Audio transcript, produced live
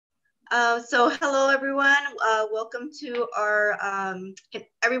So hello everyone, welcome to our, can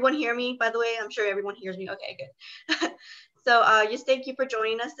everyone hear me, by the way? I'm sure everyone hears me, okay, good. So just thank you for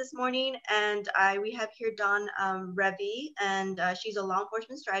joining us this morning, and we have here Dawn Revy, and she's a law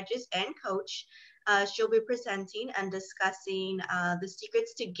enforcement strategist and coach. She'll be presenting and discussing the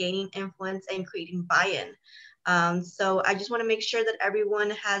secrets to gaining influence and creating buy-in. So I just want to make sure that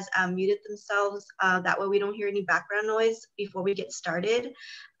everyone has muted themselves. That way we don't hear any background noise before we get started.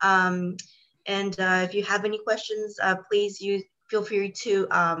 And if you have any questions, please feel free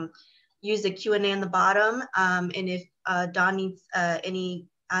to use the Q&A on the bottom. And if Dawn needs any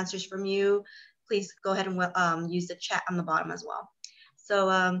answers from you, please go ahead and use the chat on the bottom as well.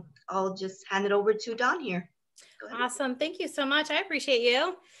 So I'll just hand it over to Dawn here. Awesome. Thank you so much. I appreciate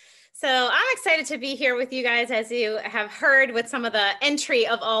you. So I'm excited to be here with you guys. As you have heard with some of the entry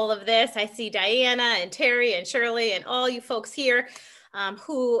of all of this, I see Diana and Terry and Shirley and all you folks here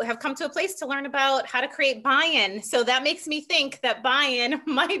who have come to a place to learn about how to create buy-in. So that makes me think that buy-in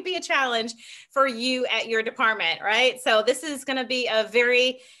might be a challenge for you at your department, right? So this is going to be a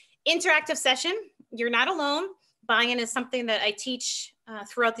very interactive session. You're not alone. Buy-in is something that I teach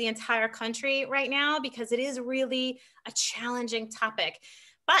throughout the entire country right now because it is really a challenging topic.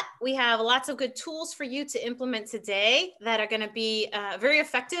 But we have lots of good tools for you to implement today that are going to be very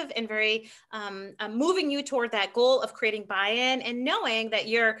effective and very moving you toward that goal of creating buy-in and knowing that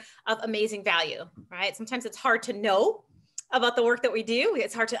you're of amazing value, right? Sometimes it's hard to know about the work that we do.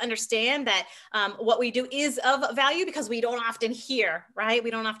 It's hard to understand that what we do is of value because we don't often hear, right?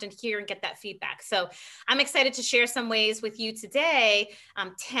 We don't often hear and get that feedback. So I'm excited to share some ways with you today,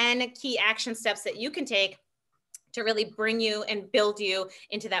 10 key action steps that you can take to really bring you and build you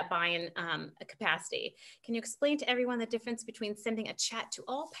into that buy-in capacity. Can you explain to everyone the difference between sending a chat to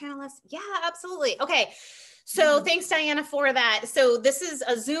all panelists? Yeah, absolutely. Okay. So thanks, Diana, for that. So this is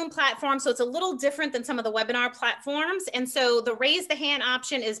a Zoom platform, so it's a little different than some of the webinar platforms. And so the raise the hand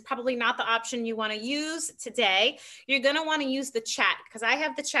option is probably not the option you want to use today. You're going to want to use the chat because I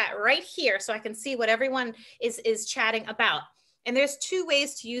have the chat right here so I can see what everyone is chatting about. And there's two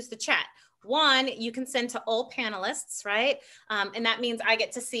ways to use the chat. One, you can send to all panelists, right? And that means I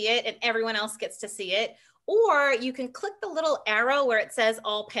get to see it and everyone else gets to see it. Or you can click the little arrow where it says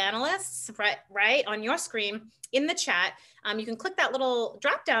all panelists, right on your screen in the chat. You can click that little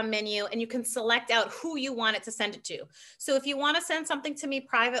drop-down menu and you can select out who you want it to send it to. So if you want to send something to me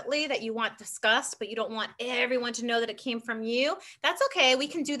privately that you want discussed, but you don't want everyone to know that it came from you, that's okay. We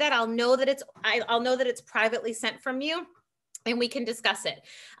can do that. I'll know that it's privately sent from you, and we can discuss it.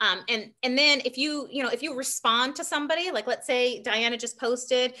 And then if you respond to somebody, like let's say Diana just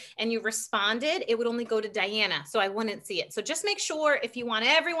posted and you responded, it would only go to Diana. So I wouldn't see it. So just make sure if you want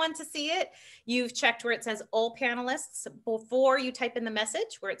everyone to see it, you've checked where it says all panelists before you type in the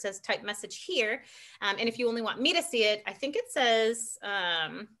message, where it says type message here. And if you only want me to see it, I think it says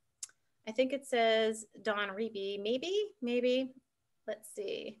Dawn Reby, maybe, let's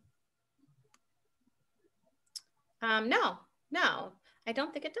see. No, I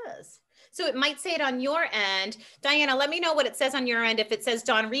don't think it does. So it might say it on your end. Diana, let me know what it says on your end. If it says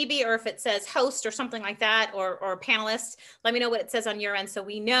Dawn Reby or if it says host or something like that, or panelist, let me know what it says on your end so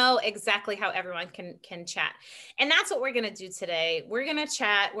we know exactly how everyone can chat. And that's what we're going to do today. We're going to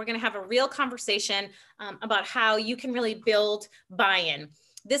chat. We're going to have a real conversation about how you can really build buy-in.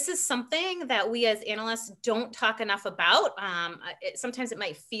 This is something that we as analysts don't talk enough about. Sometimes it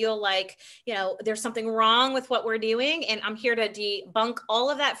might feel like, there's something wrong with what we're doing. And I'm here to debunk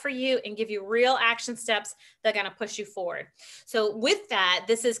all of that for you and give you real action steps that are going to push you forward. So with that,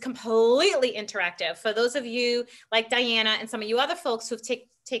 this is completely interactive. For those of you like Diana and some of you other folks who've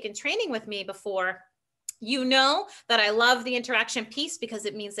taken training with me before, you know that I love the interaction piece because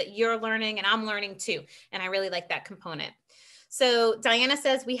it means that you're learning and I'm learning too. And I really like that component. So Diana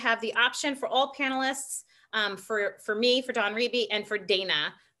says we have the option for all panelists, for me, for Dawn Reby, and for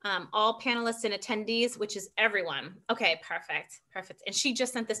Dana, all panelists and attendees, which is everyone. Okay, perfect. And she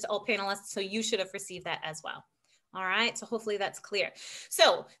just sent this to all panelists, so you should have received that as well. All right, so hopefully that's clear.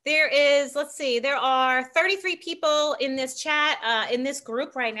 So there are 33 people in this chat, in this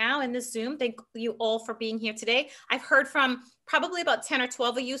group right now, in this Zoom. Thank you all for being here today. I've heard from probably about 10 or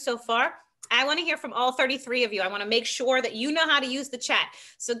 12 of you so far. I want to hear from all 33 of you. I want to make sure that you know how to use the chat.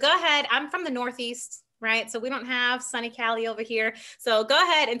 So go ahead. I'm from the Northeast, right? So we don't have sunny Cali over here. So go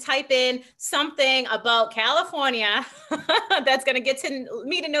ahead and type in something about California that's going to get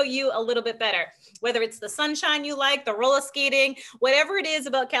me to know you a little bit better. Whether it's the sunshine you like, the roller skating, whatever it is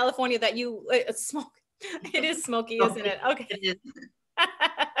about California that you smoke. It is smoky, isn't it? Okay. It is.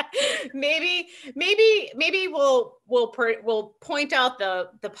 maybe we'll point out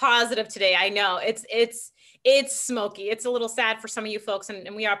the positive today. I know it's smoky. It's a little sad for some of you folks,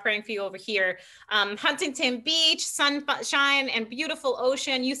 and we are praying for you over here. Huntington Beach, sunshine and beautiful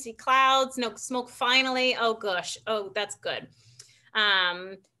ocean. You see clouds, no smoke finally. Oh gosh. Oh, that's good.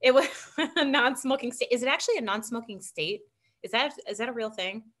 It was a non-smoking state. Is it actually a non-smoking state? Is that a real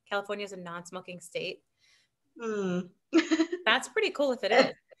thing? California is a non-smoking state. That's pretty cool if it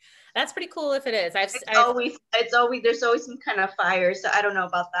is. That's pretty cool if it is. There's always some kind of fire, so I don't know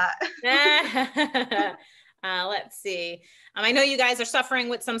about that. Let's see. I know you guys are suffering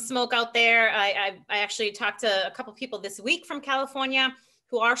with some smoke out there. I actually talked to a couple people this week from California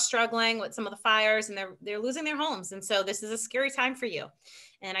who are struggling with some of the fires, and they're losing their homes. And so this is a scary time for you.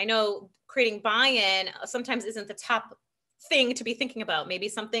 And I know creating buy-in sometimes isn't the top thing to be thinking about. Maybe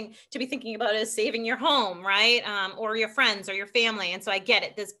something to be thinking about is saving your home, right? Or your friends or your family. And so I get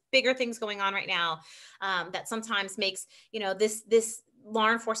it. There's bigger things going on right now that sometimes makes, this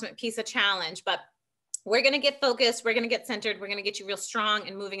law enforcement piece a challenge, but we're going to get focused. We're going to get centered. We're going to get you real strong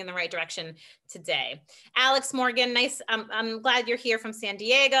and moving in the right direction today. Alex Morgan, nice. I'm glad you're here from San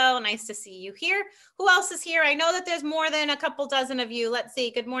Diego. Nice to see you here. Who else is here? I know that there's more than a couple dozen of you. Let's see.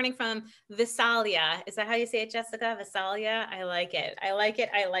 Good morning from Visalia. Is that how you say it, Jessica? Visalia? I like it. I like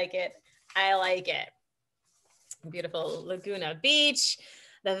it. I like it. I like it. Beautiful Laguna Beach,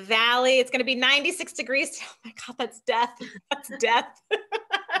 the Valley. It's going to be 96 degrees. Oh my God, that's death. That's death.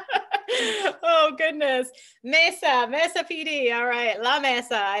 Oh goodness. Mesa PD. All right. La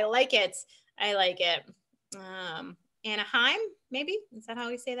Mesa. I like it. I like it. Anaheim, maybe? Is that how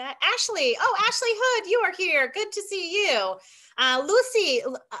we say that? Ashley. Oh, Ashley Hood, you are here. Good to see you. Lucy,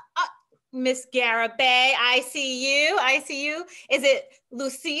 Miss Garabay, I see you. I see you. Is it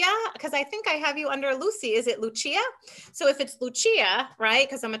Lucia? Because I think I have you under Lucy. Is it Lucia? So if it's Lucia, right?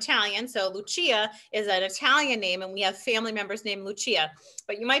 Because I'm Italian. So Lucia is an Italian name, and we have family members named Lucia.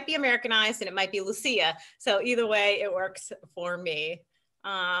 But you might be Americanized, and it might be Lucia. So either way, it works for me.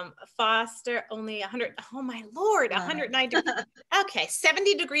 Foster, only 100. Oh my Lord, 190. Okay,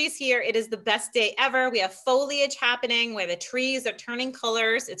 70 degrees here. It is the best day ever. We have foliage happening where the trees are turning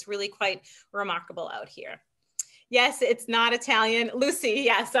colors. It's really quite remarkable out here. Yes, it's not Italian. Lucy,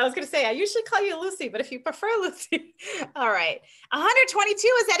 yes. I was going to say, I usually call you Lucy, but if you prefer Lucy. All right. 122,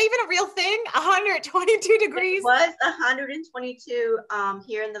 is that even a real thing? 122 degrees? It was 122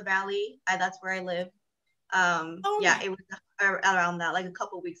 here in the Valley. It was around that, like a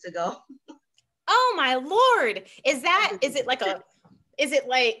couple weeks ago. Oh my Lord. Is it like,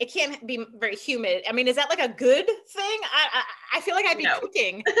 it can't be very humid. I mean, is that like a good thing? I feel like I'd be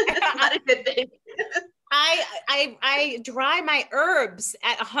cooking. Not a good thing. I dry my herbs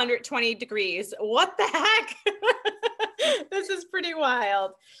at 120 degrees. What the heck? This is pretty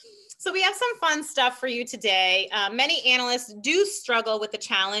wild. So we have some fun stuff for you today. Many analysts do struggle with the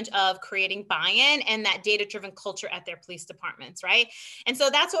challenge of creating buy-in and that data-driven culture at their police departments, right? And so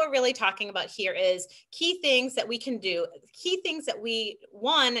that's what we're really talking about here is key things that we can do, key things that we,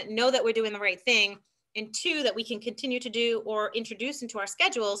 one, know that we're doing the right thing, and two, that we can continue to do or introduce into our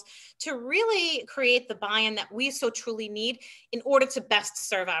schedules to really create the buy-in that we so truly need in order to best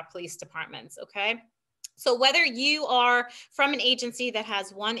serve our police departments, okay? So whether you are from an agency that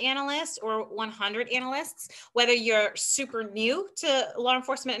has 1 analyst or 100 analysts, whether you're super new to law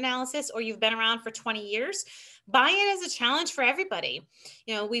enforcement analysis or you've been around for 20 years, buy-in is a challenge for everybody.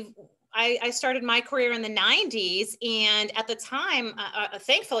 I started my career in the 90s, and at the time,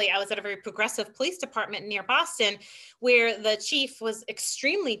 thankfully, I was at a very progressive police department near Boston where the chief was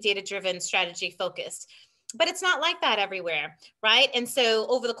extremely data-driven, strategy focused. But it's not like that everywhere, right? And so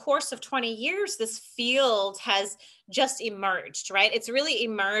over the course of 20 years, this field has just emerged, right? It's really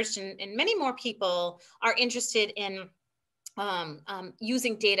emerged, and many more people are interested in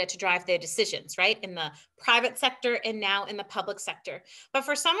using data to drive their decisions, right? In the private sector and now in the public sector. But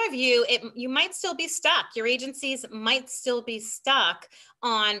for some of you, you might still be stuck. Your agencies might still be stuck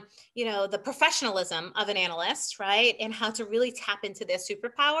on, the professionalism of an analyst, right? And how to really tap into their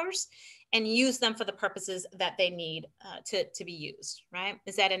superpowers and use them for the purposes that they need to be used, right?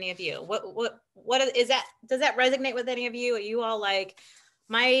 Is that any of you? What is that? Does that resonate with any of you? Are you all like,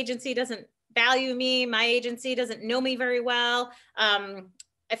 my agency doesn't value me, my agency doesn't know me very well?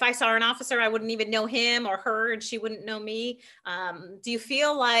 If I saw an officer, I wouldn't even know him or her, and she wouldn't know me. Do you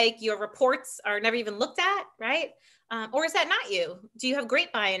feel like your reports are never even looked at, right? Or is that not you? Do you have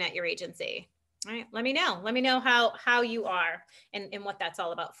great buy-in at your agency? All right, let me know. Let me know how you are and what that's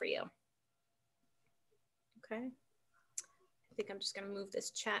all about for you. Okay. I think I'm just going to move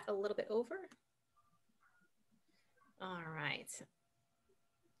this chat a little bit over. All right.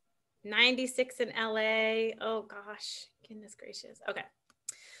 96 in LA. Oh gosh, goodness gracious. Okay.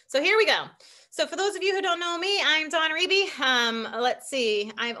 So here we go. So for those of you who don't know me, I'm Dawn Reby. Let's see,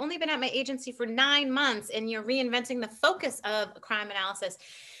 I've only been at my agency for 9 months, and you're reinventing the focus of crime analysis.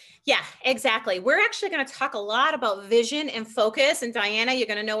 Yeah, exactly. We're actually going to talk a lot about vision and focus. And Diana, you're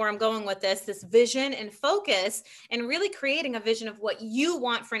going to know where I'm going with this vision and focus, and really creating a vision of what you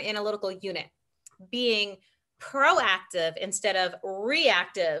want for an analytical unit, being proactive instead of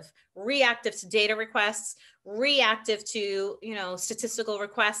reactive to data requests, reactive to, statistical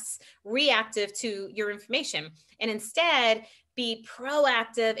requests, reactive to your information, and instead be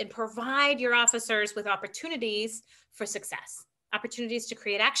proactive and provide your officers with opportunities for success, opportunities to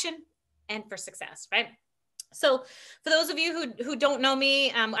create action and for success, right? So for those of you who don't know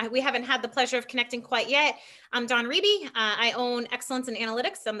me, we haven't had the pleasure of connecting quite yet. I'm Dawn Reby. I own Excellence in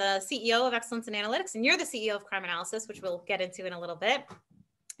Analytics. I'm the CEO of Excellence in Analytics, and you're the CEO of Crime Analysis, which we'll get into in a little bit.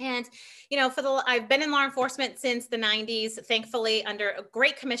 And, I've been in law enforcement since the 90s, thankfully, under a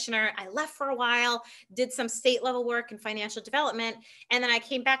great commissioner. I left for a while, did some state level work in financial development. And then I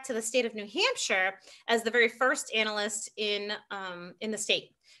came back to the state of New Hampshire as the very first analyst in the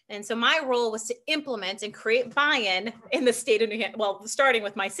state. And so my role was to implement and create buy-in in the state of New Hampshire, well, starting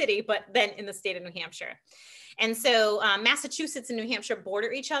with my city, but then in the state of New Hampshire. And so Massachusetts and New Hampshire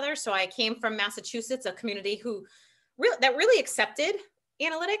border each other. So I came from Massachusetts, a community that really accepted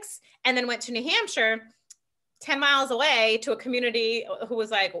analytics, and then went to New Hampshire, 10 miles away, to a community who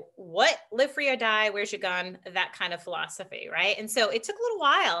was like, what? Live free or die, where's your gun? That kind of philosophy, right? And so it took a little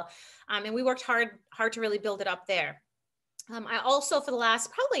while, and we worked hard to really build it up there. I also, for the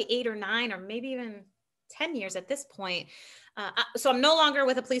last probably 8 or 9 or maybe even 10 years at this point, so I'm no longer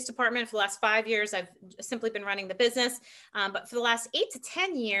with a police department. For the last 5 years, I've simply been running the business. But for the last 8 to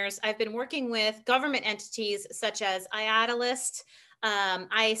 10 years, I've been working with government entities such as analyst,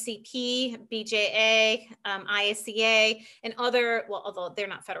 IACP, BJA, IACA, and other, well, although they're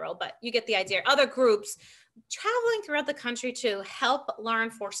not federal, but you get the idea, other groups traveling throughout the country to help law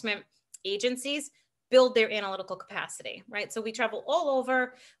enforcement agencies build their analytical capacity, right? So we travel all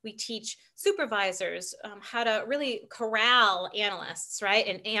over. We teach supervisors how to really corral analysts,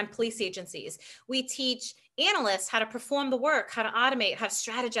 right? And police agencies. We teach analysts how to perform the work, how to automate, how to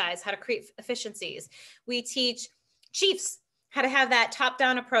strategize, how to create efficiencies. We teach chiefs how to have that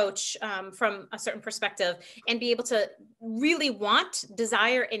top-down approach from a certain perspective and be able to really want,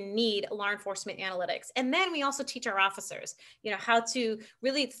 desire, and need law enforcement analytics. And then we also teach our officers, how to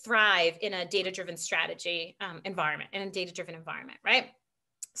really thrive in a data-driven strategy environment, in a data-driven environment, right?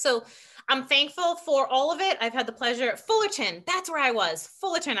 So I'm thankful for all of it. I've had the pleasure. Fullerton, that's where I was.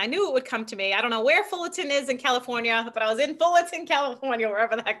 Fullerton, I knew it would come to me. I don't know where Fullerton is in California, but I was in Fullerton, California,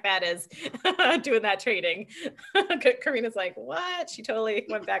 wherever the heck that is, doing that training. Karina's like, what? She totally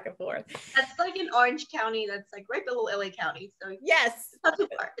went back and forth. That's like in Orange County. That's like right below LA County. So yes, it's not too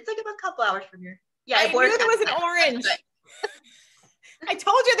far. It's like about a couple hours from here. Yeah, I knew there was an orange. I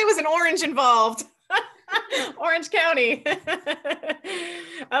told you there was an orange involved. Orange County.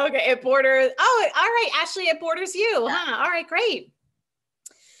 Okay, it borders. Oh, all right. Ashley, it borders you, huh? All right, great.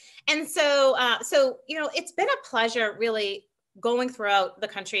 And so, it's been a pleasure really going throughout the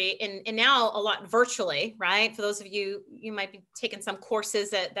country and now a lot virtually, right? For those of you, you might be taking some courses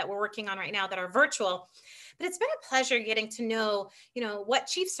that we're working on right now that are virtual, but it's been a pleasure getting to know, what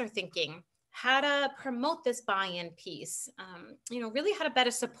chiefs are thinking, how to promote this buy-in piece, really how to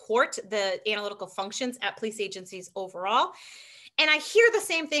better support the analytical functions at police agencies overall. And I hear the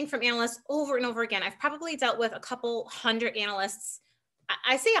same thing from analysts over and over again. I've probably dealt with a couple hundred analysts.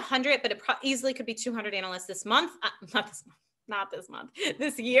 I say 100, but it easily could be 200 analysts this month,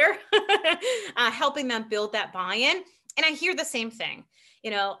 this year, helping them build that buy-in. And I hear the same thing.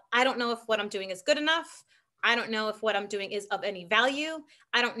 I don't know if what I'm doing is good enough. I don't know if what I'm doing is of any value.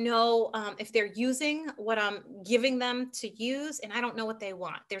 I don't know if they're using what I'm giving them to use, and I don't know what they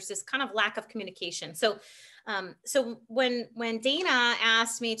want. There's this kind of lack of communication. So when Dana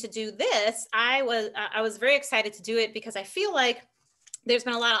asked me to do this, I was very excited to do it because I feel like there's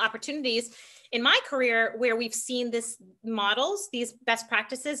been a lot of opportunities in my career where we've seen these best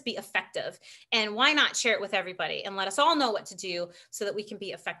practices be effective. And why not share it with everybody and let us all know what to do so that we can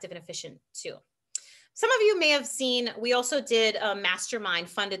be effective and efficient too. Some of you may have seen, we also did a mastermind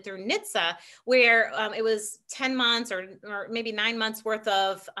funded through NHTSA where it was 10 months or maybe 9 months worth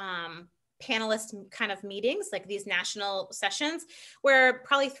of panelist kind of meetings, like these national sessions where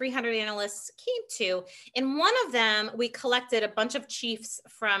probably 300 analysts came to. In one of them, we collected a bunch of chiefs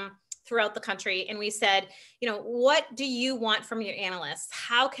from throughout the country. And we said, you know, what do you want from your analysts?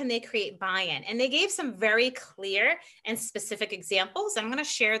 How can they create buy-in? And they gave some very clear and specific examples. I'm going to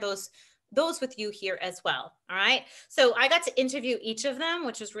share those with you here as well. All right. So I got to interview each of them,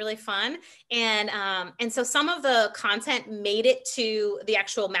 which was really fun. And so some of the content made it to the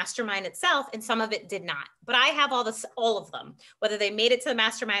actual mastermind itself, and some of it did not. But I have all of them, whether they made it to the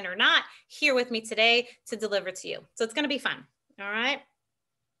mastermind or not, here with me today to deliver to you. So it's going to be fun. All right.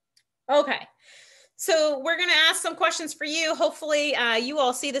 Okay. So we're going to ask some questions for you. Hopefully you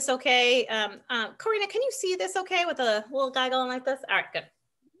all see this okay. Karina, can you see this okay with a little guy going like this? All right, good.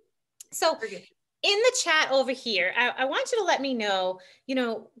 So in the chat over here, I want you to let me know, you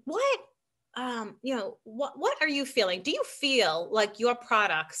know, what are you feeling? Do you feel like your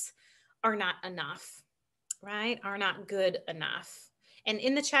products are not enough, right? Are not good enough? And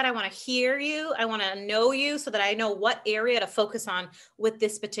in the chat, I want to hear you. I want to know you so that I know what area to focus on with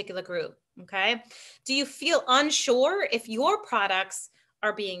this particular group. Okay. Do you feel unsure if your products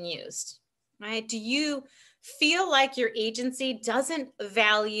are being used, right? Do you feel like your agency doesn't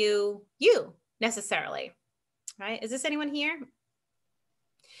value you necessarily, right? Is this anyone here?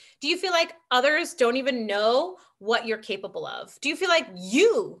 Do you feel like others don't even know what you're capable of? Do you feel like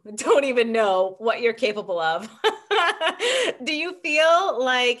you don't even know what you're capable of? Do you feel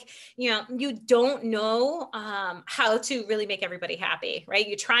like, you know, you don't know how to really make everybody happy, right?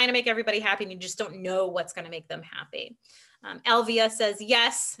 You're trying to make everybody happy and you just don't know what's going to make them happy. Elvia says,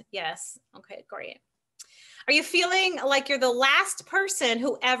 yes. Okay, great. Are you feeling like you're the last person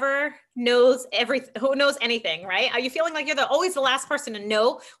who ever knows who knows anything, right? Are you feeling like you're always the last person to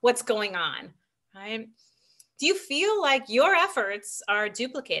know what's going on, right? Do you feel like your efforts are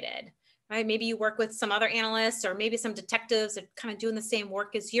duplicated, right? Maybe you work with some other analysts or maybe some detectives that are kind of doing the same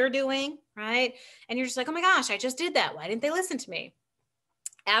work as you're doing, right? And you're just like, oh my gosh, I just did that. Why didn't they listen to me?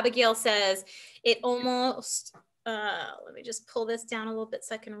 Abigail says it almost, let me just pull this down a little bit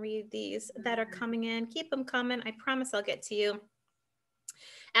so I can read these that are coming in. Keep them coming. I promise I'll get to you.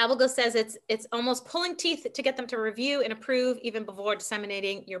 Abigail says it's almost pulling teeth to get them to review and approve even before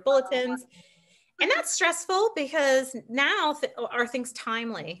disseminating your bulletins. And that's stressful because now are things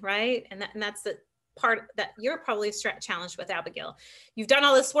timely, right? And that's the part that you're probably challenged with, Abigail. You've done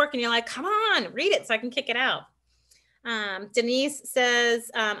all this work and you're like, come on, read it so I can kick it out. Denise says,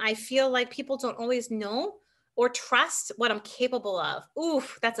 I feel like people don't always know or trust what I'm capable of.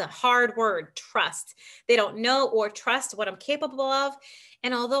 Oof, that's a hard word, trust. They don't know or trust what I'm capable of.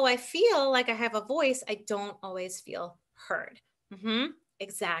 And although I feel like I have a voice, I don't always feel heard.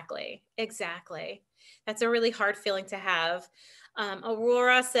 Exactly. That's a really hard feeling to have.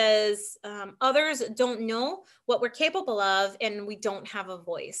 Aurora says, others don't know what we're capable of and we don't have a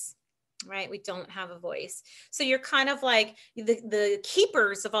voice. Right? We don't have a voice. So you're kind of like the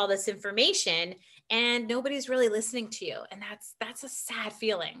keepers of all this information and nobody's really listening to you. And that's a sad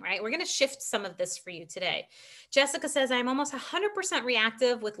feeling, right? We're going to shift some of this for you today. Jessica says, I'm almost 100%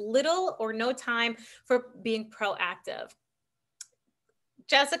 reactive with little or no time for being proactive.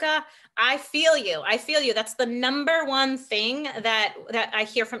 Jessica, I feel you. That's the number one thing that I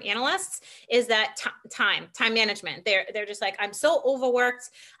hear from analysts is that time management. They're just like, I'm so overworked.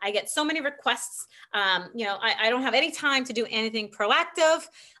 I get so many requests. You know, I don't have any time to do anything proactive.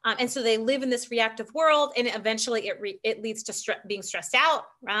 And so they live in this reactive world and eventually it leads to being stressed out,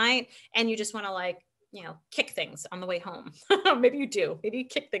 right? And you just want to like, you know, kick things on the way home. Maybe you do. Maybe you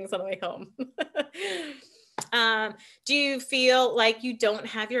kick things on the way home. Do you feel like you don't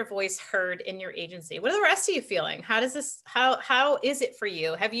have your voice heard in your agency? What are the rest of you feeling? How is it for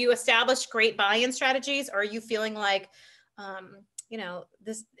you? Have you established great buy-in strategies? Or are you feeling like, you know,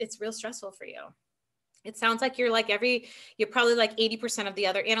 it's real stressful for you? It sounds like you're probably like 80% of the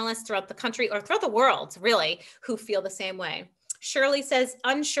other analysts throughout the country or throughout the world, really, who feel the same way. Shirley says,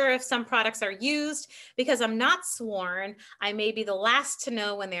 unsure if some products are used because I'm not sworn. I may be the last to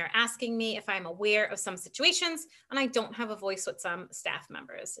know when they're asking me if I'm aware of some situations and I don't have a voice with some staff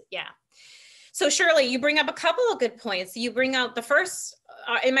members. Yeah. So Shirley, you bring up a couple of good points. You bring out the first,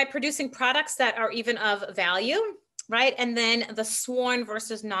 am I producing products that are even of value? Right? And then the sworn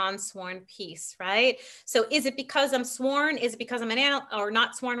versus non-sworn piece, right? So is it because I'm sworn? Is it because I'm an analyst or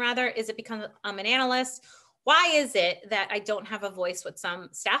not sworn rather? Is it because I'm an analyst? Why is it that I don't have a voice with some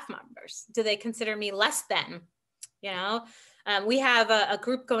staff members? Do they consider me less than? You know, we have a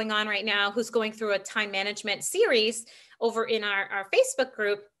group going on right now who's going through a time management series over in our Facebook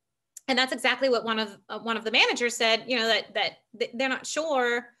group. And that's exactly what one of the managers said, you know, that they're not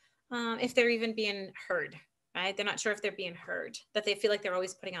sure if they're even being heard, right? They're not sure if they're being heard, that they feel like they're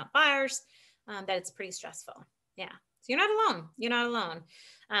always putting out fires, that it's pretty stressful. Yeah. So you're not alone. You're not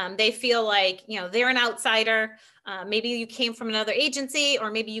alone. They feel like, you know, they're an outsider. Maybe you came from another agency,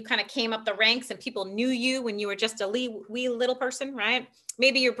 or maybe you kind of came up the ranks and people knew you when you were just a wee little person, right?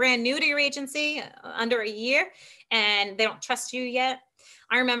 Maybe you're brand new to your agency, under a year, and they don't trust you yet.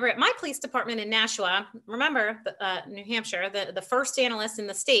 I remember at my police department in Nashua, New Hampshire, the first analyst in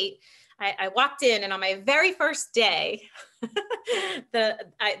the state, I walked in, and on my very first day,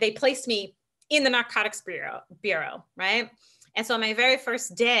 they placed me in the narcotics bureau, right? And so on my very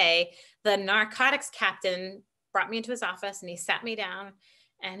first day, the narcotics captain brought me into his office, and he sat me down,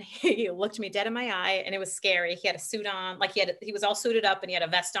 and he looked me dead in my eye, and it was scary. He had a suit on, like he was all suited up, and he had a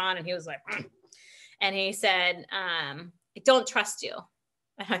vest on, and he was like, and he said, I don't trust you.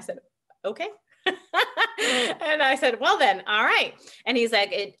 And I said, okay. And I said, well then, all right. And he's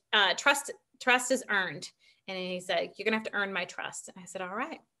like, trust is earned. And he's like, you're gonna have to earn my trust. And I said, all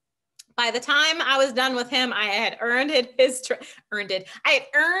right. By the time I was done with him, I had earned his trust,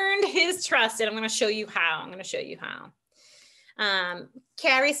 and I'm going to show you how.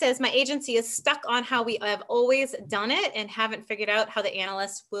 Carrie says, my agency is stuck on how we have always done it and haven't figured out how the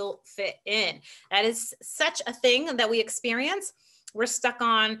analysts will fit in. That is such a thing that we experience. We're stuck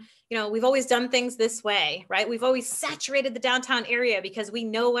on, you know, we've always done things this way, right? We've always saturated the downtown area because we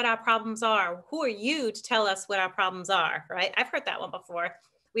know what our problems are. Who are you to tell us what our problems are, right? I've heard that one before.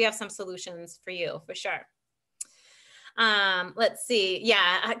 We have some solutions for you, for sure. Let's see.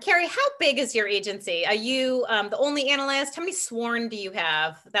 Yeah. Carrie, how big is your agency? Are you the only analyst? How many sworn do you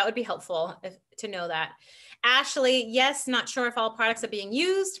have? That would be helpful to know that. Ashley, yes, not sure if all products are being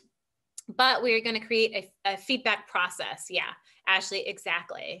used, but we're going to create a feedback process. Yeah, Ashley,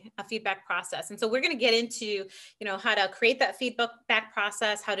 exactly. A feedback process. And so we're going to get into, you know, how to create that feedback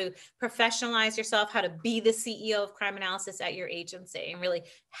process, how to professionalize yourself, how to be the CEO of crime analysis at your agency, and really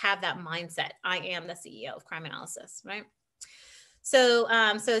have that mindset. I am the CEO of crime analysis, right? So,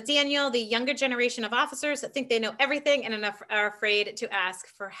 so Daniel, the younger generation of officers think they know everything and are afraid to ask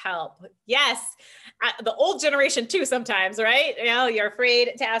for help. Yes, the old generation too sometimes, right? You know, you're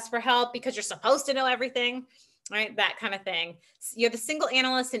afraid to ask for help because you're supposed to know everything, right? That kind of thing. You're the single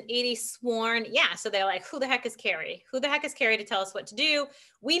analyst and 80 sworn. Yeah, so they're like, who the heck is Carrie? Who the heck is Carrie to tell us what to do?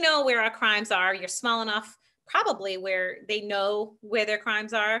 We know where our crimes are. You're small enough, probably where they know where their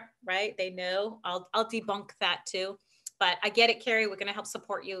crimes are, right? They know. I'll debunk that too. But I get it, Carrie. We're going to help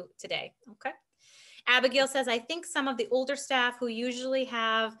support you today. Okay. Abigail says, I think some of the older staff who usually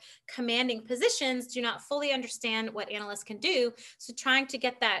have commanding positions do not fully understand what analysts can do. So trying to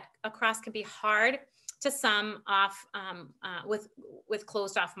get that across can be hard to some off with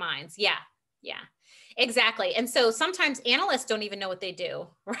closed off minds. Yeah. Yeah, exactly. And so sometimes analysts don't even know what they do,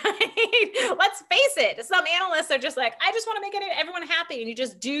 right? Let's face it. Some analysts are just like, I just want to make everyone happy. And you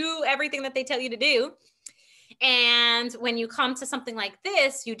just do everything that they tell you to do. And when you come to something like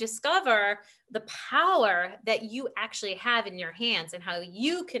this, you discover the power that you actually have in your hands and how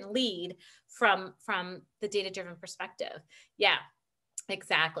you can lead from the data-driven perspective. Yeah,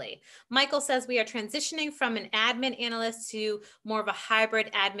 exactly. Michael says we are transitioning from an admin analyst to more of a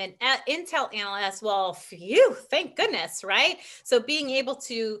hybrid admin intel analyst. Well, phew, thank goodness, right? So being able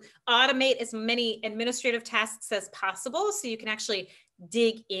to automate as many administrative tasks as possible so you can actually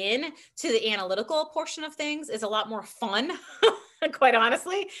dig in to the analytical portion of things is a lot more fun, quite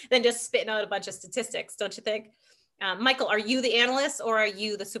honestly, than just spitting out a bunch of statistics, don't you think? Michael, are you the analyst or are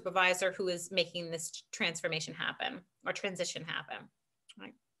you the supervisor who is making this transformation happen or transition happen?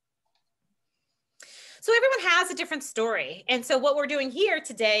 Right. So everyone has a different story. And so what we're doing here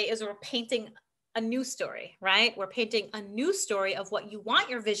today is we're painting a new story, right? We're painting a new story of what you want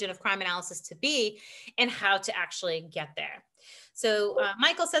your vision of crime analysis to be and how to actually get there. So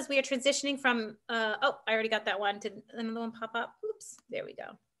Michael says we are transitioning from, oh, I already got that one. Did another one pop up? Oops, there we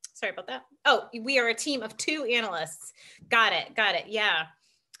go. Sorry about that. Oh, we are a team of 2 analysts. Got it, yeah.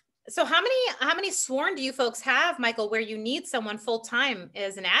 So how many sworn do you folks have, Michael, where you need someone full-time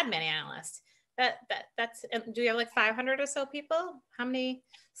as an admin analyst? That's, do you have like 500 or so people? How many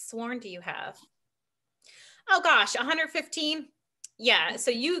sworn do you have? Oh gosh, 115. Yeah, so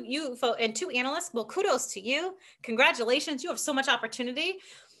you and 2 analysts, well, kudos to you. Congratulations, you have so much opportunity.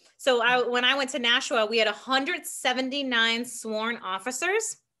 So when I went to Nashua, we had 179 sworn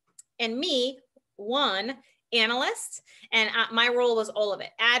officers and me, 1 analyst. And my role was all of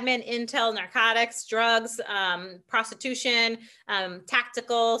it: admin, intel, narcotics, drugs, prostitution,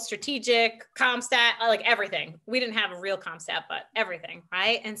 tactical, strategic, CompStat, like everything. We didn't have a real CompStat, but everything,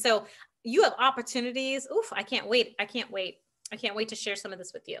 right? And so you have opportunities. Oof, I can't wait. I can't wait to share some of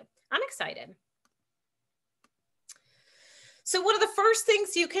this with you. I'm excited. So one of the first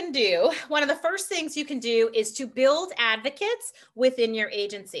things you can do is to build advocates within your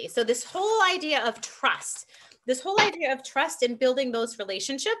agency. So this whole idea of trust and building those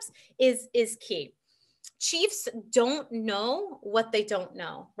relationships is key. Chiefs don't know what they don't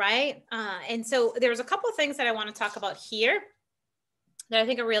know, right? And so there's a couple of things that I want to talk about here that I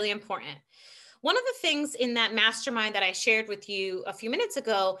think are really important. One of the things in that mastermind that I shared with you a few minutes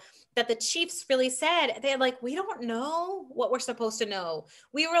ago that the chiefs really said, they're like, we don't know what we're supposed to know.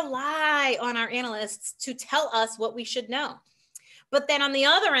 We rely on our analysts to tell us what we should know. But then on the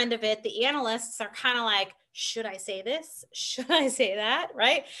other end of it, the analysts are kind of like, should I say this? Should I say that?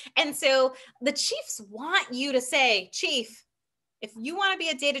 Right? And so the chiefs want you to say, Chief, if you want to be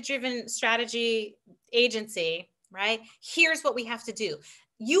a data-driven strategy agency, right? Here's what we have to do.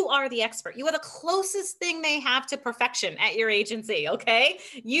 You are the expert. You are the closest thing they have to perfection at your agency, okay?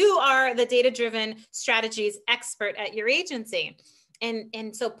 You are the data-driven strategies expert at your agency.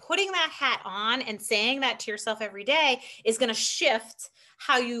 And so putting that hat on and saying that to yourself every day is going to shift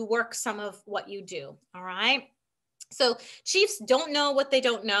how you work some of what you do, all right? So chiefs don't know what they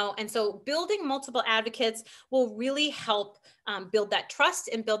don't know. And so building multiple advocates will really help build that trust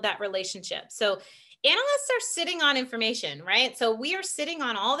and build that relationship. So analysts are sitting on information, right? So we are sitting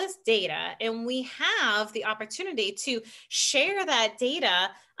on all this data and we have the opportunity to share that data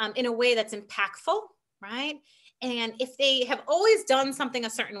in a way that's impactful, right? And if they have always done something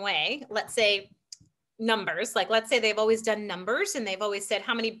a certain way, let's say numbers, like let's say they've always done numbers and they've always said,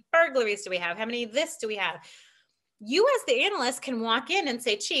 how many burglaries do we have? How many this do we have? You as the analyst can walk in and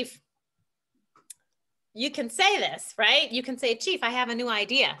say, Chief, you can say this, right? You can say, Chief, I have a new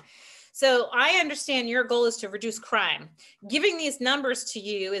idea. So I understand your goal is to reduce crime. Giving these numbers to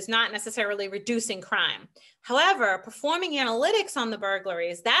you is not necessarily reducing crime. However, performing analytics on the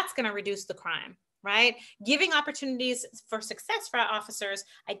burglaries, that's going to reduce the crime, right? Giving opportunities for success for our officers,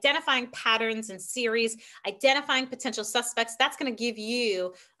 identifying patterns and series, identifying potential suspects, that's going to give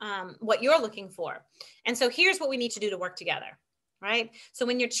you what you're looking for. And so here's what we need to do to work together, right? So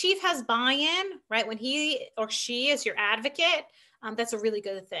when your chief has buy-in, right, when he or she is your advocate, that's a really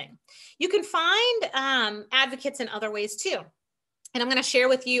good thing. You can find advocates in other ways too. And I'm going to share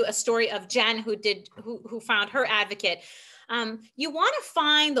with you a story of Jen who found her advocate. You want to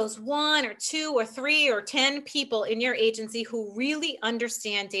find those 1 or 2 or 3 or 10 people in your agency who really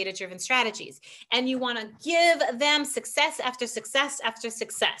understand data-driven strategies. And you want to give them success after success after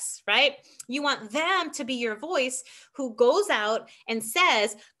success, right? You want them to be your voice who goes out and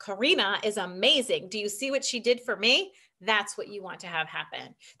says, Karina is amazing. Do you see what she did for me? That's what you want to have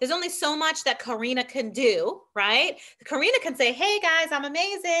happen. There's only so much that Karina can do, right? Karina can say, hey guys, I'm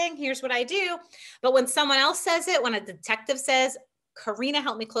amazing. Here's what I do. But when someone else says it, when a detective says, Karina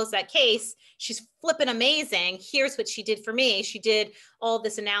helped me close that case, she's flipping amazing. Here's what she did for me. She did all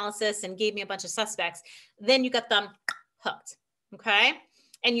this analysis and gave me a bunch of suspects. Then you got them hooked, okay?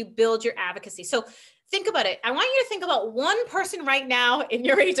 And you build your advocacy. So think about it. I want you to think about one person right now in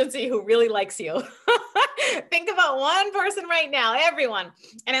your agency who really likes you. Think about one person right now, everyone.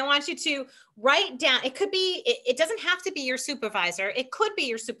 And I want you to write down, it could be, it doesn't have to be your supervisor. It could be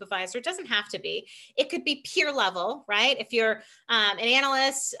your supervisor. It doesn't have to be. It could be peer level, right? If you're an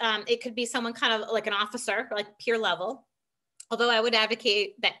analyst, it could be someone kind of like an officer, like peer level. Although I would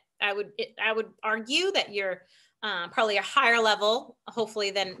advocate that I would argue that you're probably a higher level,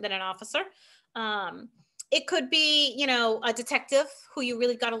 hopefully, than an officer. It could be, you know, a detective who you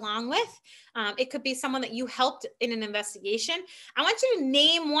really got along with. It could be someone that you helped in an investigation. I want you to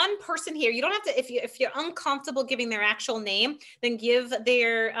name one person here. You don't have to, if you're uncomfortable giving their actual name, then give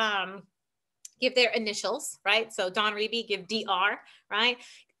their initials, right? So Don Reby, give DR, right?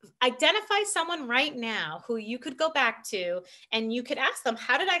 Identify someone right now who you could go back to and you could ask them,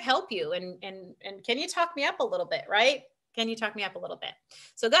 how did I help you? And can you talk me up a little bit, right? Can you talk me up a little bit?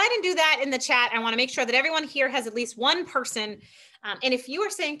 So go ahead and do that in the chat. I want to make sure that everyone here has at least one person. And if you are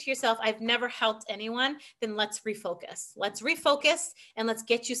saying to yourself, I've never helped anyone, then let's refocus. Let's refocus and let's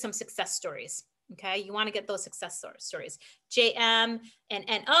get you some success stories. Okay, you want to get those success stories. JM and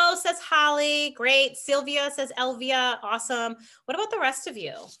NO says Holly, great. Sylvia says Elvia, awesome. What about the rest of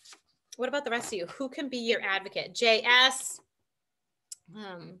you? What about the rest of you? Who can be your advocate? JS.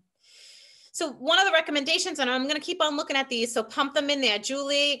 So one of the recommendations, and I'm going to keep on looking at these, so pump them in there.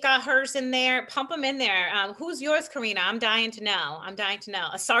 Julie got hers in there. Pump them in there. Who's yours, Karina? I'm dying to know. I'm dying to know.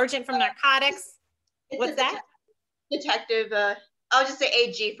 A sergeant from narcotics. What's that? Detective. I'll just say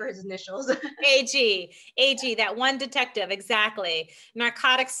AG for his initials. AG, that one detective, exactly.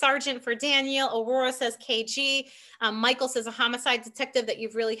 Narcotics sergeant for Daniel. Aurora says KG. Michael says a homicide detective that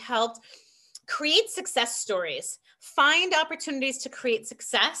you've really helped. create success stories, find opportunities to create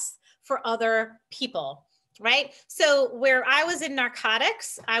success for other people. Right? So where I was in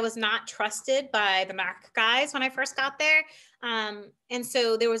narcotics, I was not trusted by the narc guys when I first got there. And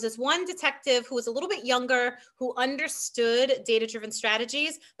so there was this one detective who was a little bit younger, who understood data-driven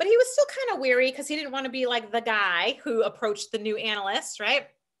strategies, but he was still kind of weary because he didn't want to be like the guy who approached the new analyst, right?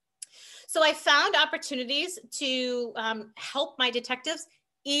 So I found opportunities to help my detectives,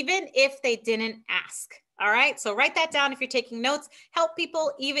 even if they didn't ask. All right. So write that down if you're taking notes. Help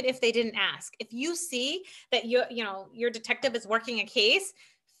people even if they didn't ask. If you see that your detective is working a case,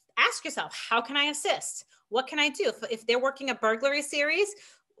 ask yourself, how can I assist? What can I do? If they're working a burglary series,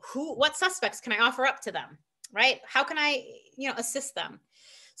 what suspects can I offer up to them? Right? How can I, assist them?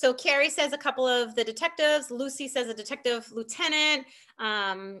 So Carrie says a couple of the detectives. Lucy says a detective lieutenant.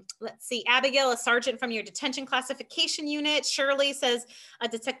 Let's see, Abigail, a sergeant from your detention classification unit. Shirley says a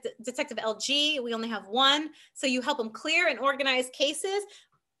detective LG. We only have one. So you help them clear and organize cases.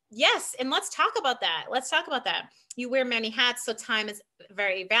 Yes, and let's talk about that. You wear many hats, so time is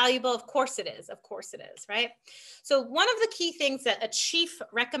very valuable. Of course it is. Right? So one of the key things that a chief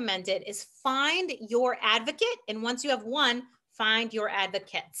recommended is find your advocate. And once you have one, find your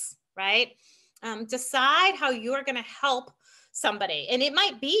advocates, right? Decide how you're going to help somebody. And it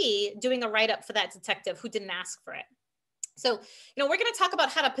might be doing a write-up for that detective who didn't ask for it. So, we're going to talk about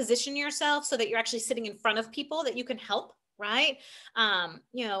how to position yourself so that you're actually sitting in front of people that you can help, right? I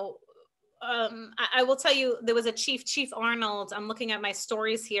will tell you, there was a Chief Arnold. I'm looking at my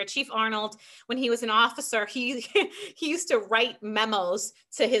stories here. Chief Arnold, when he was an officer, he used to write memos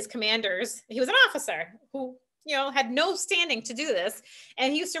to his commanders. He was an officer who, had no standing to do this.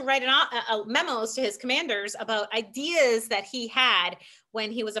 And he used to write memos to his commanders about ideas that he had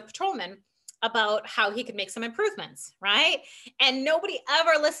when he was a patrolman about how he could make some improvements, right? And nobody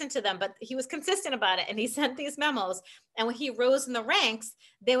ever listened to them, but he was consistent about it. And he sent these memos. And when he rose in the ranks,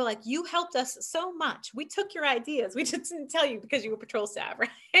 they were like, you helped us so much. We took your ideas. We just didn't tell you because you were patrol staff,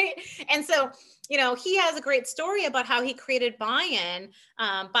 right? And so, he has a great story about how he created buy-in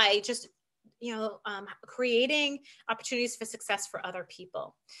by just creating opportunities for success for other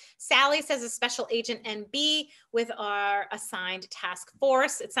people. Sally says a special agent NB with our assigned task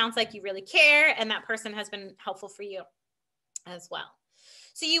force. It sounds like you really care, and that person has been helpful for you as well.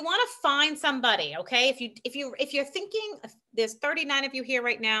 So you want to find somebody, okay? If you're thinking, there's 39 of you here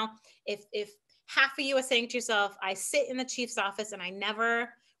right now. If half of you are saying to yourself, I sit in the chief's office and I never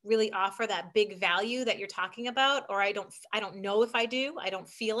really offer that big value that you're talking about, or I don't know if I do, I don't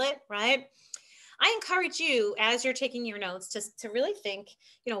feel it, right? I encourage you, as you're taking your notes, to really think,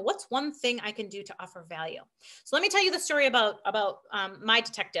 what's one thing I can do to offer value? So let me tell you the story about my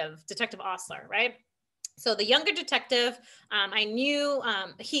Detective Osler, right? So the younger detective, I knew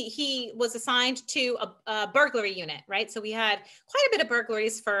he was assigned to a burglary unit, right? So we had quite a bit of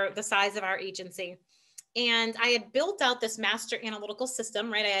burglaries for the size of our agency. And I had built out this master analytical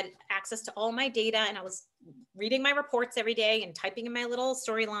system, right? I had access to all my data, and I was reading my reports every day and typing in my little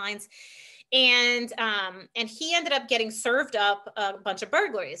storylines. And he ended up getting served up a bunch of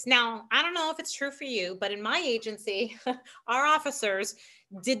burglaries. Now, I don't know if it's true for you, but in my agency, our officers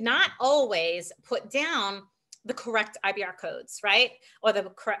did not always put down the correct IBR codes, right? Or the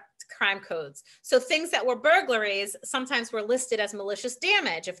correct crime codes. So things that were burglaries sometimes were listed as malicious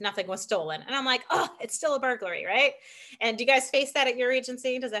damage if nothing was stolen. And I'm like, oh, it's still a burglary, right? And do you guys face that at your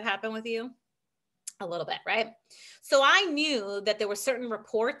agency? Does that happen with you? A little bit, right? So I knew that there were certain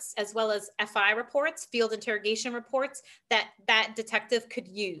reports, as well as FI reports, field interrogation reports, that detective could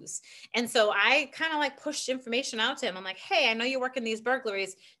use. And so I kind of like pushed information out to him. I'm like, hey, I know you're working these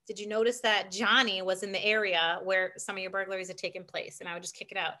burglaries. Did you notice that Johnny was in the area where some of your burglaries had taken place? And I would just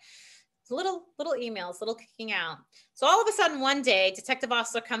kick it out. Little emails, little kicking out. So all of a sudden one day, Detective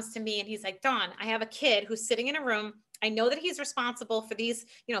Osler comes to me and he's like, Dawn, I have a kid who's sitting in a room. I know that he's responsible for these,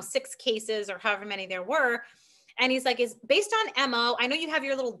 6 cases or however many there were. And he's like, is based on MO, I know you have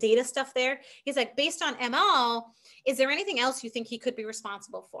your little data stuff there. He's like, based on MO, is there anything else you think he could be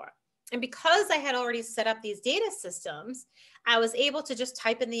responsible for? And because I had already set up these data systems, I was able to just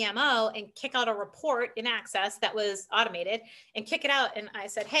type in the MO and kick out a report in Access that was automated and kick it out. And I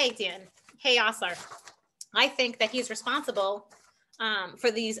said, hey, Osler, I think that he's responsible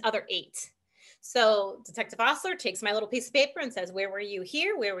for these other 8. So Detective Osler takes my little piece of paper and says, where were you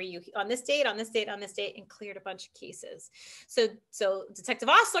here? Where were you on this date, on this date, on this date, and cleared a bunch of cases. So Detective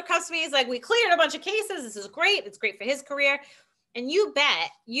Osler comes to me, he's like, we cleared a bunch of cases. This is great. It's great for his career. And you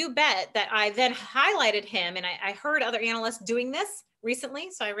bet that I then highlighted him. And I heard other analysts doing this recently.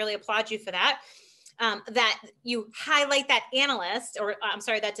 So I really applaud you for that. that you highlight that analyst, or I'm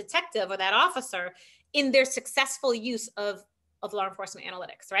sorry, that detective or that officer in their successful use of law enforcement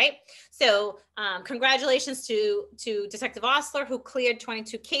analytics, right? So congratulations to Detective Osler, who cleared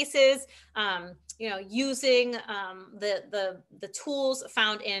 22 cases, using the tools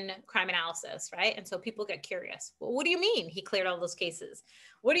found in crime analysis, right? And so people get curious. Well, what do you mean he cleared all those cases?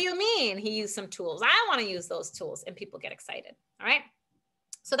 What do you mean he used some tools? I want to use those tools, and people get excited, all right?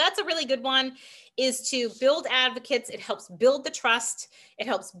 So that's a really good one, is to build advocates. It helps build the trust. It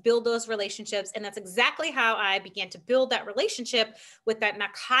helps build those relationships. And that's exactly how I began to build that relationship with that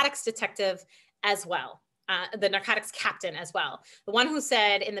narcotics detective as well, the narcotics captain as well. The one who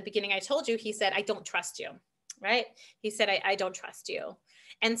said in the beginning, I told you, he said, I don't trust you, right? He said, I don't trust you.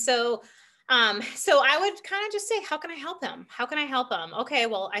 And so I would kind of just say, how can I help him? How can I help him? Okay,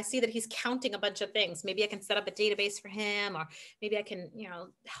 well, I see that he's counting a bunch of things. Maybe I can set up a database for him, or maybe I can,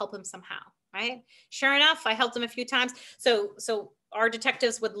 help him somehow, right? Sure enough, I helped him a few times. So our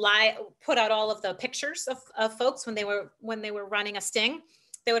detectives would put out all of the pictures of folks when they were running a sting.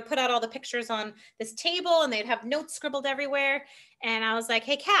 They would put out all the pictures on this table, and they'd have notes scribbled everywhere. And I was like,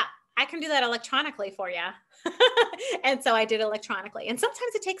 hey, Kat, I can do that electronically for you. And so I did electronically. And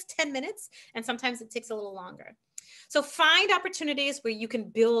sometimes it takes 10 minutes, and sometimes it takes a little longer. So find opportunities where you can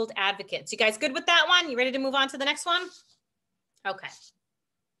build advocates. You guys good with that one? You ready to move on to the next one? Okay.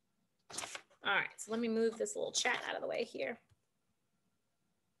 All right. So let me move this little chat out of the way here.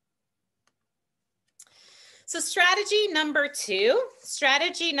 So strategy number two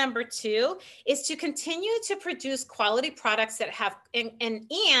is to continue to produce quality products that have and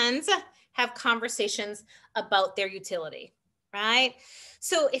have conversations about their utility, right?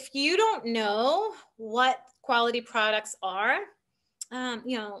 So if you don't know what quality products are,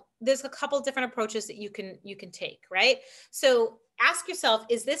 there's a couple different approaches that you can take, right? So ask yourself,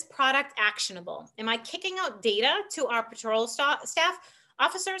 is this product actionable? Am I kicking out data to our patrol staff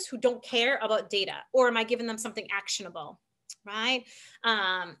officers who don't care about data, or am I giving them something actionable? Right?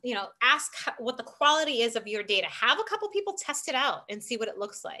 Ask what the quality is of your data. Have a couple people test it out and see what it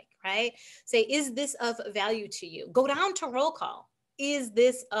looks like, right? Say, is this of value to you? Go down to roll call. Is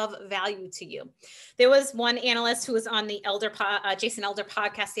this of value to you? There was one analyst who was on the Jason Elder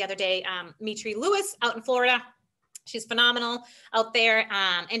podcast the other day, Mitri Lewis out in Florida. She's phenomenal out there.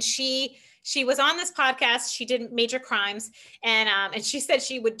 And she was on this podcast. She did major crimes. And she said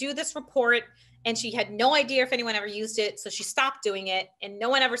she would do this report, and she had no idea if anyone ever used it. So she stopped doing it, and no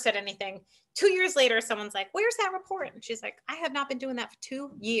one ever said anything. 2 years later, someone's like, where's that report? And she's like, I have not been doing that for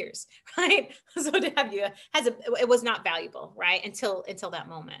 2 years, right? So it was not valuable, right? Until that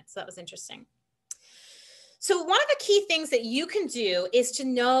moment. So that was interesting. So one of the key things that you can do is to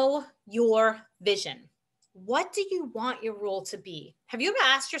know your vision. What do you want your role to be? Have you ever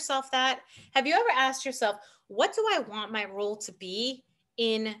asked yourself that? Have you ever asked yourself, what do I want my role to be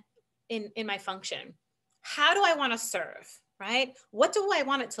in my function? How do I want to serve, right? What do I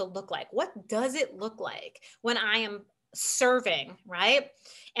want it to look like? What does it look like when I am serving, right?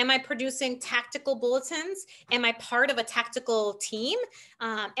 Am I producing tactical bulletins? Am I part of a tactical team?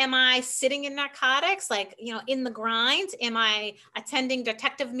 Am I sitting in narcotics, in the grind? Am I attending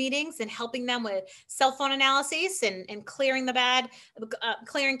detective meetings and helping them with cell phone analyses and clearing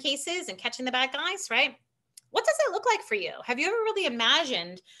cases and catching the bad guys, right? What does that look like for you? Have you ever really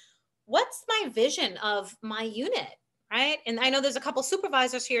imagined, what's my vision of my unit, right? And I know there's a couple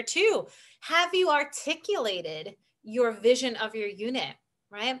supervisors here too. Have you articulated your vision of your unit,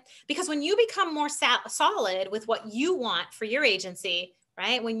 right? Because when you become more solid with what you want for your agency,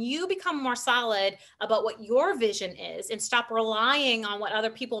 right? When you become more solid about what your vision is and stop relying on what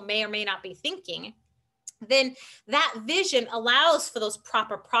other people may or may not be thinking, then that vision allows for those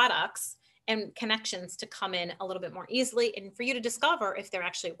proper products and connections to come in a little bit more easily, and for you to discover if they're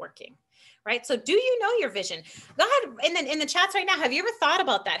actually working, right? So do you know your vision? Go ahead in the chats right now. Have you ever thought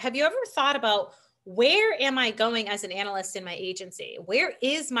about that? Have you ever thought about, where am I going as an analyst in my agency? Where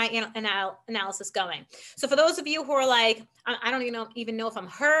is my analysis going? So for those of you who are like, I don't even know if I'm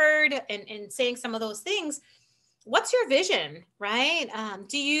heard, and saying some of those things, what's your vision, right?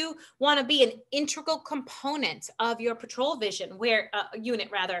 Do you want to be an integral component of your patrol vision,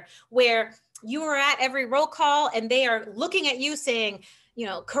 unit, where you are at every roll call and they are looking at you saying,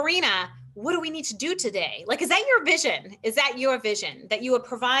 Karina, what do we need to do today? Like, is that your vision? Is that your vision, that you are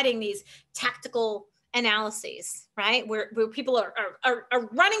providing these tactical analyses, right? Where people are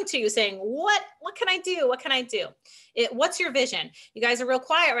running to you saying, what can I do? What can I do? What's your vision? You guys are real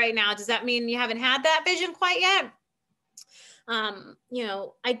quiet right now. Does that mean you haven't had that vision quite yet?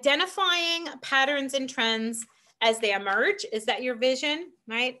 Identifying patterns and trends as they emerge. Is that your vision,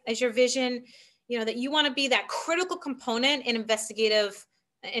 right? As your vision, that you want to be that critical component in investigations,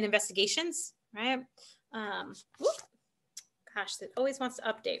 right? Gosh, it always wants to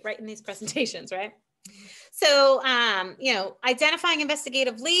update right in these presentations, right? So, identifying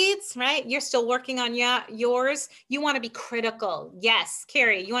investigative leads, right? You're still working on yours. You want to be critical. Yes,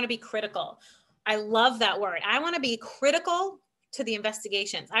 Carrie, you want to be critical. I love that word. I want to be critical to the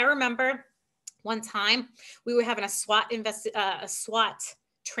investigations. I remember one time we were having a SWAT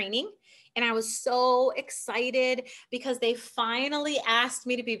training, and I was so excited because they finally asked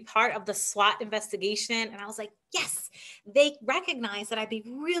me to be part of the SWAT investigation. And I was like, yes, they recognize that I'd be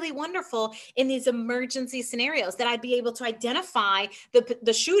really wonderful in these emergency scenarios, that I'd be able to identify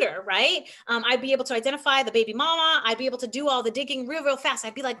the shooter, right? I'd be able to identify the baby mama. I'd be able to do all the digging real fast.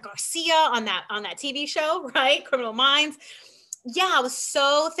 I'd be like Garcia on that TV show, right? Criminal Minds. Yeah, I was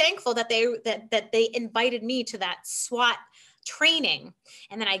so thankful that they invited me to that SWAT training.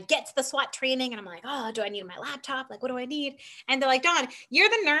 And then I get to the SWAT training and I'm like, oh, do I need my laptop? Like, what do I need? And they're like, Dawn, you're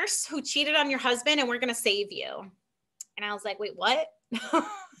the nurse who cheated on your husband and we're going to save you. And I was like, wait, what? No.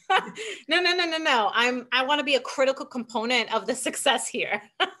 I want to be a critical component of the success here.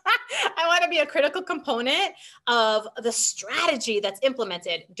 I want to be a critical component of the strategy that's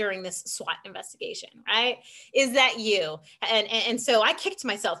implemented during this SWAT investigation, right? Is that you? And so I kicked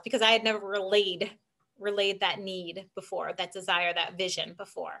myself because I had never relayed that need before, that desire, that vision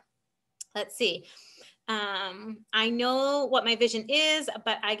before. Let's see. I know what my vision is,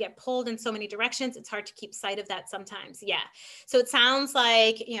 but I get pulled in so many directions. It's hard to keep sight of that sometimes. Yeah. So it sounds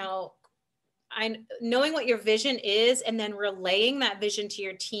like, knowing what your vision is and then relaying that vision to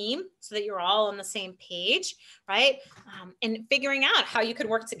your team so that you're all on the same page, right? And figuring out how you could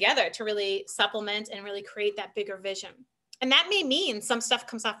work together to really supplement and really create that bigger vision. And that may mean some stuff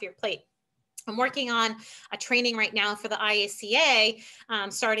comes off your plate. I'm working on a training right now for the IACA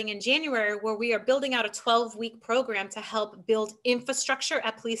starting in January, where we are building out a 12-week program to help build infrastructure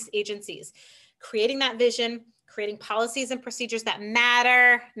at police agencies, creating that vision, creating policies and procedures that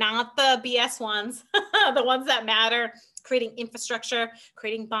matter, not the BS ones, the ones that matter, creating infrastructure,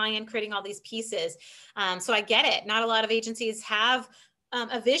 creating buy-in, creating all these pieces. So I get it. Not a lot of agencies have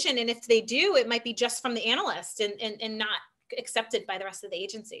a vision. And if they do, it might be just from the analyst and not accepted by the rest of the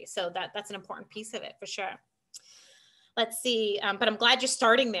agency. So that's an important piece of it for sure. Let's see, but I'm glad you're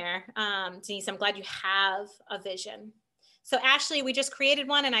starting there. Denise, I'm glad you have a vision. So Ashley, we just created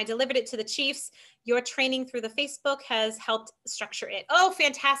one and I delivered it to the chiefs. Your training through the Facebook has helped structure it. Oh,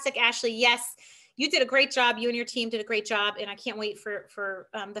 fantastic, Ashley. Yes, you did a great job. You and your team did a great job. And I can't wait for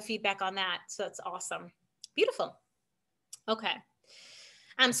the feedback on that. So that's awesome. Beautiful. Okay.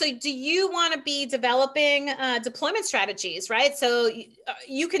 So do you want to be developing deployment strategies, right? So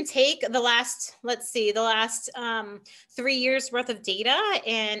you can take the last 3 years worth of data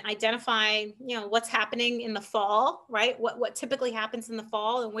and identify, what's happening in the fall, right? What typically happens in the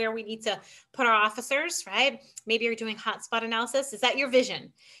fall and where we need to put our officers, right? Maybe you're doing hotspot analysis. Is that your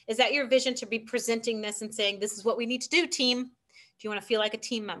vision? Is that your vision to be presenting this and saying, this is what we need to do, team? Do you want to feel like a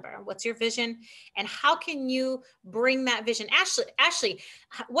team member? What's your vision? And how can you bring that vision? Ashley,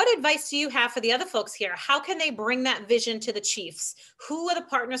 what advice do you have for the other folks here? How can they bring that vision to the chiefs? Who are the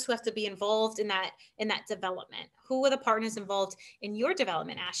partners who have to be involved in that development? Who are the partners involved in your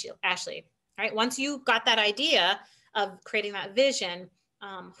development, Ashley? All right. Once you got that idea of creating that vision,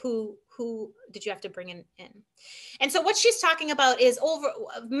 who did you have to bring in? And so what she's talking about is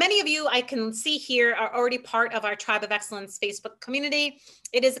many of you I can see here are already part of our Tribe of Excellence Facebook community.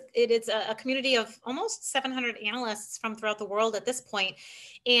 It is a community of almost 700 analysts from throughout the world at this point.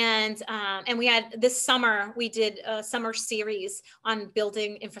 And we had this summer, we did a summer series on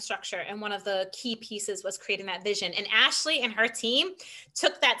building infrastructure. And one of the key pieces was creating that vision. And Ashley and her team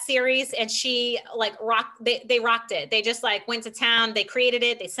took that series and they rocked it. They just went to town, they created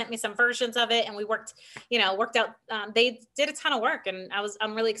it. They sent me some versions of it and we worked out. They did a ton of work and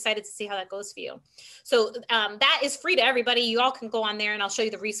I'm really excited to see how that goes for you. So that is free to everybody. You all can go on there and I'll show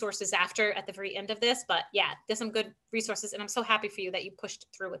you the resources at the very end of this, but yeah, there's some good resources and I'm so happy for you that you pushed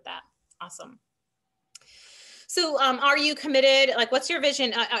through with that. Awesome. So are you committed? What's your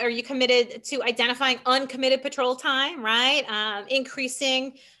vision? Are you committed to identifying uncommitted patrol time, right?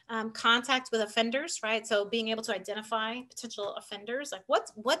 Increasing contact with offenders, right? So being able to identify potential offenders,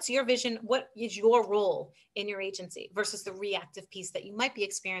 what's your vision? What is your role in your agency versus the reactive piece that you might be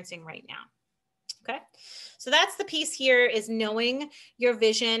experiencing right now? Okay. So that's the piece here, is knowing your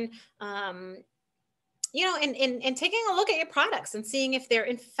vision. you know, and taking a look at your products and seeing if they're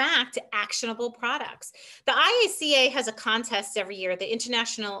in fact actionable products. The IACA has a contest every year. The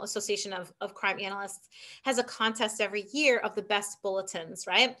International Association of Crime Analysts has a contest every year of the best bulletins,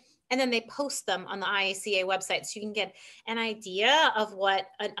 right? And then they post them on the IACA website so you can get an idea of what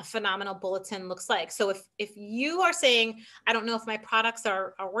a phenomenal bulletin looks like. So if you are saying, I don't know if my products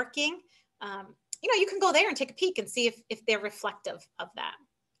are working, you know, you can go there and take a peek and see if they're reflective of that.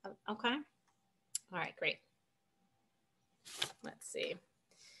 Okay. All right, great. Let's see.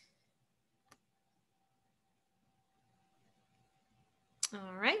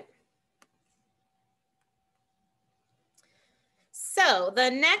 All right. So the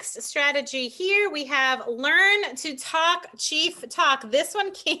next strategy here, we have learn to talk, chief talk. This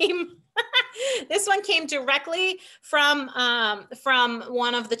one came, this one came directly from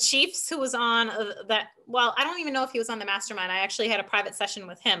one of the chiefs who was on that. Well, I don't even know if he was on the mastermind. I actually had a private session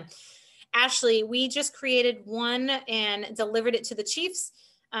with him. Ashley, we just created one and delivered it to the chiefs.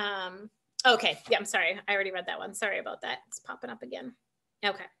 Okay, yeah, I'm sorry. I already read that one. Sorry about that. It's popping up again.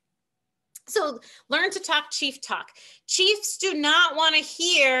 Okay. So learn to talk, chief talk. Chiefs do not want to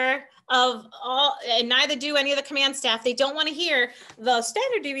hear of all, and neither do any of the command staff. They don't want to hear the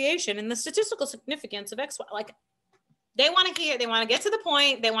standard deviation and the statistical significance of X, Y. Like, they want to hear, they want to get to the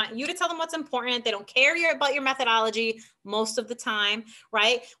point. They want you to tell them what's important. They don't care about your methodology most of the time,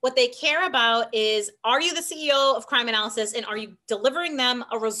 right? What they care about is, are you the CEO of crime analysis and are you delivering them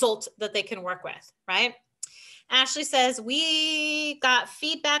a result that they can work with, right? Ashley says, we got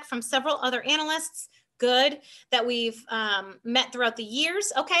feedback from several other analysts. Good, that we've met throughout the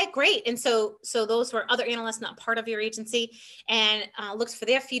years. Okay, great. And so those were other analysts not part of your agency, and looked for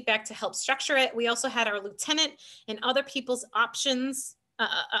their feedback to help structure it. We also had our lieutenant and other people's options,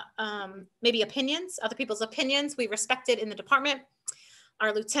 maybe opinions, other people's opinions we respected in the department.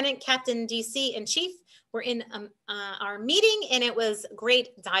 Our lieutenant, captain, DC, and chief were in our meeting, and it was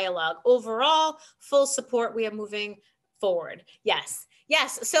great dialogue. Overall, full support. We are moving forward. Yes.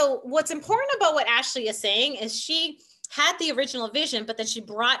 Yes. So what's important about what Ashley is saying is she had the original vision, but then she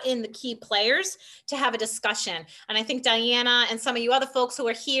brought in the key players to have a discussion. And I think Diana and some of you other folks who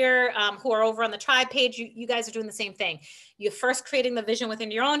are here, who are over on the tribe page, you guys are doing the same thing. You're first creating the vision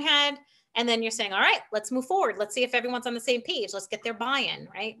within your own head, and then you're saying, all right, let's move forward. Let's see if everyone's on the same page. Let's get their buy-in,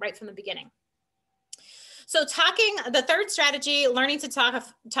 right from the beginning. So talking, the third strategy, learning to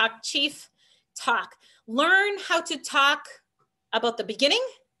talk chief talk. Learn how to talk about the beginning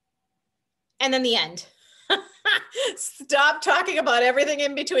and then the end. Stop talking about everything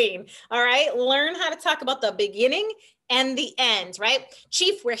in between. All right. Learn how to talk about the beginning and the end, right?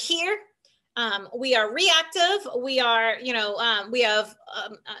 Chief, we're here. We are reactive. We are, we have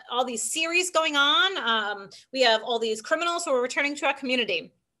all these series going on. We have all these criminals who are returning to our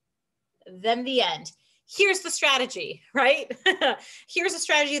community. Then the end. Here's the strategy, right? Here's a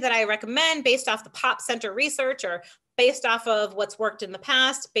strategy that I recommend based off the Pop Center research or based off of what's worked in the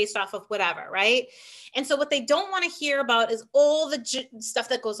past, based off of whatever, right? And so what they don't want to hear about is all the stuff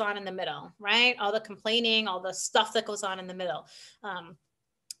that goes on in the middle, right? All the complaining, all the stuff that goes on in the middle.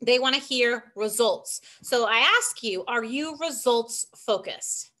 They want to hear results. So I ask you, are you results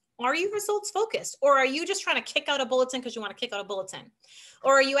focused? Are you results focused? Or are you just trying to kick out a bulletin because you want to kick out a bulletin?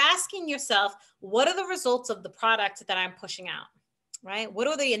 Or are you asking yourself, what are the results of the product that I'm pushing out, right? What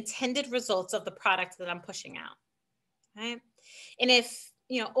are the intended results of the product that I'm pushing out, right? And if,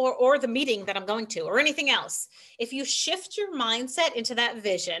 or the meeting that I'm going to, or anything else, if you shift your mindset into that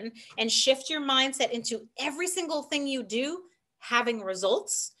vision and shift your mindset into every single thing you do having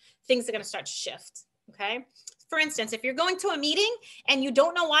results, things are going to start to shift, okay? For instance, if you're going to a meeting and you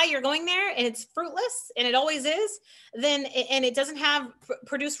don't know why you're going there and it's fruitless, and it always is, then, and it doesn't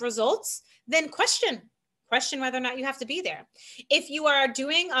produce results, then question whether or not you have to be there. If you are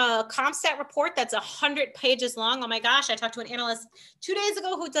doing a CompStat report that's 100 pages long, oh my gosh, I talked to an analyst 2 days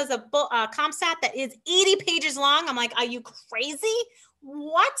ago who does a CompStat that is 80 pages long. I'm like, are you crazy?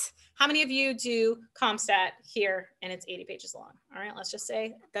 What? How many of you do CompStat here and it's 80 pages long? All right, let's just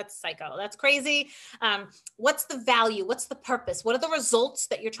say that's psycho. That's crazy. What's the value? What's the purpose? What are the results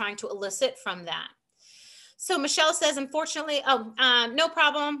that you're trying to elicit from that? So Michelle says, unfortunately, no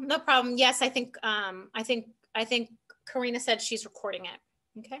problem. No problem. Yes, I think Karina said she's recording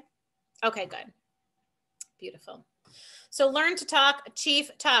it. Okay. Okay, good. Beautiful. So learn to talk, chief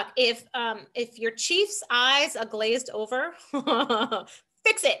talk. If your chief's eyes are glazed over,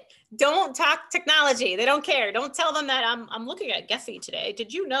 fix it. Don't talk technology. They don't care. Don't tell them that I'm looking at Gephi today.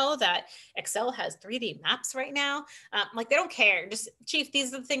 Did you know that Excel has 3D maps right now? Like, they don't care. Just, chief,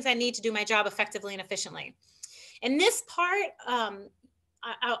 these are the things I need to do my job effectively and efficiently. And this part,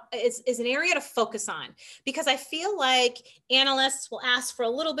 is an area to focus on, because I feel like analysts will ask for a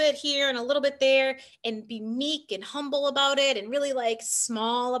little bit here and a little bit there and be meek and humble about it and really like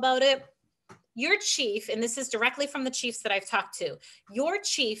small about it. Your chief, and this is directly from the chiefs that I've talked to, your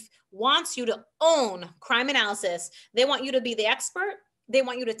chief wants you to own crime analysis. They want you to be the expert. They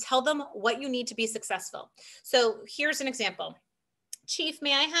want you to tell them what you need to be successful. So here's an example. Chief,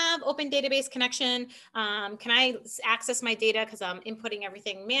 may I have open database connection? Can I access my data? Because I'm inputting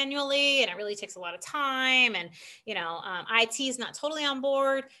everything manually and it really takes a lot of time. And, you know, IT is not totally on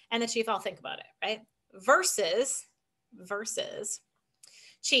board. And the chief, I'll think about it, right? Versus,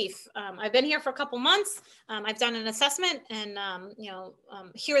 Chief, I've been here for a couple months. I've done an assessment and,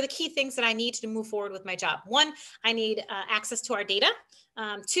 here are the key things that I need to move forward with my job. 1, I need access to our data.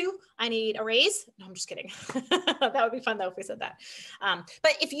 2, I need a raise. No, I'm just kidding. That would be fun though if we said that.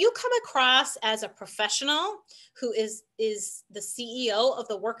 But if you come across as a professional who is the CEO of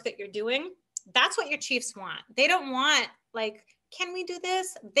the work that you're doing, that's what your chiefs want. They don't want like, can we do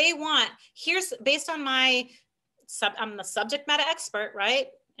this? They want, here's based on my I'm the subject matter expert, right?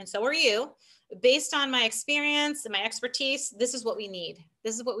 And so are you. Based on my experience and my expertise, this is what we need.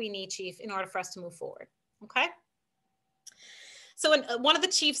 This is what we need, Chief, in order for us to move forward. Okay. So one of the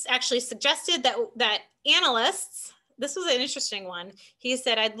chiefs actually suggested that analysts, this was an interesting one. He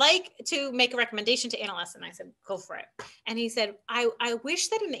said, I'd like to make a recommendation to analysts. And I said, go for it. And he said, I wish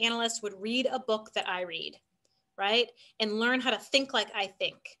that an analyst would read a book that I read, right? And learn how to think like I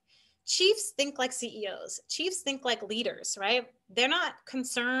think. Chiefs think like CEOs. Chiefs think like leaders, right? They're not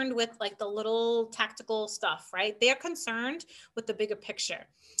concerned with like the little tactical stuff, right? They're concerned with the bigger picture.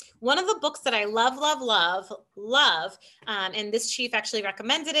 One of the books that I love, and this chief actually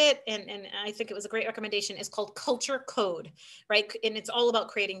recommended it, and I think it was a great recommendation, is called Culture Code, right? And it's all about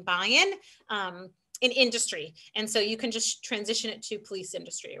creating buy-in in industry. And so you can just transition it to police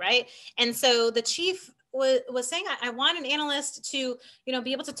industry, right? And so the chief was saying, I want an analyst to,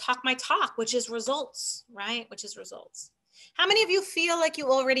 be able to talk my talk, which is results, right? Which is results. How many of you feel like you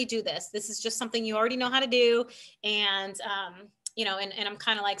already do this? This is just something you already know how to do. And, and I'm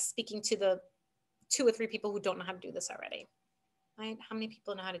kind of like speaking to the 2 or 3 people who don't know how to do this already, right? How many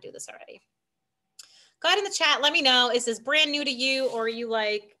people know how to do this already? Go ahead in the chat. Let me know. Is this brand new to you, or are you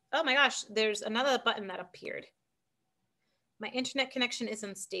like, oh my gosh, there's another button that appeared. My internet connection is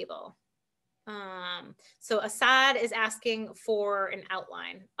unstable. So Assad is asking for an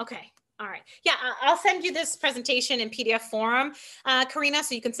outline. Okay. All right. Yeah, I'll send you this presentation in PDF form, Karina,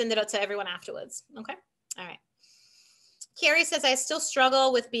 so you can send it out to everyone afterwards. Okay. All right. Carrie says, I still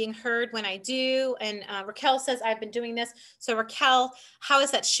struggle with being heard when I do. And Raquel says, I've been doing this. So Raquel, how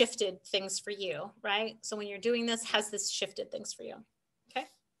has that shifted things for you, right? So when you're doing this, has this shifted things for you? Okay.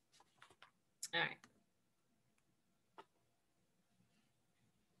 All right.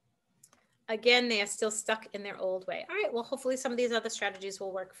 Again, they are still stuck in their old way. All right, well, hopefully some of these other strategies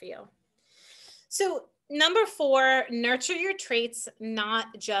will work for you. So number 4, nurture your traits, not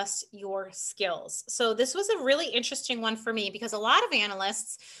just your skills. So this was a really interesting one for me, because a lot of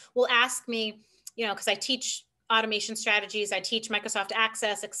analysts will ask me, because I teach automation strategies, I teach Microsoft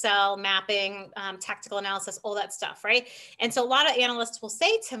Access, Excel, mapping, tactical analysis, all that stuff, right? And so a lot of analysts will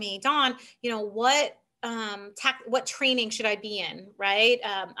say to me, Dawn, what training should I be in, right?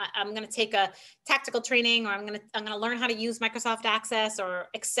 I'm going to take a tactical training, or I'm going to learn how to use Microsoft Access or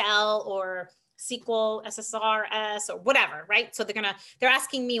Excel or SQL, SSRS, or whatever, right? So they're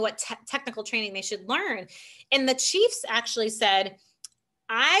asking me what technical training they should learn. And the chiefs actually said,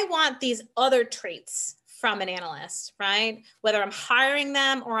 I want these other traits from an analyst, right? Whether I'm hiring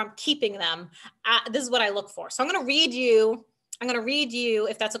them or I'm keeping them, this is what I look for. So I'm going to read you,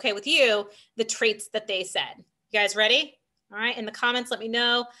 if that's okay with you, the traits that they said. You guys ready? All right. In the comments, let me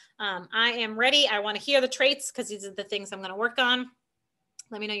know. I am ready. I want to hear the traits, because these are the things I'm going to work on.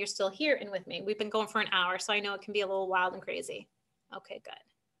 Let me know you're still here and with me. We've been going for an hour, so I know it can be a little wild and crazy. Okay, good.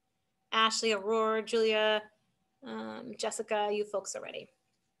 Ashley, Aurora, Julia, Jessica, you folks are ready.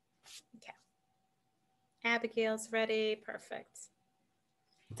 Okay. Abigail's ready. Perfect.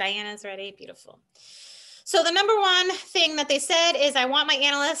 Diana's ready. Beautiful. So the number 1 thing that they said is, I want my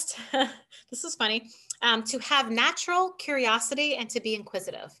analyst, this is funny, to have natural curiosity and to be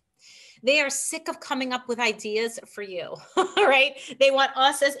inquisitive. They are sick of coming up with ideas for you, right? They want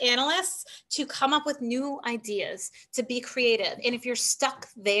us as analysts to come up with new ideas, to be creative. And if you're stuck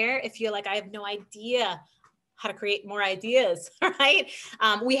there, if you're like, I have no idea how to create more ideas, right?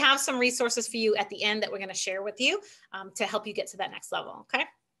 We have some resources for you at the end that we're going to share with you to help you get to that next level, okay?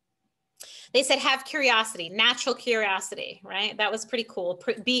 They said, have curiosity, natural curiosity, right? That was pretty cool.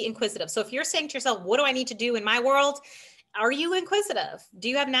 Be inquisitive. So if you're saying to yourself, what do I need to do in my world? Are you inquisitive? Do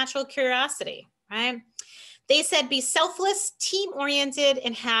you have natural curiosity, right? They said be selfless, team-oriented,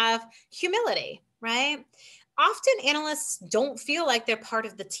 and have humility, right? Often analysts don't feel like they're part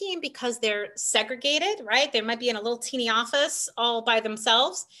of the team because they're segregated, right? They might be in a little teeny office all by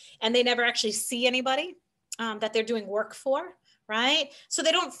themselves and they never actually see anybody that they're doing work for, right? So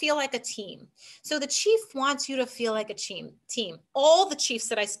they don't feel like a team. So the chief wants you to feel like a team. All the chiefs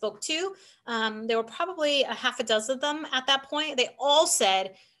that I spoke to, there were probably a half a dozen of them at that point. They all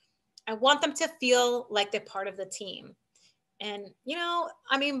said, I want them to feel like they're part of the team. And, you know,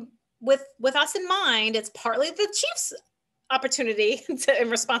 I mean, with us in mind, it's partly the chief's opportunity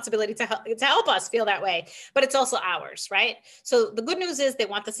and responsibility to help us feel that way, but it's also ours, right? So the good news is they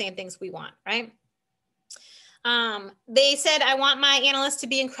want the same things we want, right? They said, I want my analyst to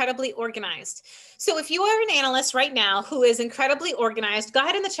be incredibly organized. So if you are an analyst right now who is incredibly organized, go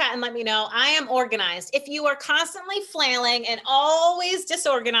ahead in the chat and let me know. I am organized. If you are constantly flailing and always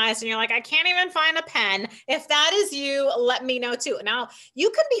disorganized and you're like, I can't even find a pen, if that is you, let me know too. Now, you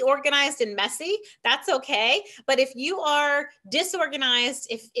can be organized and messy. That's okay. But if you are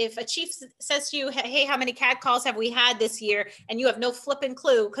disorganized, if a chief says to you, hey, how many CAD calls have we had this year? And you have no flipping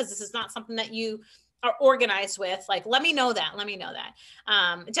clue because this is not something that you are organized with, like, let me know that.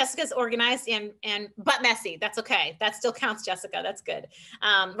 Jessica's organized and but messy. That's okay. That still counts, Jessica. That's good.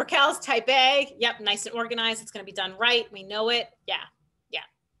 Raquel's type A. Yep, nice and organized. It's going to be done right. We know it. Yeah.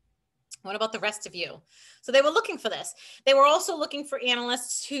 What about the rest of you? So they were looking for this. They were also looking for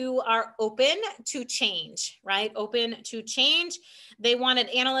analysts who are open to change, right? Open to change. They wanted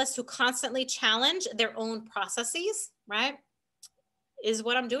analysts who constantly challenge their own processes, right? Is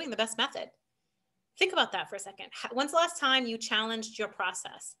what I'm doing the best method? Think about that for a second. When's the last time you challenged your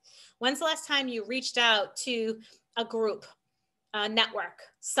process? When's the last time you reached out to a group, a network,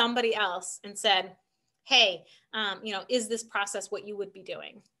 somebody else and said, hey, is this process what you would be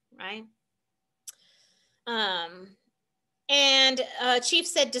doing, right? And Chief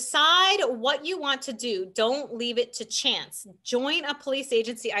said, decide what you want to do. Don't leave it to chance. Join a police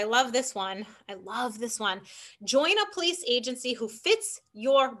agency. I love this one. Join a police agency who fits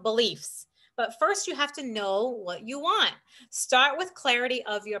your beliefs. But first, you have to know what you want. Start with clarity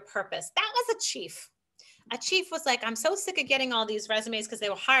of your purpose. That was a chief. A chief was like, I'm so sick of getting all these resumes because they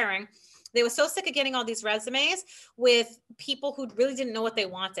were hiring. They were so sick of getting all these resumes with people who really didn't know what they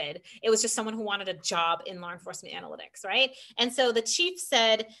wanted. It was just someone who wanted a job in law enforcement analytics, right? And so the chief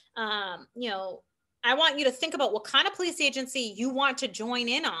said, I want you to think about what kind of police agency you want to join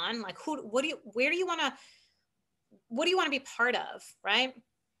in on. Like, what do you want to be part of, right?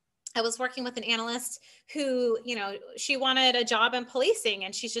 I was working with an analyst who, she wanted a job in policing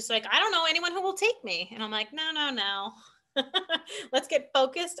and she's just like, I don't know anyone who will take me. And I'm like, no. Let's get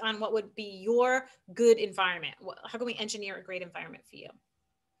focused on what would be your good environment. How can we engineer a great environment for you?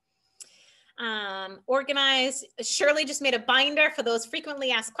 Organized. Shirley just made a binder for those frequently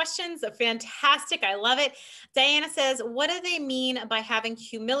asked questions. Fantastic. I love it. Diana says, what do they mean by having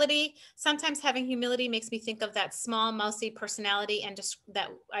humility? Sometimes having humility makes me think of that small, mousy personality and just that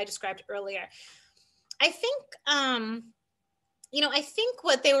I described earlier. I think, I think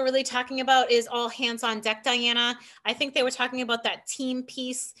what they were really talking about is all hands on deck, Diana. I think they were talking about that team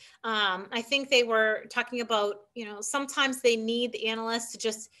piece. I think they were talking about, sometimes they need the analysts to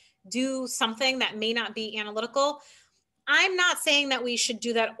just do something that may not be analytical. I'm not saying that we should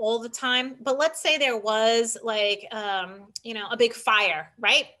do that all the time, but let's say there was like, a big fire,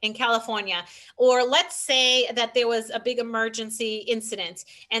 right, in California, or let's say that there was a big emergency incident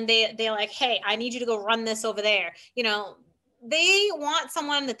and they're like, hey, I need you to go run this over there. They want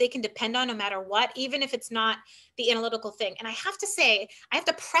someone that they can depend on no matter what, even if it's not the analytical thing. And I have to say, I have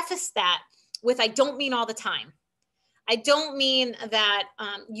to preface that with, I don't mean all the time. I don't mean that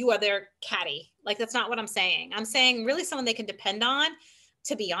you are their caddy. Like, that's not what I'm saying. I'm saying really someone they can depend on,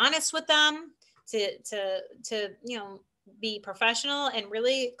 to be honest with them, to be professional and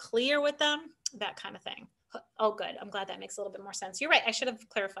really clear with them, that kind of thing. Oh, good. I'm glad that makes a little bit more sense. You're right. I should have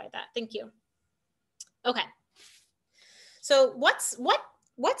clarified that. Thank you. Okay. So what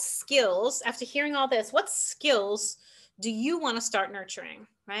skills, after hearing all this, what skills do you want to start nurturing,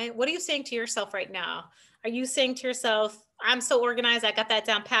 right? What are you saying to yourself right now? Are you saying to yourself, I'm so organized, I got that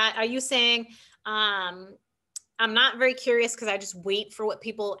down pat? Are you saying, I'm not very curious because I just wait for what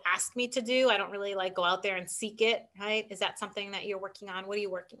people ask me to do? I don't really like go out there and seek it, right? Is that something that you're working on? What are you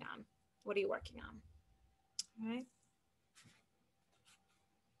working on? All right.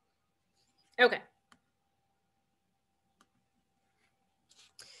 Okay.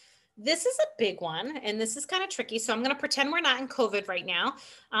 This is a big one, and this is kind of tricky. So I'm going to pretend we're not in COVID right now.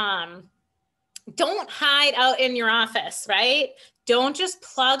 don't hide out in your office, right? Don't just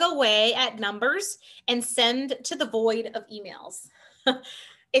plug away at numbers and send to the void of emails.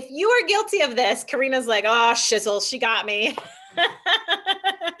 If you are guilty of this, Karina's like, oh, shizzle, she got me.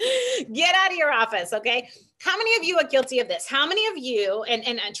 Get out of your office, okay? How many of you are guilty of this? How many of you,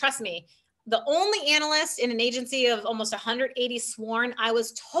 and trust me, the only analyst in an agency of almost 180 sworn, I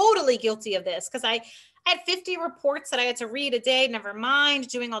was totally guilty of this because I had 50 reports that I had to read a day, never mind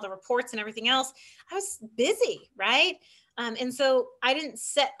doing all the reports and everything else. I was busy, right? And so I didn't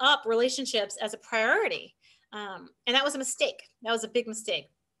set up relationships as a priority. And that was a mistake. That was a big mistake.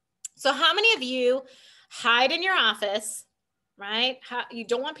 So how many of you hide in your office, right? You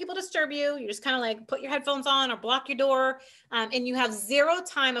don't want people to disturb you. You just kind of like put your headphones on or block your door, and you have zero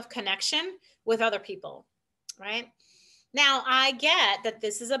time of connection with other people, right? Now, I get that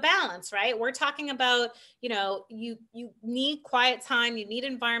this is a balance, right? We're talking about, you need quiet time, you need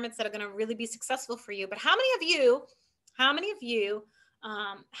environments that are going to really be successful for you. But how many of you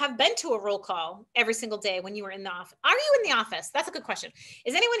have been to a roll call every single day when you were in the office? Are you in the office? That's a good question.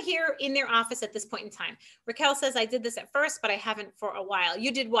 Is anyone here in their office at this point in time? Raquel says, I did this at first, but I haven't for a while.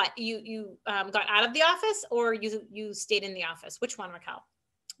 You did what? You got out of the office, or you stayed in the office? Which one, Raquel?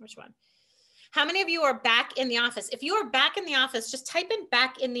 Which one? How many of you are back in the office? If you are back in the office, just type in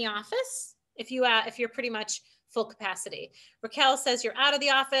back in the office if you're pretty much full capacity. Raquel says you're out of the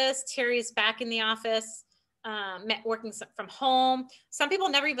office. Terry's back in the office, working from home. Some people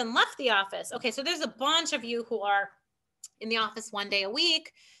never even left the office. Okay, so there's a bunch of you who are in the office one day a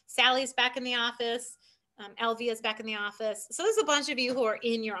week. Sally's back in the office. Elvia's back in the office. So there's a bunch of you who are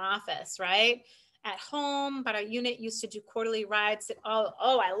in your office, right? At home, but our unit used to do quarterly rides. Oh,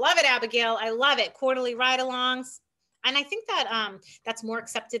 I love it, Abigail. I love it. Quarterly ride-alongs. And I think that that's more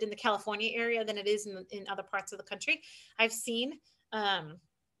accepted in the California area than it is in other parts of the country. I've seen.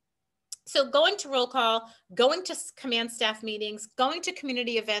 So going to roll call, going to command staff meetings, going to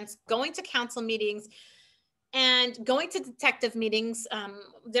community events, going to council meetings, and going to detective meetings.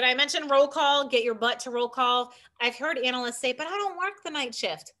 Did I mention roll call? Get your butt to roll call. I've heard analysts say, but I don't work the night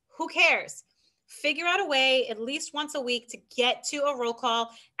shift. Who cares? Figure out a way at least once a week to get to a roll call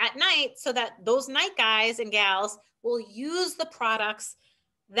at night so that those night guys and gals will use the products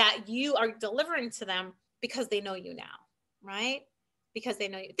that you are delivering to them because they know you now, right? Because they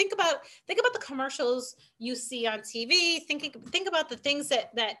know you. Think about the commercials you see on TV. Think about the things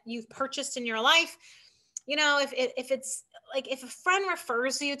that you've purchased in your life. If it's like, if a friend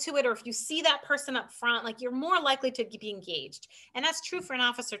refers you to it, or if you see that person up front, like, you're more likely to be engaged. And that's true for an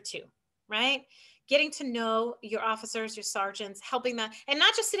officer too, right? Getting to know your officers, your sergeants, helping them, and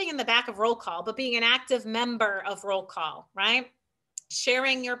not just sitting in the back of roll call, but being an active member of roll call, right?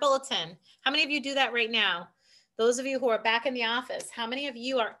 Sharing your bulletin. How many of you do that right now? Those of you who are back in the office, how many of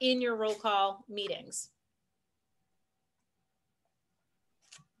you are in your roll call meetings?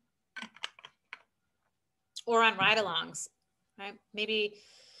 Or on ride-alongs, right? Maybe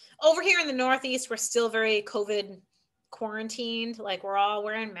over here in the Northeast, we're still very COVID quarantined. Like, we're all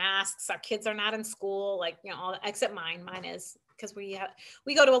wearing masks. Our kids are not in school, like, except mine is, because we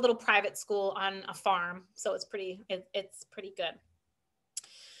go to a little private school on a farm. So it's pretty good.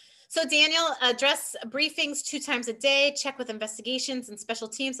 So Daniel, address briefings 2 times a day, check with investigations and special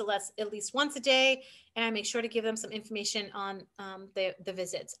teams at least once a day, and I make sure to give them some information on the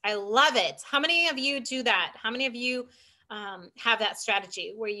visits. I love it. How many of you do that? How many of you have that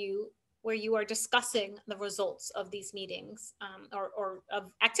strategy where you are discussing the results of these meetings, or of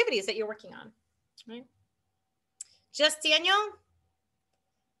activities that you're working on, right? Just Daniel?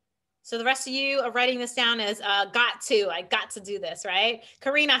 So the rest of you are writing this down as I got to do this, right?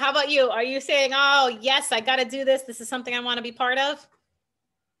 Karina, how about you? Are you saying, oh, yes, I got to do this. This is something I want to be part of?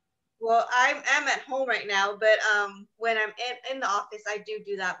 Well, I'm at home right now, but when I'm in the office, I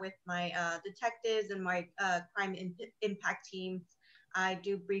do that with my detectives and my crime impact teams. I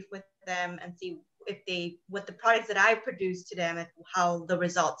do brief with them and see what the products that I produced to them and how the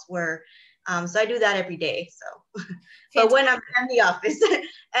results were. So I do that every day. So, but when I'm in the office,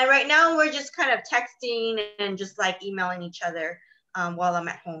 and right now we're just kind of texting and just like emailing each other while I'm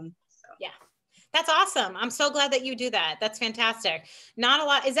at home. So. Yeah. That's awesome. I'm so glad that you do that. That's fantastic. Not a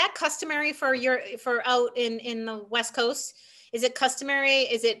lot. Is that customary for out in the West Coast? Is it customary?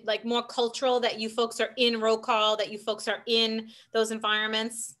 Is it like more cultural that you folks are in roll call, that you folks are in those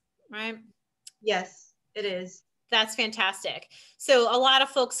environments, right? Yes, it is. That's fantastic. So a lot of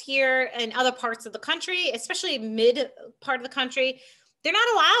folks here in other parts of the country, especially mid part of the country, they're not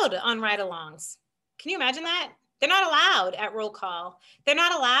allowed on ride-alongs. Can you imagine that? They're not allowed at roll call. They're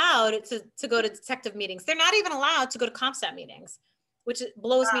not allowed to go to detective meetings. They're not even allowed to go to CompStat meetings, which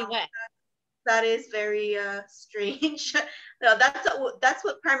blows me away. That is very strange. No, that's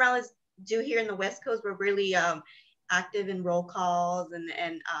what prime analysts do here in the West Coast. We're really active in roll calls,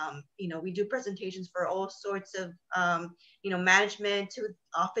 and you know, we do presentations for all sorts of you know, management to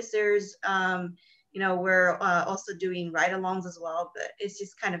officers. You know, we're also doing ride-alongs as well, but it's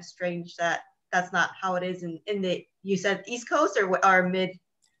just kind of strange that that's not how it is in the, you said East Coast or mid,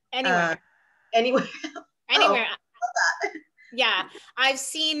 Anywhere. anywhere. Anywhere. Oh, Yeah, I've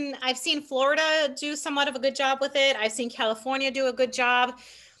seen Florida do somewhat of a good job with it. I've seen California do a good job.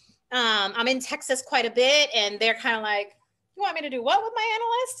 I'm in Texas quite a bit, and they're kind of like, "You want me to do what with my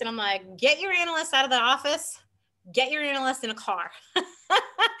analyst?" And I'm like, "Get your analyst out of the office. Get your analyst in a car."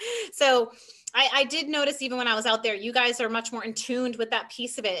 So I did notice even when I was out there, you guys are much more in tuned with that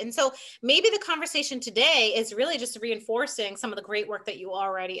piece of it. And so maybe the conversation today is really just reinforcing some of the great work that you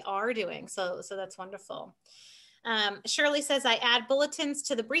already are doing. So that's wonderful. Shirley says, I add bulletins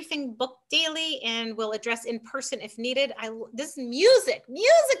to the briefing book daily and will address in person if needed. This is music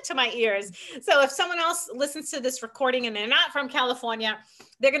to my ears. So if someone else listens to this recording and they're not from California,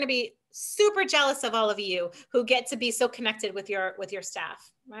 they're going to be super jealous of all of you who get to be so connected with your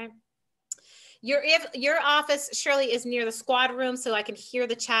staff, right? Your office, Shirley, is near the squad room, so I can hear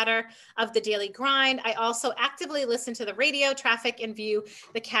the chatter of the daily grind. I also actively listen to the radio, traffic, and view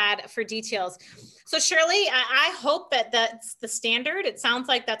the CAD for details. So Shirley, I hope that that's the standard. It sounds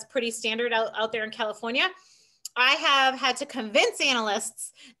like that's pretty standard out there in California. I have had to convince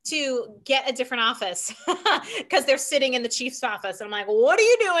analysts to get a different office because they're sitting in the chief's office. And I'm like, what are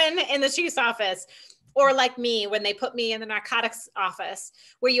you doing in the chief's office? Or like me, when they put me in the narcotics office,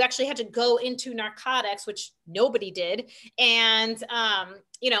 where you actually had to go into narcotics, which nobody did, and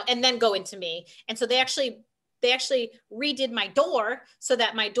you know, and then go into me. And so they actually redid my door so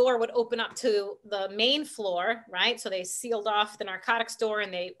that my door would open up to the main floor, right? So they sealed off the narcotics door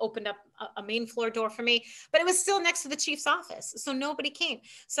and they opened up a main floor door for me, but it was still next to the chief's office. So nobody came.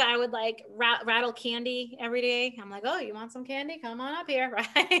 So I would like rattle candy every day. I'm like, oh, you want some candy? Come on up here, right?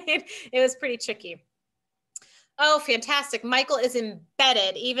 It was pretty tricky. Oh, fantastic. Michael is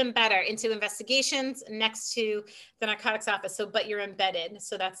embedded, even better, into investigations next to the narcotics office. So, but you're embedded.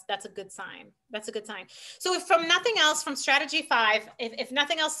 So that's a good sign. That's a good sign. So if from nothing else, from strategy 5, if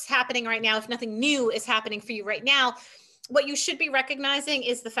nothing else is happening right now, if nothing new is happening for you right now, what you should be recognizing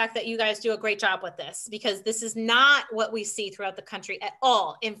is the fact that you guys do a great job with this, because this is not what we see throughout the country at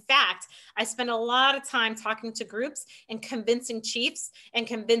all. In fact, I spend a lot of time talking to groups and convincing chiefs and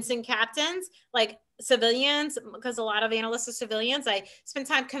convincing captains, like civilians, because a lot of analysts are civilians. I spend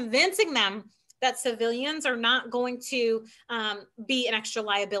time convincing them that civilians are not going to be an extra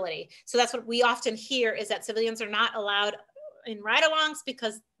liability. So that's what we often hear, is that civilians are not allowed in ride-alongs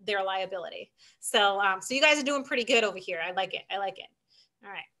because they're a liability. So so you guys are doing pretty good over here. I like it. I like it. All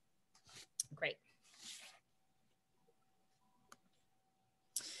right, great.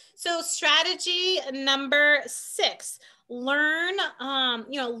 So strategy number 6, learn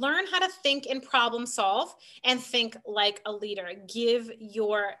learn how to think and problem solve and think like a leader. Give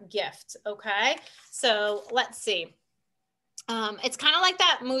your gift. Okay, so let's see. It's kind of like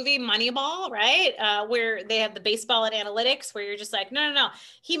that movie Moneyball, right? Where they have the baseball and analytics, where you're just like, no,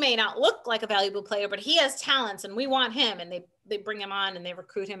 he may not look like a valuable player, but he has talents and we want him. And they bring him on and they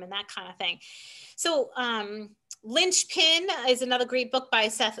recruit him and that kind of thing. So Lynchpin is another great book by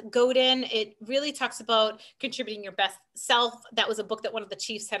Seth Godin. It really talks about contributing your best self. That was a book that one of the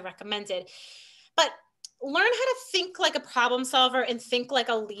chiefs had recommended. But learn how to think like a problem solver and think like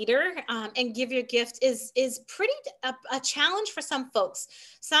a leader, and give your gift is pretty a challenge for some folks.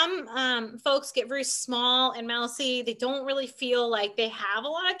 Some folks get very small and mousy. They don't really feel like they have a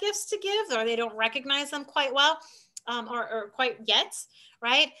lot of gifts to give, or they don't recognize them quite well, or quite yet,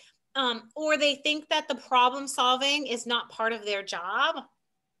 right? Or they think that the problem solving is not part of their job.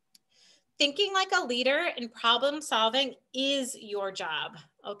 Thinking like a leader and problem solving is your job.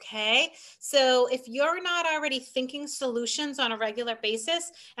 Okay. So if you're not already thinking solutions on a regular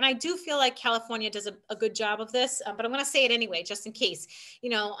basis, and I do feel like California does a good job of this, but I'm going to say it anyway, just in case,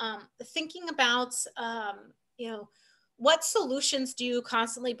 thinking about, what solutions do you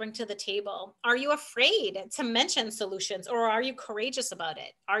constantly bring to the table? Are you afraid to mention solutions, or are you courageous about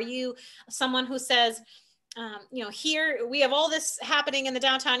it? Are you someone who says, here we have all this happening in the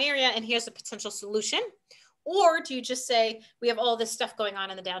downtown area and here's a potential solution? Or do you just say, we have all this stuff going on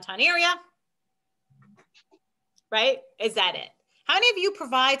in the downtown area, right? Is that it? How many of you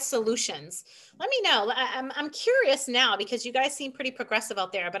provide solutions? Let me know. I'm curious now, because you guys seem pretty progressive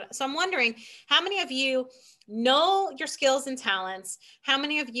out there. But so I'm wondering, how many of you know your skills and talents? How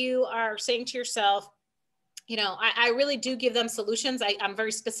many of you are saying to yourself, I really do give them solutions. I'm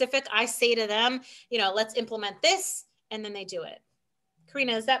very specific. I say to them, let's implement this, and then they do it.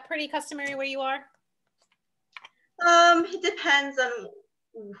 Karina, is that pretty customary where you are? It depends on,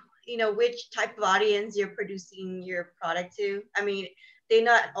 which type of audience you're producing your product to. I mean, they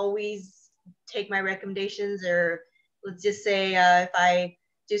not always take my recommendations, or let's just say if I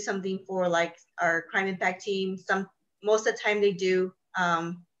do something for like our crime impact team, most of the time they do,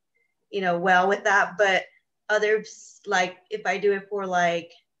 well with that. But others, like if I do it for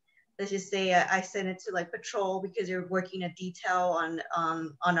like, let's just say I send it to like patrol because you're working a detail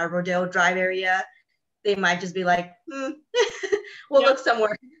on our Rodeo Drive area, they might just be like, we'll look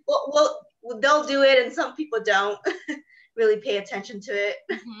somewhere. They'll do it, and some people don't really pay attention to it.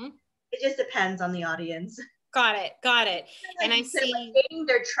 Mm-hmm. It just depends on the audience. Got it. Like and I see like gaining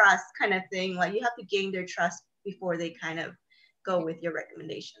their trust kind of thing. Like you have to gain their trust before they kind of go with your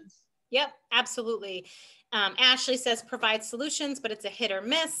recommendations. Yep, absolutely. Ashley says provide solutions, but it's a hit or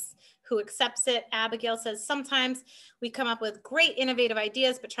miss. Who accepts it? Abigail says sometimes we come up with great innovative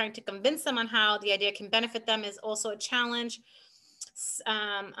ideas, but trying to convince them on how the idea can benefit them is also a challenge.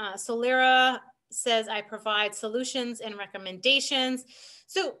 Solera says I provide solutions and recommendations.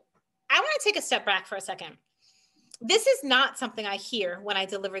 So I want to take a step back for a second. This is not something I hear when I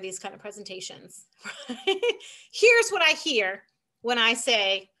deliver these kind of presentations. Here's what I hear when I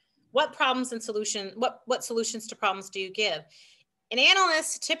say, what problems and solutions, what solutions to problems do you give? An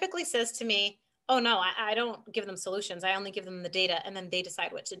analyst typically says to me, oh no, I don't give them solutions. I only give them the data and then they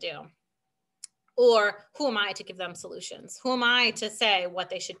decide what to do. Or who am I to give them solutions? Who am I to say what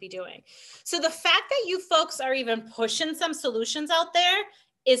they should be doing? So the fact that you folks are even pushing some solutions out there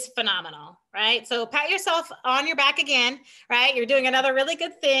is phenomenal, right? So pat yourself on your back again, right? You're doing another really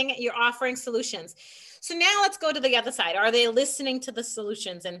good thing. You're offering solutions. So now let's go to the other side. Are they listening to the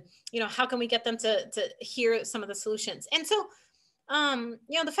solutions? And, how can we get them to hear some of the solutions? And so,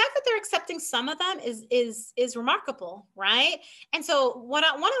 the fact that they're accepting some of them is remarkable, right? And so one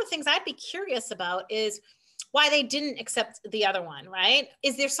of the things I'd be curious about is why they didn't accept the other one, right?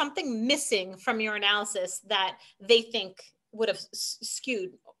 Is there something missing from your analysis that they think would have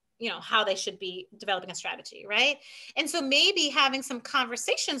skewed, how they should be developing a strategy, right? And so maybe having some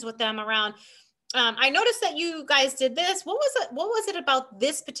conversations with them around, I noticed that you guys did this. What was it about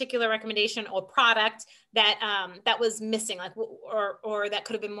this particular recommendation or product that was missing, like, or that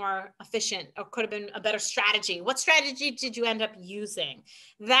could have been more efficient, or could have been a better strategy? What strategy did you end up using?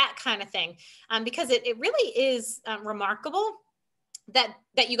 That kind of thing, because it really is remarkable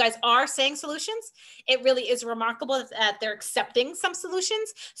that you guys are saying solutions. It really is remarkable that they're accepting some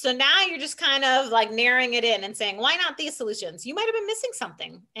solutions. So now you're just kind of like narrowing it in and saying, why not these solutions? You might have been missing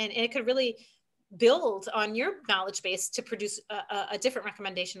something, and it could really build on your knowledge base to produce a different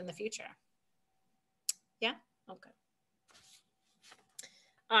recommendation in the future. Yeah. Okay.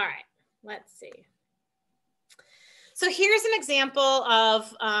 All right. Let's see. So here's an example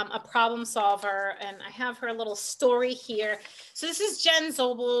of a problem solver, and I have her little story here. So this is Jen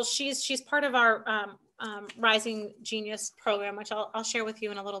Zobel. She's part of our Rising Genius program, which I'll share with you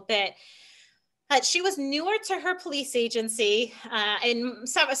in a little bit. She was newer to her police agency, and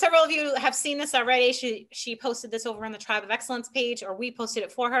several of you have seen this already. She posted this over on the Tribe of Excellence page, or we posted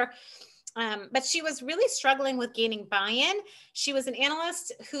it for her. But she was really struggling with gaining buy-in. She was an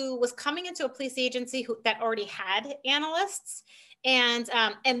analyst who was coming into a police agency that already had analysts, and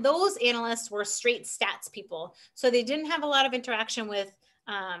those analysts were straight stats people. So they didn't have a lot of interaction with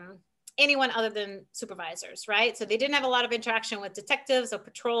anyone other than supervisors, right? So they didn't have a lot of interaction with detectives or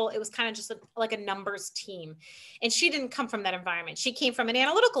patrol. It was kind of just like a numbers team. And she didn't come from that environment. She came from an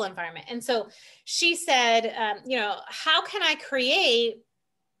analytical environment. And so she said, how can I create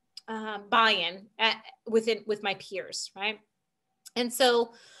buy-in with my peers, right? And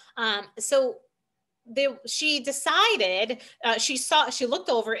so, she decided, she looked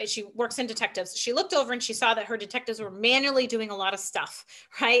over, and she works in detectives. She looked over and she saw that her detectives were manually doing a lot of stuff,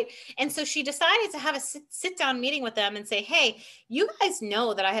 right? And so she decided to have a sit down meeting with them and say, hey, you guys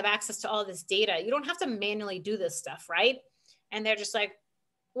know that I have access to all this data. You don't have to manually do this stuff, right? And they're just like,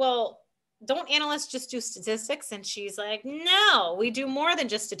 well, don't analysts just do statistics? And she's like, no, we do more than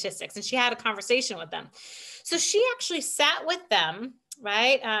just statistics. And she had a conversation with them. So she actually sat with them,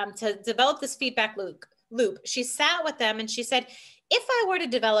 right, to develop this feedback loop. She sat with them and she said, if I were to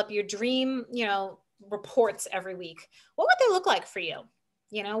develop your dream, reports every week, what would they look like for you?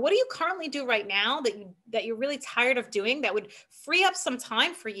 What do you currently do right now that you're really tired of doing, that would free up some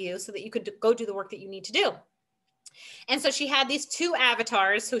time for you so that you could go do the work that you need to do? And so she had these two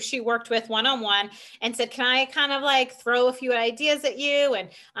avatars who she worked with one-on-one and said, can I kind of like throw a few ideas at you and,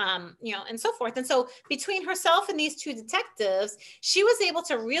 you know, and so forth. And so between herself and these two detectives, she was able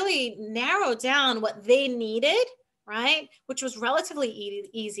to really narrow down what they needed, right? Which was relatively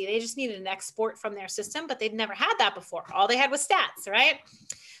easy. They just needed an export from their system, but they'd never had that before. All they had was stats, right?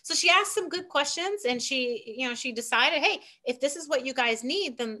 So she asked some good questions and she, you know, she decided, hey, if this is what you guys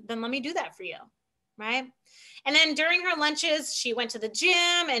need, then let me do that for you, right? And then during her lunches, she went to the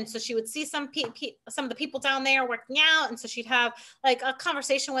gym, and so she would see some of the people down there working out, and so she'd have like a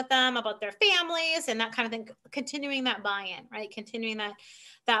conversation with them about their families and that kind of thing, continuing that buy-in, right? Continuing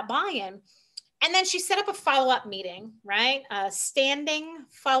that buy-in. And then she set up a follow-up meeting, right? A standing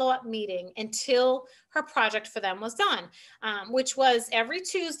follow-up meeting until her project for them was done, which was every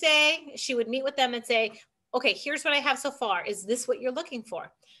Tuesday. She would meet with them and say, okay, here's what I have so far. Is this what you're looking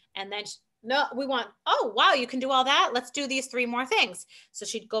for? And then no, we want, oh, wow, you can do all that. Let's do these 3 more things. So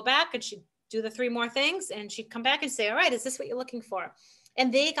she'd go back and she'd do the 3 more things and she'd come back and say, all right, is this what you're looking for?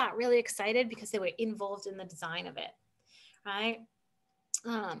 And they got really excited because they were involved in the design of it, right?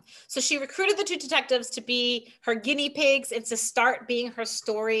 So she recruited the 2 detectives to be her guinea pigs and to start being her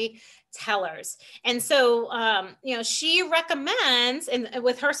storytellers. And so, you know, she recommends, and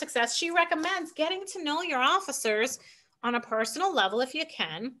with her success, she recommends getting to know your officers on a personal level if you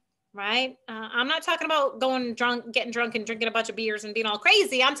can, right? I'm not talking about getting drunk and drinking a bunch of beers and being all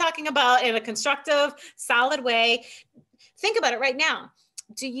crazy. I'm talking about in a constructive, solid way. Think about it right now.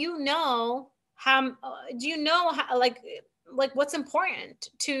 Do you know how, like what's important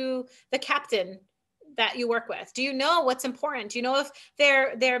to the captain that you work with? Do you know what's important? Do you know if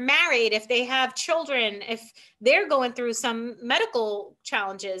they're married, if they have children, if they're going through some medical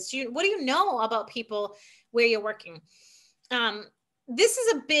challenges? What do you know about people where you're working? This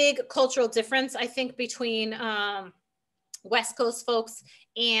is a big cultural difference, I think, between West Coast folks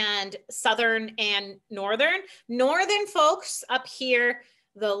and Southern and Northern. Northern folks up here,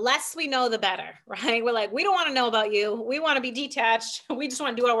 the less we know, the better, right? We're like, we don't want to know about you. We want to be detached. We just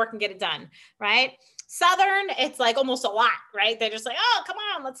want to do our work and get it done, right? Southern, it's like almost a lot, right? They're just like, oh, come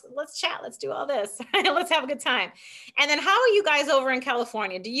on, let's chat. Let's do all this. Let's have a good time. And then how are you guys over in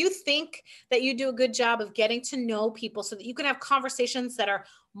California? Do you think that you do a good job of getting to know people so that you can have conversations that are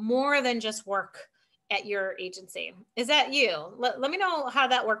more than just work at your agency? Is that you? Let me know how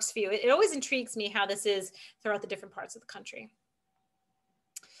that works for you. It always intrigues me how this is throughout the different parts of the country.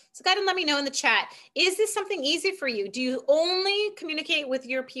 So go ahead and let me know in the chat. Is this something easy for you? Do you only communicate with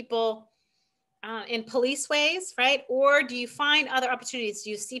your people in police ways, right? Or do you find other opportunities? Do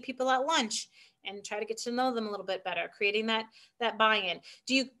you see people at lunch and try to get to know them a little bit better, creating that buy-in?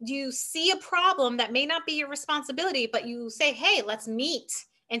 Do you see a problem that may not be your responsibility, but you say, hey, let's meet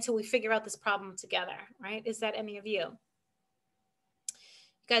until we figure out this problem together, right? Is that any of you? You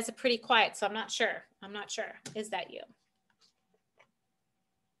guys are pretty quiet, so I'm not sure. Is that you?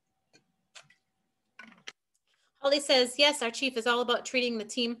 Holly says, yes, our chief is all about treating the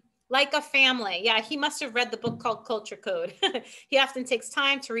team like a family. Yeah, he must have read the book called Culture Code. He often takes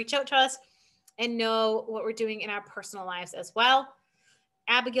time to reach out to us and know what we're doing in our personal lives as well.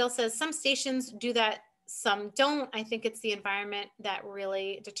 Abigail says, some stations do that, some don't. I think it's the environment that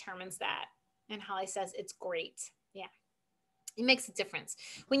really determines that. And Holly says, it's great. Yeah. It makes a difference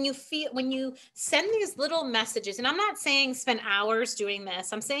when you send these little messages. And I'm not saying spend hours doing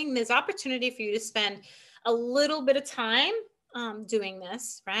this. I'm saying there's opportunity for you to spend a little bit of time doing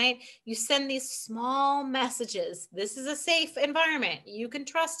this, right? You send these small messages. This is a safe environment. You can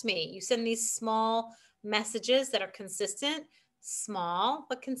trust me. You send these small messages that are consistent, small,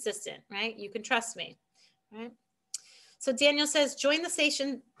 but consistent, right? You can trust me, right? So Daniel says, join the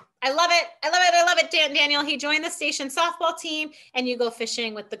station. I love it. I love it. I love it, Daniel. He joined the station softball team and you go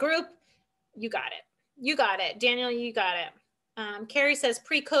fishing with the group. You got it. You got it. Daniel, you got it. Carrie says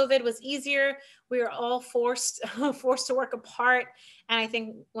pre-COVID was easier. We were all forced to work apart. And I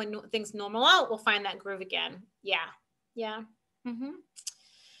think when things normal out, we'll find that groove again. Yeah. Yeah. Mm-hmm.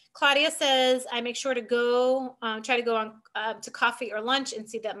 Claudia says, I make sure to go, try to go on to coffee or lunch and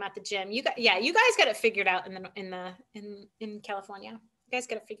see them at the gym. You guys got it figured out in California. You guys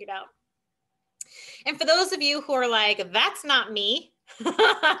got it figured out. And for those of you who are like, that's not me.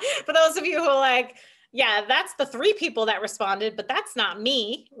 For those of you who are like, yeah, that's the 3 people that responded, but that's not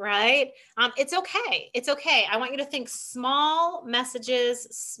me, right? It's okay. It's okay. I want you to think small messages,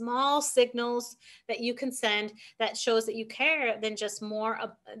 small signals that you can send that shows that you care than just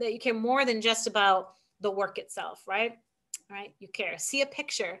that you care more than just about the work itself, right? Right? You care. See a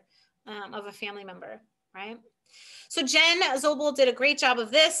picture of a family member, right? So Jen Zobel did a great job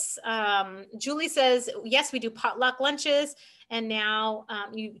of this. Julie says, yes, we do potluck lunches. And now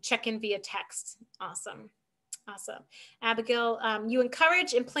you check in via text. Awesome. Awesome. Abigail, you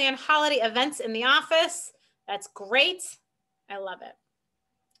encourage and plan holiday events in the office. That's great. I love it.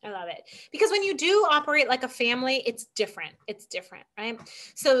 I love it. Because when you do operate like a family, it's different. It's different, right?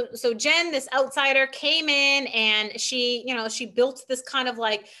 So Jen, this outsider, came in and she, you know, she built this kind of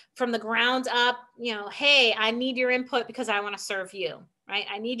like from the ground up, you know, hey, I need your input because I want to serve you, right?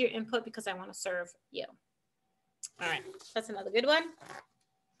 I need your input because I want to serve you. All right, that's another good one.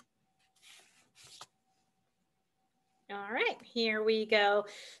 All right, here we go.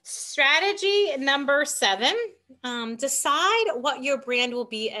 Strategy number 7, decide what your brand will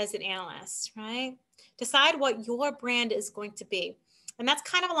be as an analyst, right? Decide what your brand is going to be. And that's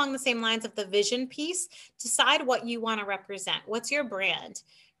kind of along the same lines of the vision piece. Decide what you want to represent. What's your brand,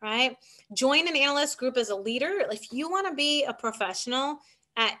 right? Join an analyst group as a leader. If you want to be a professional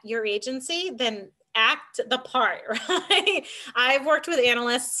at your agency, then act the part, right? I've worked with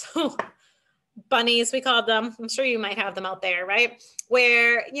analysts who bunnies, we called them. I'm sure you might have them out there, right?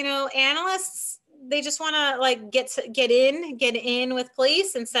 Where, you know, analysts, they just want to like get in with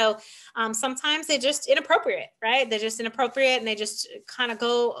police. And so sometimes they're just inappropriate, right? They're just inappropriate and they just kind of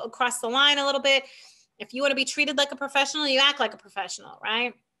go across the line a little bit. If you want to be treated like a professional, you act like a professional,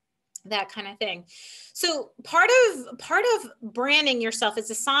 right? That kind of thing. So part of branding yourself is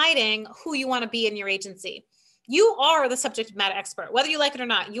deciding who you want to be in your agency. You are the subject matter expert, whether you like it or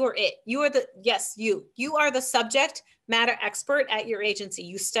not. You are it. You are the, yes, you are the subject matter expert at your agency.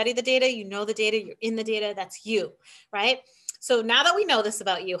 You study the data, you know the data, you're in the data, that's you, right? So now that we know this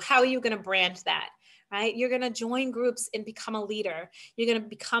about you, how are you going to brand that? Right? You're going to join groups and become a leader. You're going to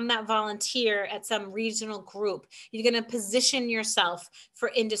become that volunteer at some regional group. You're going to position yourself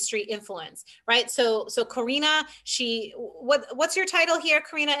for industry influence, right? So Karina, what's your title here,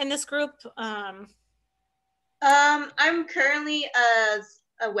 Karina, in this group? I'm currently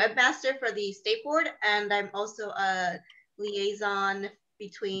a webmaster for the state board, and I'm also a liaison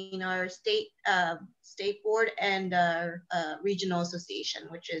between our state board and our regional association,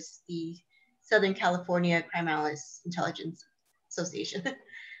 which is the Southern California Crime Analysts Intelligence Association.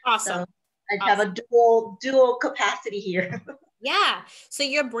 Awesome. So I have a dual capacity here. Yeah. So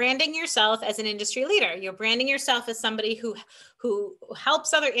you're branding yourself as an industry leader. You're branding yourself as somebody who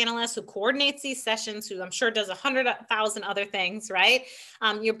helps other analysts, who coordinates these sessions, who I'm sure does 100,000 other things, right?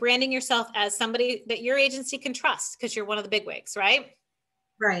 You're branding yourself as somebody that your agency can trust because you're one of the bigwigs, right?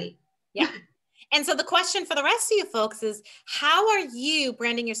 Right. Yeah. And so the question for the rest of you folks is, how are you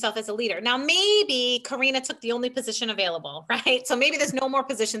branding yourself as a leader? Now, maybe Karina took the only position available, right? So maybe there's no more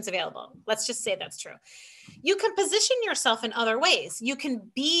positions available. Let's just say that's true. You can position yourself in other ways. You can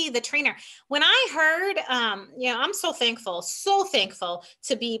be the trainer. When I heard, I'm so thankful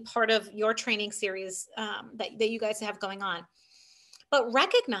to be part of your training series that you guys have going on. But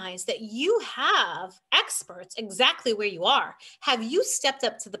recognize that you have experts exactly where you are. Have you stepped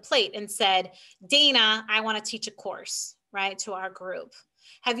up to the plate and said, Dana, I want to teach a course, right, to our group?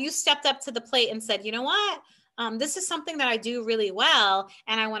 Have you stepped up to the plate and said, you know what, this is something that I do really well,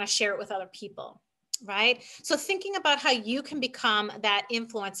 and I want to share it with other people? Right? So thinking about how you can become that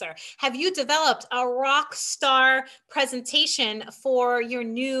influencer. Have you developed a rock star presentation for your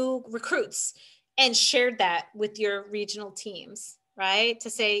new recruits and shared that with your regional teams, right? To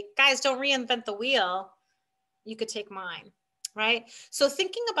say, guys, don't reinvent the wheel. You could take mine, right? So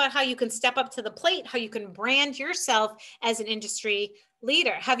thinking about how you can step up to the plate, how you can brand yourself as an industry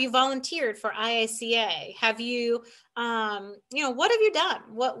leader. Have you volunteered for IACA? Have you, what have you done?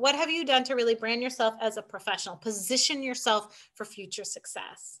 What have you done to really brand yourself as a professional? Position yourself for future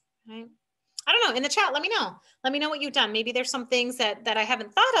success, right? I don't know, in the chat, let me know. Let me know what you've done. Maybe there's some things that I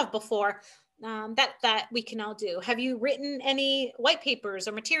haven't thought of before that we can all do. Have you written any white papers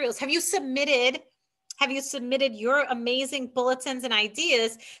or materials? Have you submitted your amazing bulletins and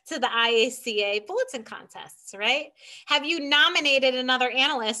ideas to the IACA bulletin contests, right? Have you nominated another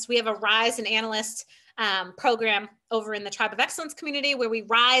analyst? We have a Rise an Analyst program over in the Tribe of Excellence community where we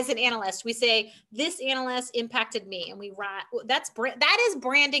rise an analyst. We say, this analyst impacted me, and we rise. That is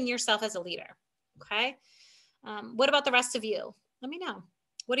branding yourself as a leader, okay? What about the rest of you? Let me know.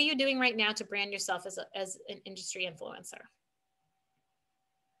 What are you doing right now to brand yourself as an industry influencer?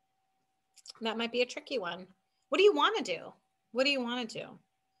 That might be a tricky one. What do you want to do? What do you want to do?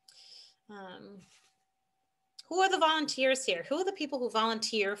 Who are the volunteers here? Who are the people who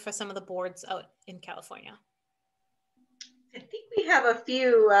volunteer for some of the boards out in California? I think we have a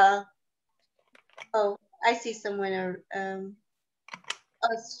few. I see someone.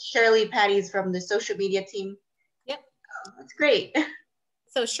 Shirley Patty's from the social media team. That's great.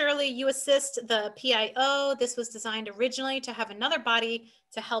 So Shirley, you assist the PIO. This was designed originally to have another body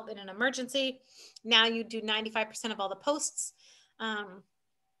to help in an emergency. Now you do 95% of all the posts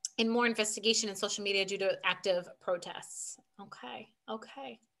and more investigation in social media due to active protests. Okay,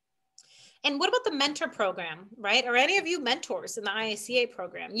 okay. And what about the mentor program, right? Are any of you mentors in the IACA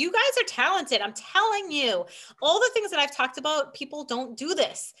program? You guys are talented. I'm telling you, all the things that I've talked about, people don't do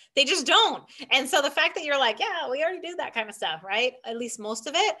this. They just don't. And so the fact that you're like, yeah, we already do that kind of stuff, right? At least most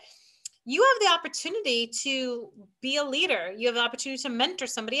of it. You have the opportunity to be a leader. You have the opportunity to mentor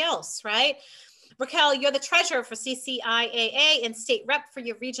somebody else, right? Raquel, you're the treasurer for CCIAA and state rep for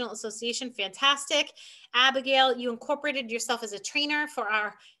your regional association. Fantastic. Abigail, you incorporated yourself as a trainer for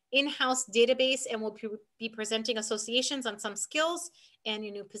our in-house database and will be presenting associations on some skills and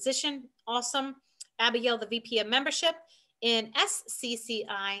your new position. Awesome. Abigail, the VP of membership in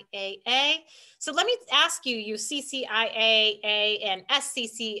SCCIAA. So let me ask you, you CCIAA and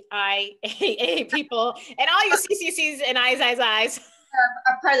SCCIAA people, and all you CCCs and eyes.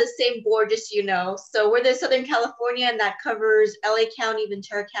 Are part of the same board, just so you know. So we're the Southern California, and that covers LA County,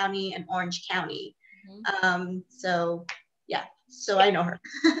 Ventura County, and Orange County. So yeah, so I know her.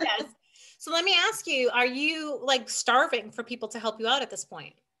 Yes. So let me ask you, are you like starving for people to help you out at this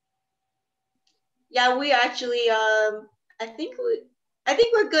point? Yeah, we actually, I think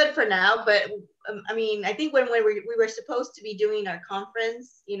we're good for now, but I mean, I think when we were supposed to be doing our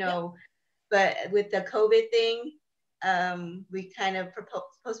conference, you know, but with the COVID thing, we kind of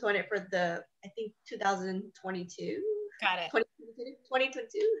postponed it for I think 2022. Got it.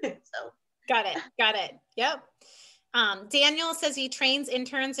 2022. So. Got it. Yep. Daniel says he trains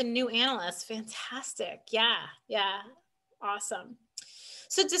interns and new analysts. Fantastic. Yeah. Awesome.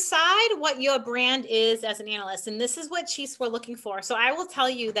 So decide what your brand is as an analyst. And this is what chiefs were looking for. So I will tell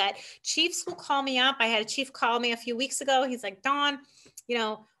you that chiefs will call me up. I had a chief call me a few weeks ago. He's like, Dawn, you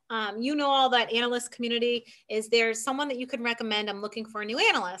know all that analyst community. Is there someone that you can recommend? I'm looking for a new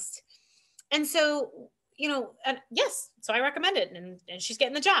analyst. And so, yes, so I recommended, and she's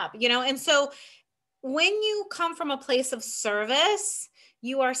getting the job, and so when you come from a place of service,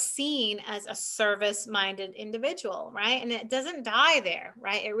 you are seen as a service-minded individual, right? And it doesn't die there,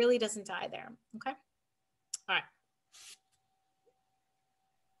 right? It really doesn't die there. Okay. All right.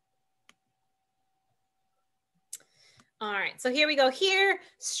 All right. So here we go. Here,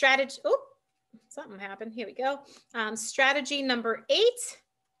 strategy. Oh, something happened. Here we go. Strategy number 8.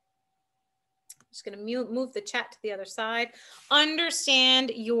 Just going to move the chat to the other side. Understand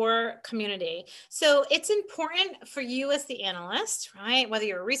your community. So it's important for you as the analyst, right? Whether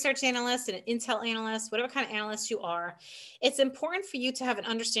you're a research analyst, an intel analyst, whatever kind of analyst you are, it's important for you to have an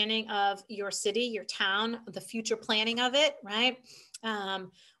understanding of your city, your town, the future planning of it, right?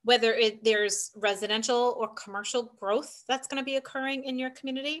 Whether there's residential or commercial growth that's going to be occurring in your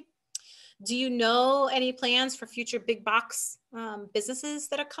community. Do you know any plans for future big box businesses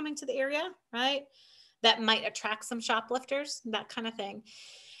that are coming to the area, right? That might attract some shoplifters, that kind of thing.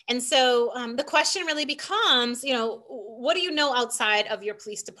 And so the question really becomes, what do you know outside of your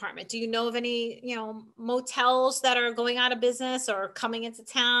police department? Do you know of any, motels that are going out of business or coming into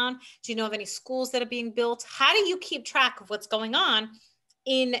town? Do you know of any schools that are being built? How do you keep track of what's going on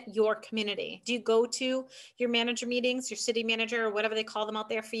in your community? Do you go to your manager meetings, your city manager, or whatever they call them out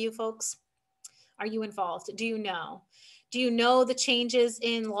there for you folks? Are you involved? Do you know? Do you know the changes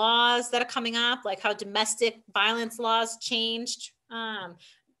in laws that are coming up, like how domestic violence laws changed?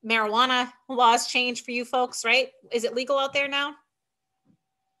 Marijuana laws changed for you folks, right? Is it legal out there now?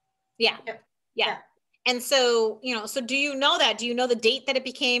 Yeah. Yep. Yeah. And so, so do you know that? Do you know the date that it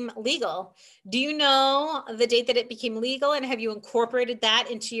became legal? Do you know the date that it became legal? And have you incorporated that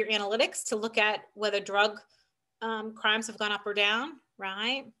into your analytics to look at whether drug crimes have gone up or down,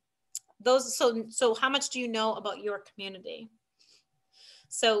 right? So how much do you know about your community?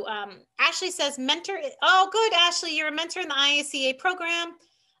 So Ashley says mentor. Oh, good, Ashley, you're a mentor in the IACA program.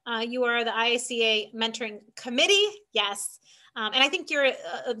 You are the IACA mentoring committee. Yes. And I think you're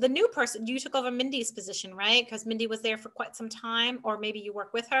the new person. You took over Mindy's position, right? Because Mindy was there for quite some time, or maybe you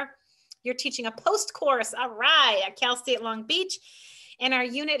work with her. You're teaching a post course. All right, at Cal State Long Beach. And our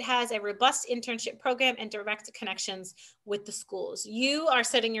unit has a robust internship program and direct connections with the schools. You are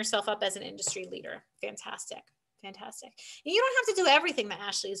setting yourself up as an industry leader. Fantastic. Fantastic. And you don't have to do everything that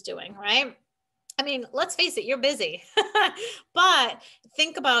Ashley is doing, right? I mean, let's face it, you're busy, but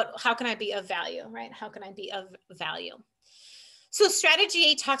think about how can I be of value, right? How can I be of value? So strategy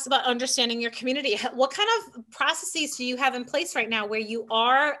 8 talks about understanding your community. What kind of processes do you have in place right now where you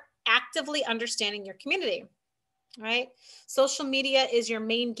are actively understanding your community? right? Social media is your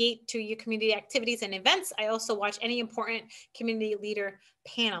main gate to your community activities and events. I also watch any important community leader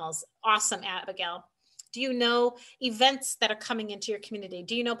panels. Awesome, Abigail. Do you know events that are coming into your community?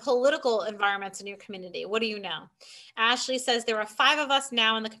 Do you know political environments in your community? What do you know? Ashley says there are 5 of us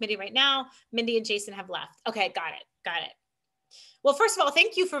now in the committee right now. Mindy and Jason have left. Okay, got it, got it. Well, first of all,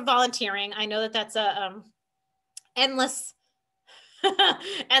 thank you for volunteering. I know that that's a endless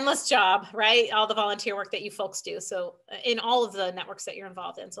endless job, right? All the volunteer work that you folks do. So in all of the networks that you're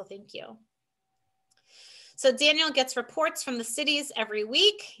involved in. So thank you. So Daniel gets reports from the cities every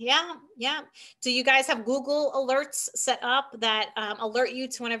week. Yeah, yeah. Do you guys have Google alerts set up that alert you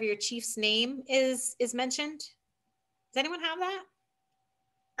to whenever your chief's name is mentioned? Does anyone have that?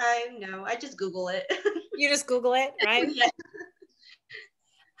 No, I just Google it. You just Google it, right? Yeah.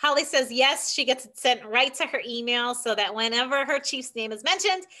 Holly says yes, she gets it sent right to her email so that whenever her chief's name is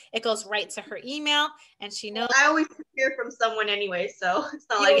mentioned, it goes right to her email and she knows. I always hear from someone anyway, so it's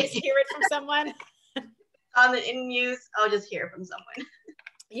not you like always hear it from someone. On the in news, I'll just hear from someone.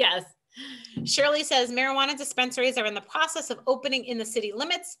 Yes. Shirley says marijuana dispensaries are in the process of opening in the city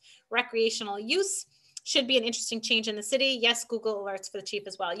limits. Recreational use should be an interesting change in the city. Yes, Google alerts for the chief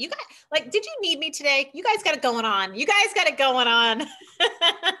as well. You guys, like, did you need me today? You guys got it going on. You guys got it going on.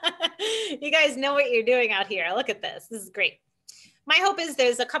 You guys know what you're doing out here. Look at this. This is great. My hope is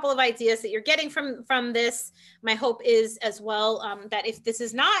there's a couple of ideas that you're getting from this. My hope is as well that if this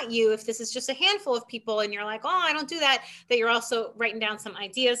is not you, if this is just a handful of people and you're like, oh, I don't do that, that you're also writing down some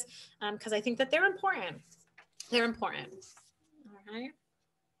ideas because I think that they're important. They're important. All right.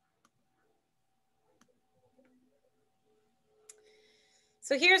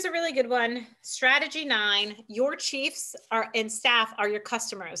 So here's a really good one. Strategy 9, your chiefs and staff are your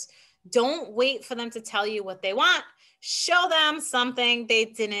customers. Don't wait for them to tell you what they want. Show them something they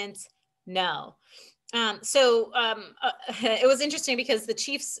didn't know. It was interesting because the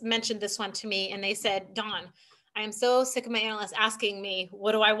chiefs mentioned this one to me and they said, Dawn, I am so sick of my analysts asking me,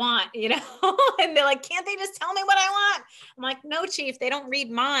 what do I want? You know, and they're like, can't they just tell me what I want? I'm like, no, chief, they don't read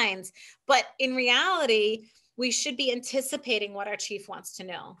minds. But in reality, we should be anticipating what our chief wants to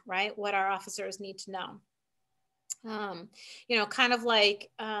know, right? What our officers need to know. You know, kind of like,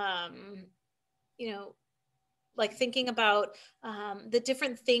 you know, like thinking about the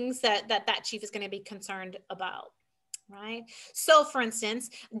different things that chief is going to be concerned about, right? So for instance,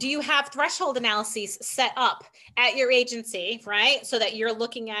 do you have threshold analyses set up at your agency, right? So that you're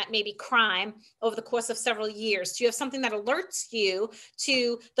looking at maybe crime over the course of several years. Do you have something that alerts you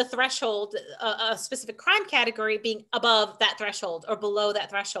to the threshold, a specific crime category being above that threshold or below that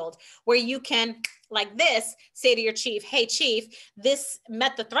threshold, where you can, like this, say to your chief, hey chief, this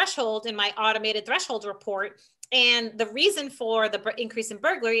met the threshold in my automated threshold report. And the reason for the increase in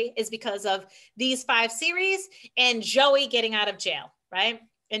burglary is because of these 5 series and Joey getting out of jail, right?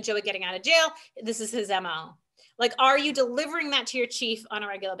 And Joey getting out of jail, this is his MO. Like, are you delivering that to your chief on a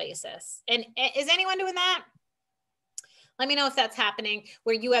regular basis? And is anyone doing that? Let me know if that's happening,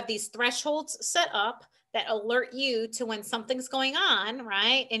 where you have these thresholds set up that alert you to when something's going on,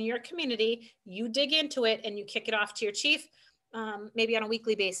 right? In your community, you dig into it and you kick it off to your chief, maybe on a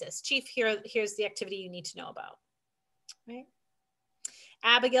weekly basis. Chief, here's the activity you need to know about, right?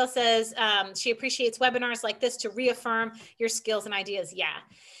 Abigail says she appreciates webinars like this to reaffirm your skills and ideas. Yeah.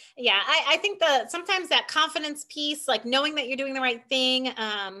 Yeah, I think that sometimes that confidence piece, like knowing that you're doing the right thing,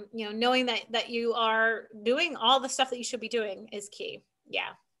 you know, knowing that you are doing all the stuff that you should be doing is key. Yeah,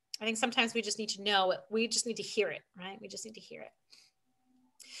 I think sometimes we just need to know it. We just need to hear it, right? We just need to hear it.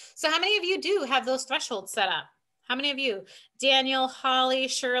 So how many of you do have those thresholds set up? How many of you? Daniel, Holly,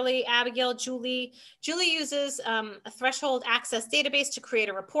 Shirley, Abigail, Julie. Julie uses a threshold access database to create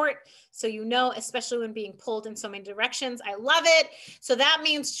a report. So you know, especially when being pulled in so many directions. I love it. So that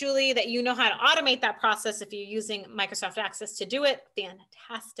means, Julie, that you know how to automate that process if you're using Microsoft Access to do it.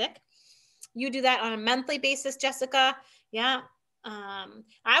 Fantastic. You do that on a monthly basis, Jessica. Yeah.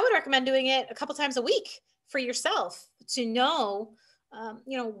 I would recommend doing it a couple times a week for yourself to know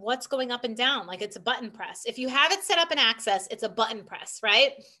you know, what's going up and down. Like it's a button press. If you have it set up in Access, it's a button press,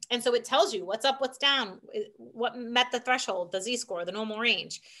 right? And so it tells you what's up, what's down, what met the threshold, the Z-score, the normal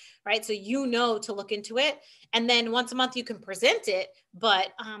range, right? So you know to look into it. And then once a month you can present it,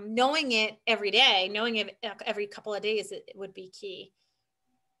 but knowing it every day, knowing it every couple of days, it would be key.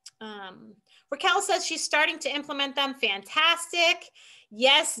 Raquel says she's starting to implement them. Fantastic.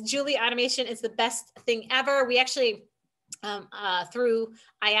 Yes, Julie, automation is the best thing ever. We actually, through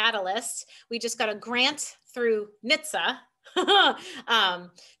analyst, we just got a grant through NHTSA,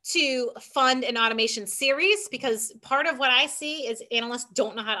 to fund an automation series, because part of what I see is analysts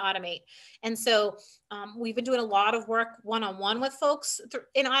don't know how to automate. And so we've been doing a lot of work one-on-one with folks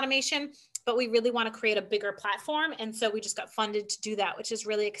in automation, but we really want to create a bigger platform. And so we just got funded to do that, which is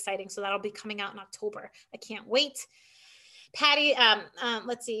really exciting. So that'll be coming out in October. I can't wait. Patty,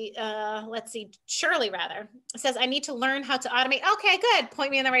 let's see, Shirley rather says, I need to learn how to automate. Okay, good.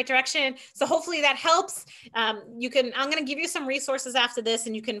 Point me in the right direction. So hopefully that helps. I'm going to give you some resources after this,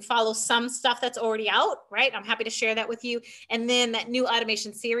 and you can follow some stuff that's already out, right? I'm happy to share that with you. And then that new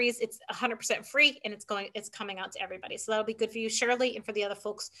automation series, it's 100% free, and it's coming out to everybody. So that'll be good for you, Shirley, and for the other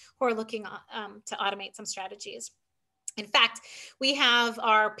folks who are looking to automate some strategies. In fact, we have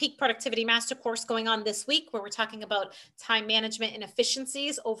our Peak Productivity Master course going on this week, where we're talking about time management and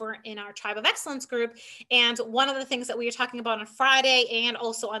efficiencies over in our Tribe of Excellence group. And one of the things that we are talking about on Friday and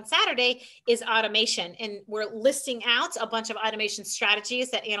also on Saturday is automation. And we're listing out a bunch of automation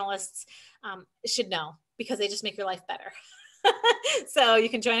strategies that analysts should know, because they just make your life better. So you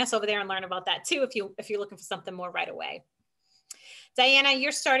can join us over there and learn about that too, if you're looking for something more right away. Diana,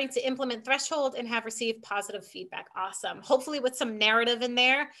 you're starting to implement threshold and have received positive feedback. Awesome. Hopefully with some narrative in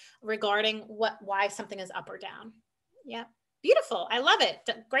there regarding why something is up or down. Yeah, beautiful. I love it.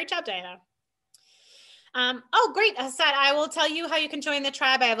 Great job, Diana. Oh, great. Hassan, I will tell you how you can join the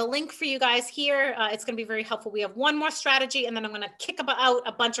tribe. I have a link for you guys here. It's going to be very helpful. We have one more strategy, and then I'm going to kick out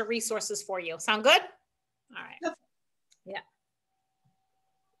a bunch of resources for you. Sound good? All right. Yeah.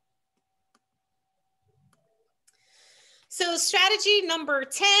 So strategy number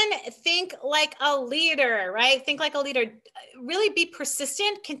 10, think like a leader, right? Think like a leader. Really be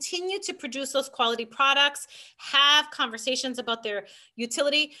persistent, continue to produce those quality products, have conversations about their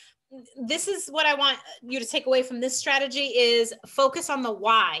utility. This is what I want you to take away from this strategy is focus on the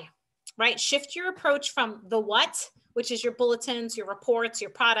why, right? Shift your approach from the what, which is your bulletins, your reports,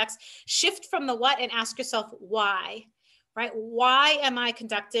 your products. Shift from the what and ask yourself why, right? Why am I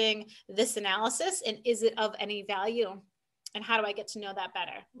conducting this analysis, and is it of any value? And how do I get to know that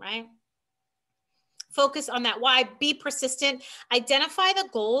better, right? Focus on that why, be persistent, identify the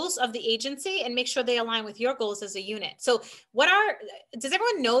goals of the agency and make sure they align with your goals as a unit. So does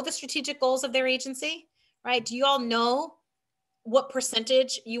everyone know the strategic goals of their agency, right? Do you all know what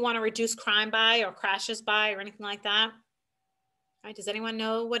percentage you want to reduce crime by or crashes by or anything like that? Right? Does anyone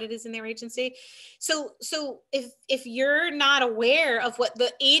know what it is in their agency? So if you're not aware of what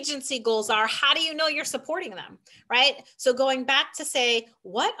the agency goals are, how do you know you're supporting them, right? So going back to say,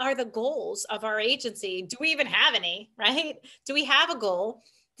 what are the goals of our agency? Do we even have any, right? Do we have a goal?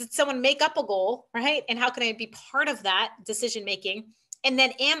 Did someone make up a goal, right? And how can I be part of that decision-making? And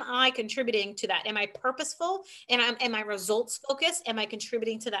then am I contributing to that? Am I purposeful? And am I results focused? Am I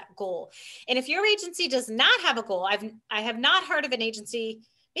contributing to that goal? And if your agency does not have a goal, I have not heard of an agency,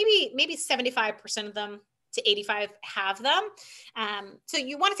 maybe 75% of them to 85 have them. So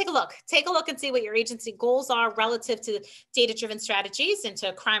you want to take a look and see what your agency goals are relative to data-driven strategies and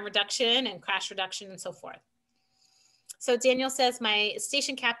to crime reduction and crash reduction and so forth. So Daniel says, my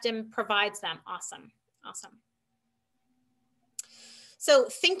station captain provides them. Awesome. Awesome. So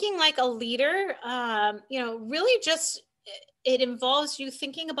thinking like a leader, really just, it involves you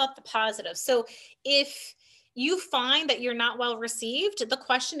thinking about the positive. So if you find that you're not well received, the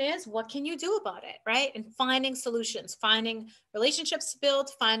question is, what can you do about it, right? And finding solutions, finding relationships to build,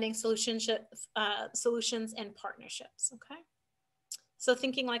 finding solutions and partnerships, okay? So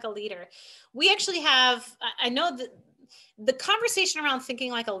thinking like a leader. We actually have, I know that the conversation around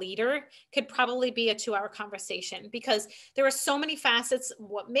thinking like a leader could probably be a 2-hour conversation, because there are so many facets.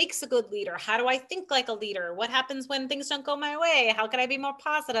 What makes a good leader? How do I think like a leader? What happens when things don't go my way? How can I be more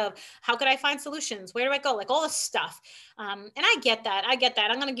positive? How could I find solutions? Where do I go? Like all this stuff. And I get that.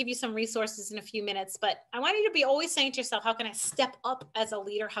 I'm going to give you some resources in a few minutes, but I want you to be always saying to yourself, how can I step up as a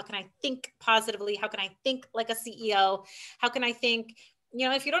leader? How can I think positively? How can I think like a CEO? How can I think,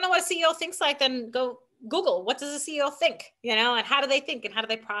 if you don't know what a CEO thinks like, then go Google, what does a CEO think, and how do they think and how do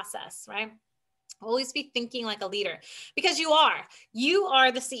they process, right? Always be thinking like a leader, because you are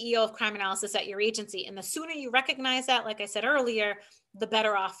the CEO of crime analysis at your agency. And the sooner you recognize that, like I said earlier, the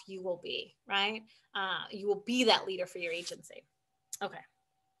better off you will be, right? You will be that leader for your agency. Okay.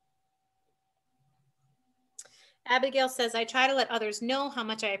 Abigail says, I try to let others know how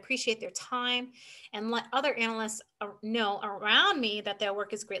much I appreciate their time and let other analysts know around me that their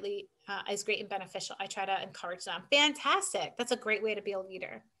work is great and beneficial. I try to encourage them. Fantastic. That's a great way to be a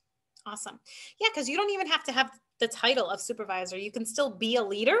leader. Awesome. Yeah, because you don't even have to have the title of supervisor. You can still be a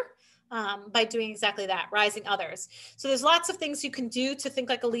leader. by doing exactly that, rising others. So there's lots of things you can do to think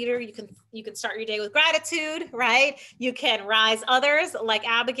like a leader. You can start your day with gratitude, right? You can rise others like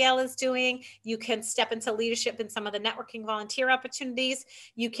Abigail is doing. You can step into leadership in some of the networking volunteer opportunities.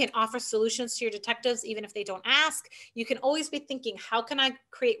 You can offer solutions to your detectives even if they don't ask. You can always be thinking, how can I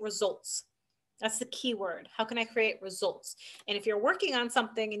create results? That's the key word. How can I create results? And if you're working on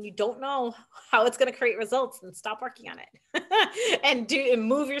something and you don't know how it's going to create results, then stop working on it and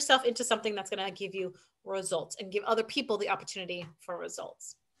move yourself into something that's going to give you results and give other people the opportunity for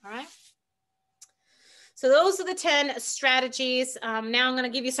results. All right. So those are the 10 strategies. Now I'm going to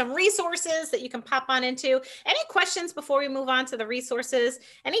give you some resources that you can pop on into. Any questions before we move on to the resources?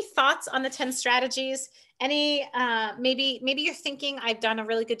 Any thoughts on the 10 strategies? Any, maybe you're thinking I've done a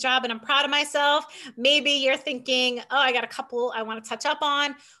really good job and I'm proud of myself. Maybe you're thinking, oh, I got a couple I want to touch up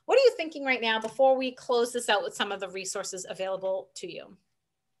on. What are you thinking right now before we close this out with some of the resources available to you?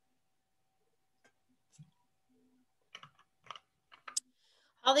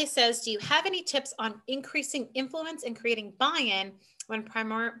 Holly says, do you have any tips on increasing influence and creating buy-in when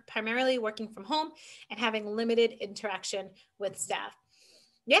primarily working from home and having limited interaction with staff?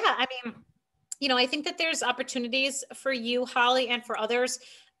 Yeah, I mean, I think that there's opportunities for you, Holly, and for others,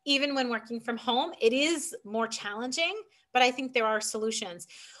 even when working from home. It is more challenging, but I think there are solutions.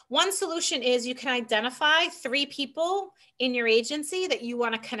 One solution is you can identify 3 people in your agency that you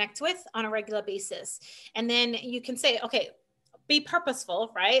want to connect with on a regular basis. And then you can say, okay, be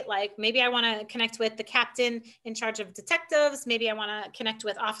purposeful, right? Like maybe I want to connect with the captain in charge of detectives. Maybe I want to connect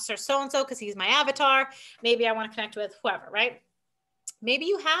with officer so-and-so because he's my avatar. Maybe I want to connect with whoever, right? Maybe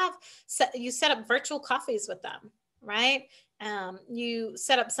you set up virtual coffees with them, right? You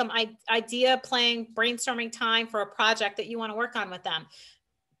set up some idea playing, brainstorming time for a project that you want to work on with them.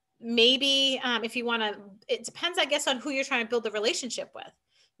 Maybe if you want to, it depends, I guess, on who you're trying to build the relationship with.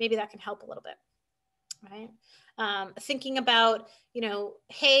 Maybe that can help a little bit, right? Thinking about,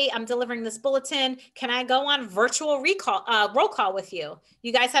 hey, I'm delivering this bulletin. Can I go on virtual roll call with you?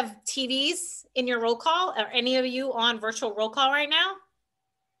 You guys have TVs in your roll call? Are any of you on virtual roll call right now?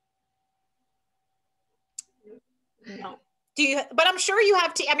 No. Do you? But I'm sure you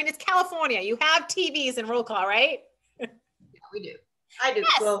have. I mean, it's California. You have TVs and roll call, right? Yeah, we do. I do.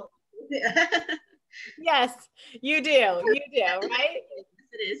 Yes. Well, yes, you do. You do, right? Yes,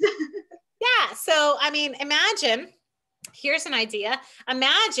 it is. Yeah. So, I mean, imagine. Here's an idea.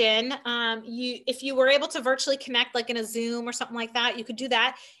 Imagine if you were able to virtually connect, like in a Zoom or something like that, you could do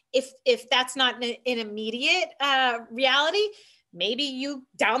that. If that's not an immediate reality, maybe you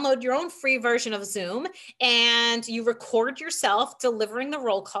download your own free version of Zoom and you record yourself delivering the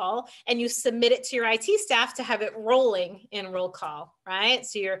roll call and you submit it to your IT staff to have it rolling in roll call, right?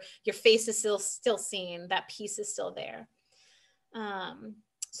 So your face is still seen, that piece is still there.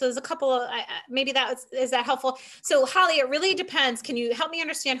 So there's a couple of, maybe is that helpful? So Holly, it really depends. Can you help me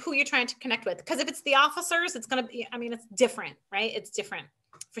understand who you're trying to connect with? Because if it's the officers, it's going to be, I mean, it's different, right? It's different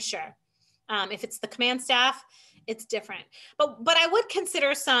for sure. If it's the command staff, it's different. But I would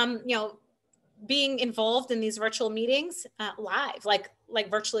consider some, being involved in these virtual meetings live, like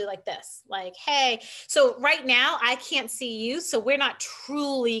virtually like this, like, hey, so right now I can't see you. So we're not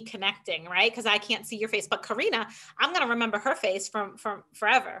truly connecting, right? Because I can't see your face, but Karina, I'm going to remember her face from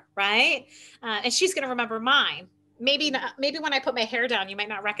forever, right? And she's going to remember mine. Maybe not, maybe when I put my hair down, you might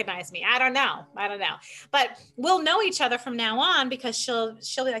not recognize me. I don't know. But we'll know each other from now on because she'll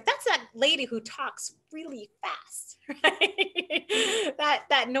be like, that's that lady who talks really fast, right?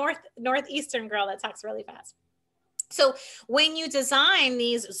 that northeastern girl that talks really fast. So when you design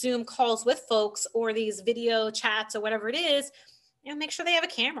these Zoom calls with folks or these video chats or whatever it is, make sure they have a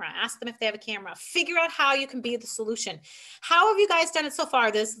camera. Ask them if they have a camera. Figure out how you can be the solution. How have you guys done it so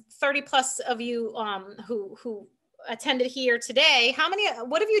far? There's 30 plus of you who attended here today.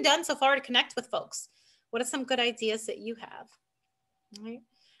 What have you done so far to connect with folks? What are some good ideas that you have? All right.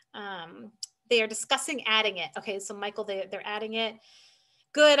 They are discussing adding it. Okay, so Michael, they're adding it.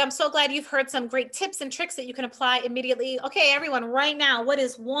 Good. I'm so glad you've heard some great tips and tricks that you can apply immediately. Okay, everyone, right now, what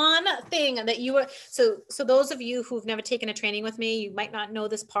is one thing that so those of you who've never taken a training with me, you might not know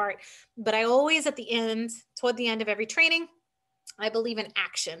this part, but I always toward the end of every training, I believe in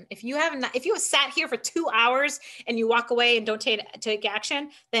action. If you have sat here for 2 hours and you walk away and don't take action,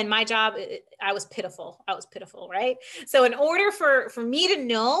 then my job, I was pitiful, right? So in order for me to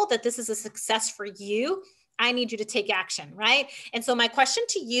know that this is a success for you, I need you to take action, right? And so my question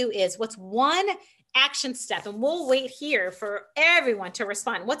to you is, what's one action step? And we'll wait here for everyone to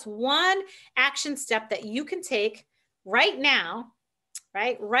respond. What's one action step that you can take right now,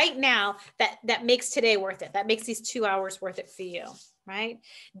 right? Right now that makes today worth it, that makes these 2 hours worth it for you? right?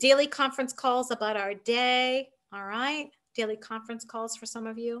 Daily conference calls about our day. All right. Daily conference calls for some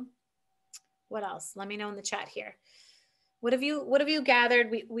of you. What else? Let me know in the chat here. What have you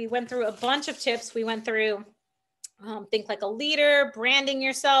gathered? We went through a bunch of tips. We went through think like a leader, branding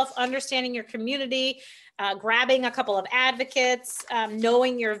yourself, understanding your community, grabbing a couple of advocates,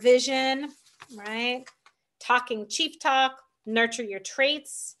 knowing your vision, right? Talking chief talk, nurture your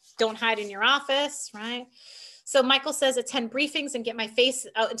traits, don't hide in your office, right? So Michael says attend briefings and get my face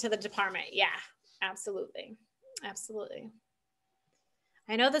out into the department. Yeah, absolutely. Absolutely.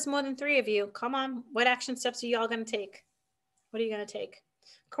 I know there's more than 3 of you. Come on. What action steps are you all going to take? What are you going to take?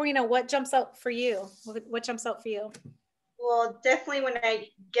 Karina, what jumps out for you? What jumps out for you? Well, definitely when I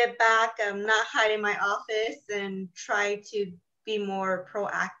get back, I'm not hide in my office and try to be more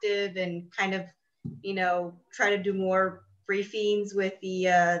proactive and kind of, you know, try to do more briefings with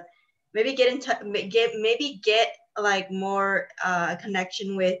the, maybe get in touch, get like more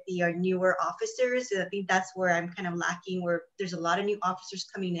connection with the newer officers. I think that's where I'm kind of lacking, where there's a lot of new officers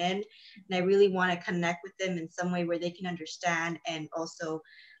coming in, and I really want to connect with them in some way where they can understand and also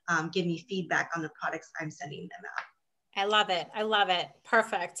give me feedback on the products I'm sending them out. I love it. I love it.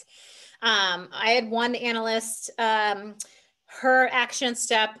 Perfect. I had one analyst, her action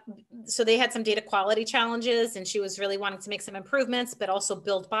step. So they had some data quality challenges and she was really wanting to make some improvements, but also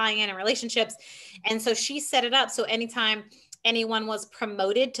build buy-in and relationships. And so she set it up. So anytime anyone was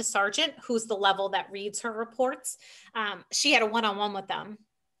promoted to sergeant, who's the level that reads her reports, she had a one-on-one with them,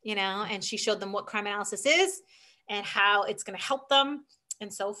 you know, and she showed them what crime analysis is and how it's going to help them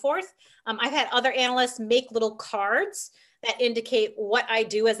and so forth. I've had other analysts make little cards that indicate what I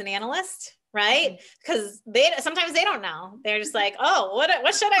do as an analyst, right? Because sometimes they don't know. They're just like, oh,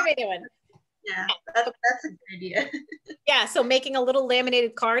 what should I be doing? Yeah, that's a good idea. Yeah, so making a little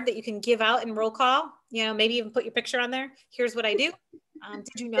laminated card that you can give out in roll call, you know, maybe even put your picture on there. Here's what I do.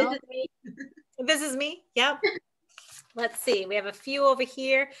 Did you know? This is me. This is me. Yep. Let's see. We have a few over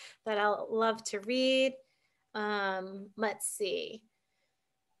here that I'll love to read. Let's see.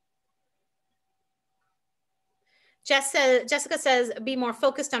 Jessica says, be more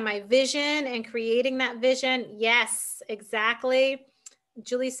focused on my vision and creating that vision. Yes, exactly.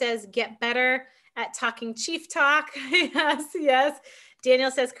 Julie says, get better at talking chief talk. Yes, yes.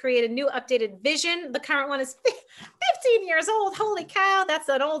 Daniel says, create a new updated vision. The current one is 15 years old. Holy cow, that's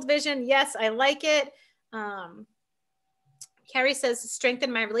an old vision. Yes, I like it. Carrie says, strengthen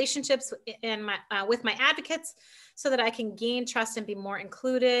my relationships with my advocates so that I can gain trust and be more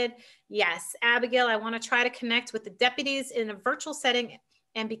included. Yes, Abigail, I want to try to connect with the deputies in a virtual setting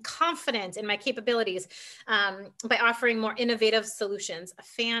and be confident in my capabilities by offering more innovative solutions.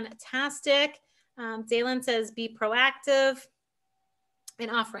 Fantastic. Dalen says, be proactive and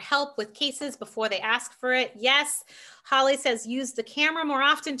offer help with cases before they ask for it. Yes. Holly says, use the camera more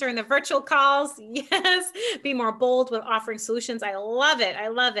often during the virtual calls. Yes. Be more bold with offering solutions. I love it. I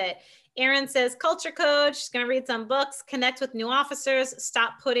love it. Erin says, culture coach. She's going to read some books, connect with new officers,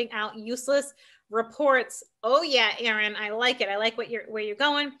 stop putting out useless reports. Oh yeah, Erin, I like it. I like where you're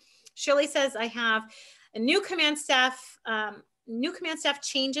going. Shirley says, I have a new command staff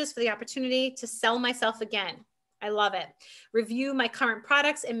changes for the opportunity to sell myself again. I love it. Review my current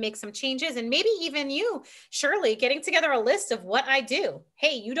products and make some changes. And maybe even you, Shirley, getting together a list of what I do.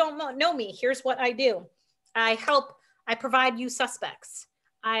 Hey, you don't know me. Here's what I do. I provide you suspects.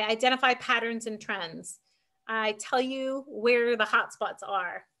 I identify patterns and trends. I tell you where the hotspots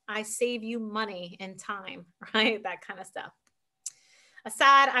are. I save you money and time, right? That kind of stuff.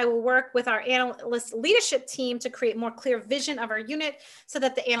 Asad, I will work with our analyst leadership team to create more clear vision of our unit so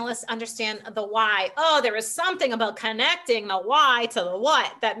that the analysts understand the why. Oh, there is something about connecting the why to the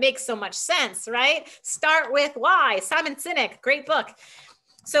what that makes so much sense, right? Start with why. Simon Sinek, great book.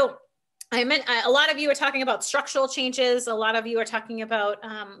 So I meant a lot of you are talking about structural changes. A lot of you are talking about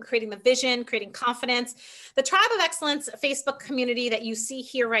creating the vision, creating confidence. The Tribe of Excellence Facebook community that you see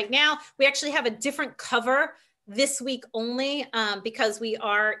here right now, we actually have a different cover this week only because we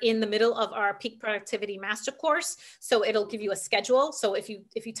are in the middle of our peak productivity master course. So it'll give you a schedule. So if you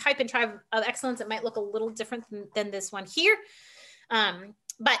type in Tribe of Excellence, it might look a little different than this one here.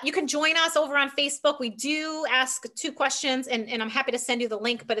 But you can join us over on Facebook. We do ask 2 questions and I'm happy to send you the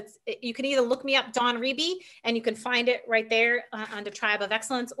link, but you can either look me up, Dawn Reby, and you can find it right there under Tribe of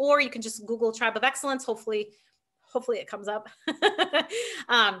Excellence, or you can just Google Tribe of Excellence. Hopefully it comes up.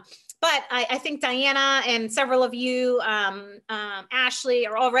 But I think Diana and several of you, Ashley,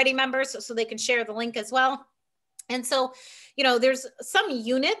 are already members, so they can share the link as well. And so, you know, there's some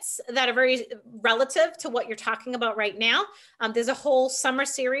units that are very relative to what you're talking about right now. There's a whole summer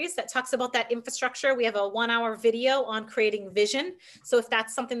series that talks about that infrastructure. We have a 1-hour video on creating vision. So if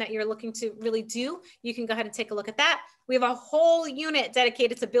that's something that you're looking to really do, you can go ahead and take a look at that. We have a whole unit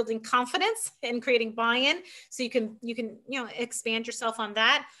dedicated to building confidence and creating buy-in. So you can, expand yourself on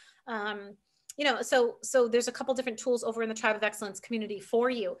that. You know, so there's a couple different tools over in the Tribe of Excellence community for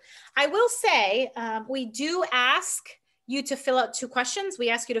you. I will say, we do ask you to fill out 2 questions. We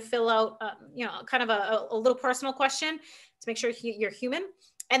ask you to fill out, kind of a little personal question to make sure you're human,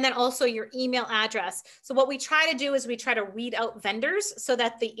 and then also your email address. So what we try to do is we try to weed out vendors so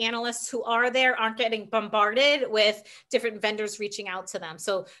that the analysts who are there aren't getting bombarded with different vendors reaching out to them.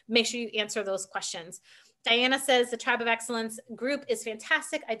 So make sure you answer those questions. Diana says the Tribe of Excellence group is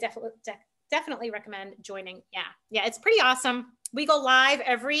fantastic. I definitely recommend joining. Yeah, it's pretty awesome. We go live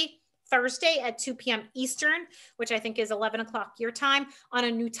every Thursday at 2 p.m. Eastern, which I think is 11 o'clock your time, on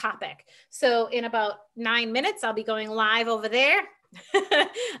a new topic. So in about 9 minutes, I'll be going live over there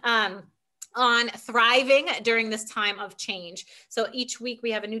on thriving during this time of change. So each week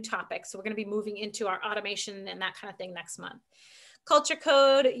we have a new topic. So we're going to be moving into our automation and that kind of thing next month. Culture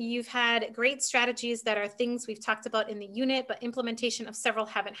code, you've had great strategies that are things we've talked about in the unit, but implementation of several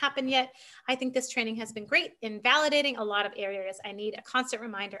haven't happened yet. I think this training has been great in validating a lot of areas. I need a constant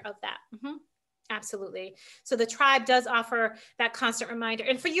reminder of that. Absolutely. So the tribe does offer that constant reminder.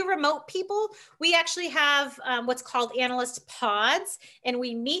 And for you remote people, we actually have what's called analyst pods, and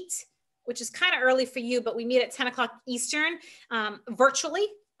we meet, which is kind of early for you, but we meet at 10 o'clock Eastern virtually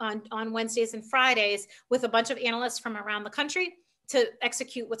on Wednesdays and Fridays with a bunch of analysts from around the country to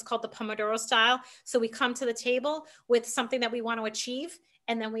execute what's called the Pomodoro style. So we come to the table with something that we want to achieve,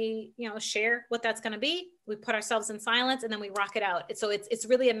 and then we, share what that's going to be. We put ourselves in silence, and then we rock it out. So it's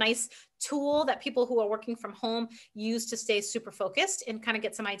really a nice tool that people who are working from home use to stay super focused and kind of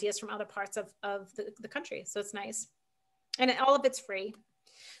get some ideas from other parts of the country. So it's nice. And all of it's free.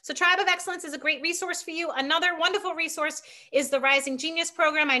 So Tribe of Excellence is a great resource for you. Another wonderful resource is the Rising Genius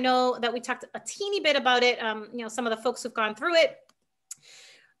program. I know that we talked a teeny bit about it. Some of the folks who've gone through it.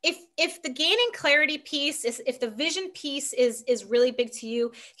 If the gaining clarity piece is, if the vision piece is really big to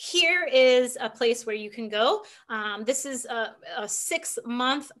you, here is a place where you can go. This is a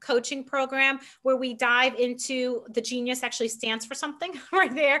 6-month coaching program where we dive into, the genius actually stands for something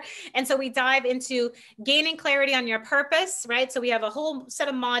right there. And so we dive into gaining clarity on your purpose, right? So we have a whole set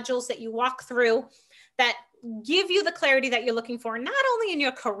of modules that you walk through that give you the clarity that you're looking for, not only in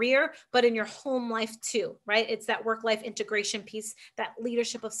your career, but in your home life too, right? It's that work-life integration piece, that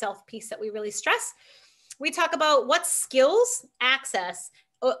leadership of self piece that we really stress. We talk about what skills, access,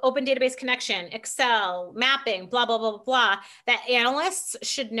 open database connection, Excel, mapping, blah, blah, blah, blah, blah, that analysts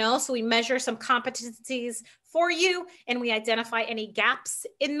should know. So we measure some competencies for you, and we identify any gaps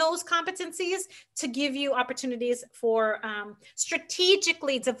in those competencies to give you opportunities for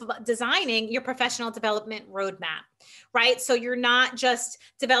strategically designing your professional development roadmap, right? So you're not just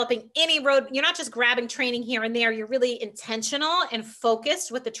developing any you're not just grabbing training here and there. You're really intentional and focused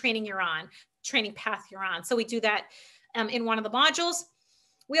with the training you're on, training path you're on. So we do that in one of the modules.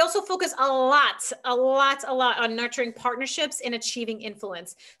 We also focus a lot on nurturing partnerships and achieving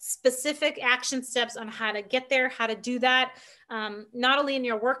influence, specific action steps on how to get there, how to do that, not only in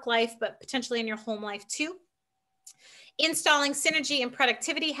your work life, but potentially in your home life too. Installing synergy and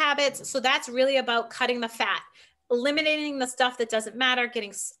productivity habits. So that's really about cutting the fat, eliminating the stuff that doesn't matter,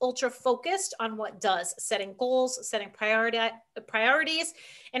 getting ultra focused on what does, setting goals, setting priorities,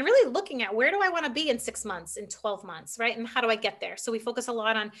 and really looking at, where do I want to be in 6 months, in 12 months, right? And how do I get there? So we focus a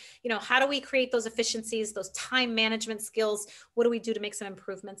lot on, how do we create those efficiencies, those time management skills? What do we do to make some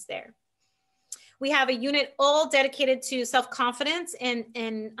improvements there? We have a unit all dedicated to self-confidence and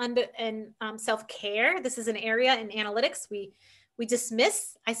self-care. This is an area in analytics we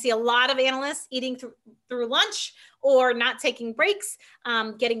dismiss. I see a lot of analysts eating through lunch or not taking breaks,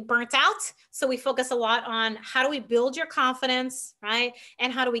 getting burnt out. So we focus a lot on, how do we build your confidence, right?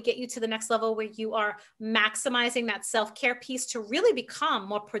 And how do we get you to the next level where you are maximizing that self-care piece to really become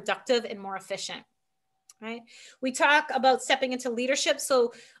more productive and more efficient. Right? We talk about stepping into leadership.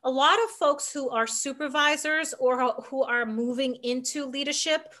 So a lot of folks who are supervisors or who are moving into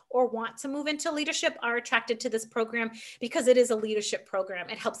leadership or want to move into leadership are attracted to this program because it is a leadership program.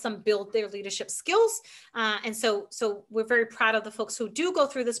 It helps them build their leadership skills. And so we're very proud of the folks who do go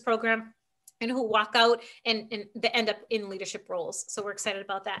through this program and who walk out and they end up in leadership roles. So we're excited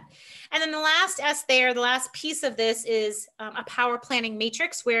about that. And then the last S there, the last piece of this is a power planning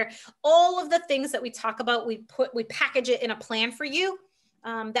matrix, where all of the things that we talk about, we package it in a plan for you.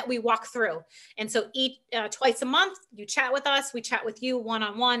 that we walk through. And so twice a month, you chat with us, we chat with you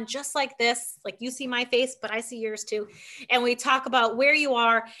one-on-one, just like this, like you see my face, but I see yours too. And we talk about where you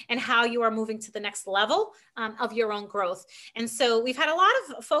are and how you are moving to the next level of your own growth. And so we've had a lot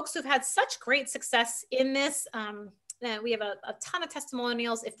of folks who've had such great success in this. We have a ton of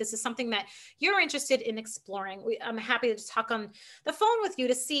testimonials. If this is something that you're interested in exploring, I'm happy to talk on the phone with you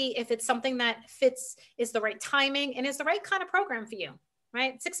to see if it's something that fits, is the right timing, and is the right kind of program for you.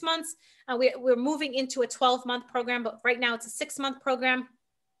 Right? 6 months, we're moving into a 12-month program, but right now it's a 6-month program.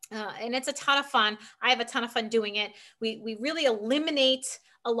 And it's a ton of fun. I have a ton of fun doing it. We really eliminate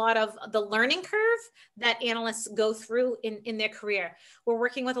a lot of the learning curve that analysts go through in their career. We're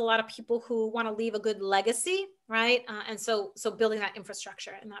working with a lot of people who want to leave a good legacy, right? And so building that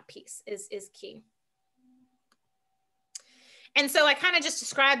infrastructure and that piece is key. And so I kind of just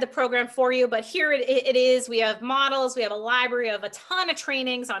described the program for you, but here it is. We have models, we have a library of a ton of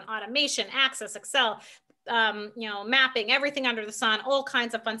trainings on automation, Access, Excel, mapping, everything under the sun, all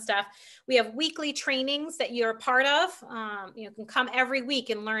kinds of fun stuff. We have weekly trainings that you're a part of. You can come every week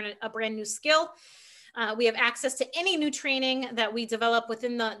and learn a brand new skill. We have access to any new training that we develop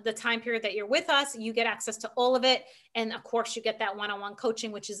within the time period that you're with us. You get access to all of it. And of course, you get that one-on-one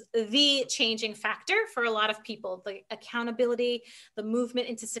coaching, which is the changing factor for a lot of people, the accountability, the movement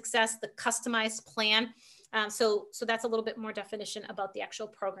into success, the customized plan. So that's a little bit more definition about the actual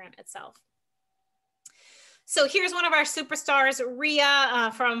program itself. So here's one of our superstars,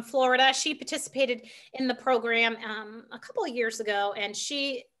 Ria from Florida. She participated in the program a couple of years ago, and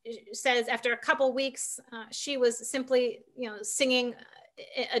she says after a couple of weeks, she was simply, singing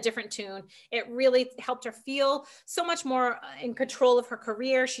a different tune. It really helped her feel so much more in control of her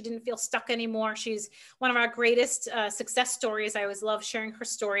career. She didn't feel stuck anymore. She's one of our greatest success stories. I always love sharing her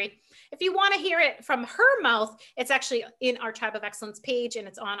story. If you want to hear it from her mouth, it's actually in our Tribe of Excellence page, and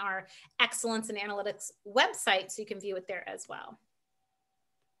it's on our Excellence and Analytics website, so you can view it there as well.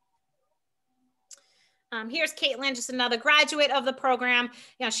 Here's Caitlin, just another graduate of the program.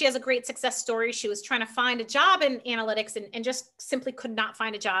 She has a great success story. She was trying to find a job in analytics and just simply could not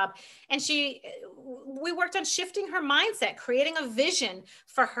find a job. And we worked on shifting her mindset, creating a vision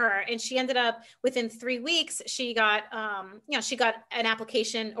for her. And she ended up within 3 weeks, she got an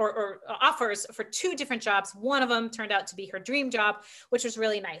application or offers for 2 different jobs. One of them turned out to be her dream job, which was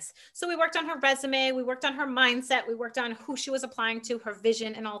really nice. So we worked on her resume, we worked on her mindset, we worked on who she was applying to, her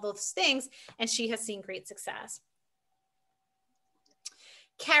vision, and all those things. And she has seen great success.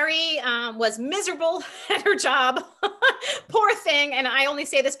 Carrie was miserable at her job. Poor thing. And I only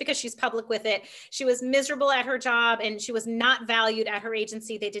say this because she's public with it. She was miserable at her job, and she was not valued at her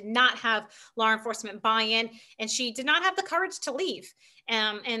agency. They did not have law enforcement buy-in, and she did not have the courage to leave.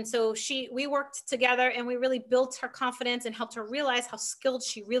 And so we worked together, and we really built her confidence and helped her realize how skilled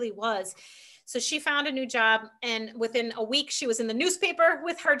she really was. So she found a new job, and within a week, she was in the newspaper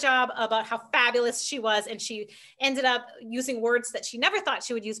with her job about how fabulous she was. And she ended up using words that she never thought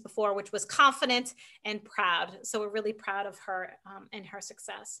she would use before, which was confident and proud. So we're really proud of her and her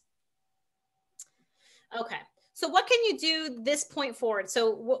success. Okay. So what can you do this point forward?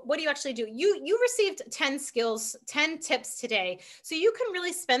 So what do you actually do? You received 10 skills, 10 tips today. So you can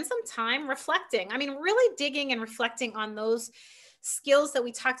really spend some time reflecting. I mean, really digging and reflecting on those skills that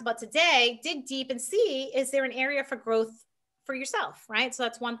we talked about today. Dig deep and see, is there an area for growth for yourself, right? So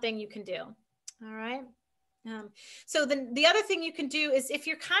that's one thing you can do. All right. So then the other thing you can do is, if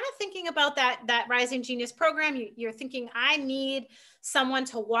you're kind of thinking about that Rising Genius program, you're thinking, I need someone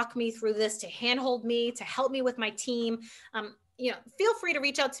to walk me through this, to handhold me, to help me with my team. Feel free to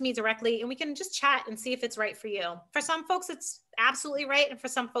reach out to me directly, and we can just chat and see if it's right for you. For some folks, it's absolutely right. And for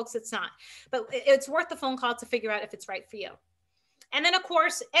some folks, it's not, but it's worth the phone call to figure out if it's right for you. And then, of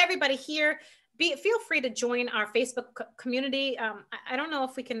course, everybody here, feel free to join our Facebook community. I don't know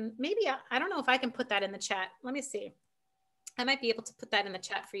if we can, I don't know if I can put that in the chat. Let me see. I might be able to put that in the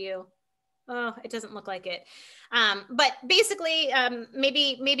chat for you. Oh, it doesn't look like it. But basically,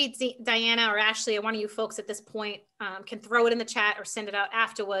 maybe Diana or Ashley, or one of you folks at this point, can throw it in the chat or send it out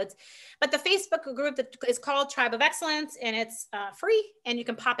afterwards. But the Facebook group that is called Tribe of Excellence, and it's free, and you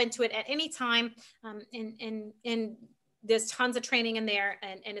can pop into it at any time. And there's tons of training in there,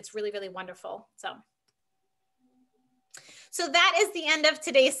 and it's really, really wonderful. So that is the end of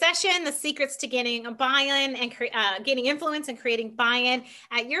today's session, the secrets to gaining a buy-in and gaining influence and creating buy-in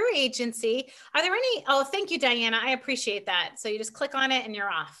at your agency. Are there any, oh, thank you, Diana. I appreciate that. So you just click on it and you're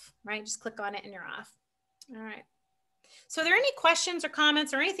off, right? Just click on it and you're off. All right. So are there any questions or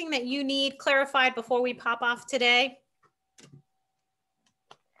comments or anything that you need clarified before we pop off today?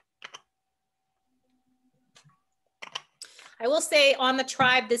 I will say on the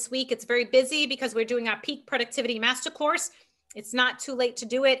tribe this week, it's very busy because we're doing our peak productivity master course. It's not too late to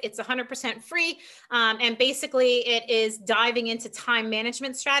do it. It's 100% free. And basically it is diving into time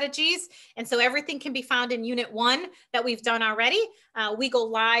management strategies. And so everything can be found in unit 1 that we've done already. We go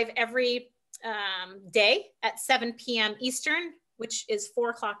live every day at 7 p.m. Eastern, which is 4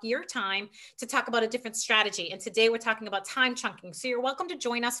 o'clock your time, to talk about a different strategy. And today we're talking about time chunking. So you're welcome to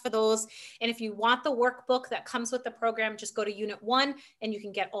join us for those. And if you want the workbook that comes with the program, just go to unit 1 and you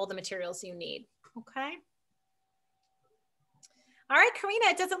can get all the materials you need. Okay. All right, Karina,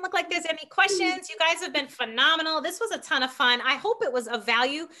 it doesn't look like there's any questions. You guys have been phenomenal. This was a ton of fun. I hope it was of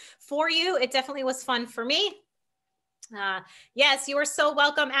value for you. It definitely was fun for me. Yes, you are so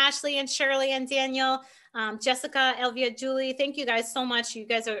welcome, Ashley and Shirley and Daniel, Jessica, Elvia, Julie. Thank you guys so much. You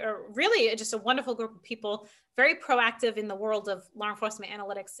guys are really just a wonderful group of people, very proactive in the world of law enforcement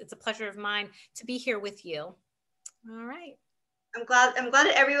analytics. It's a pleasure of mine to be here with you. All right. I'm glad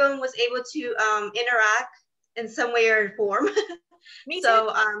that everyone was able to interact in some way or form. Me too.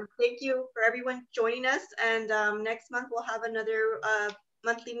 So thank you for everyone joining us. And next month we'll have another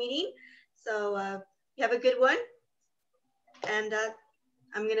monthly meeting. So you have a good one. And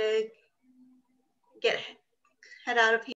I'm gonna head out of here.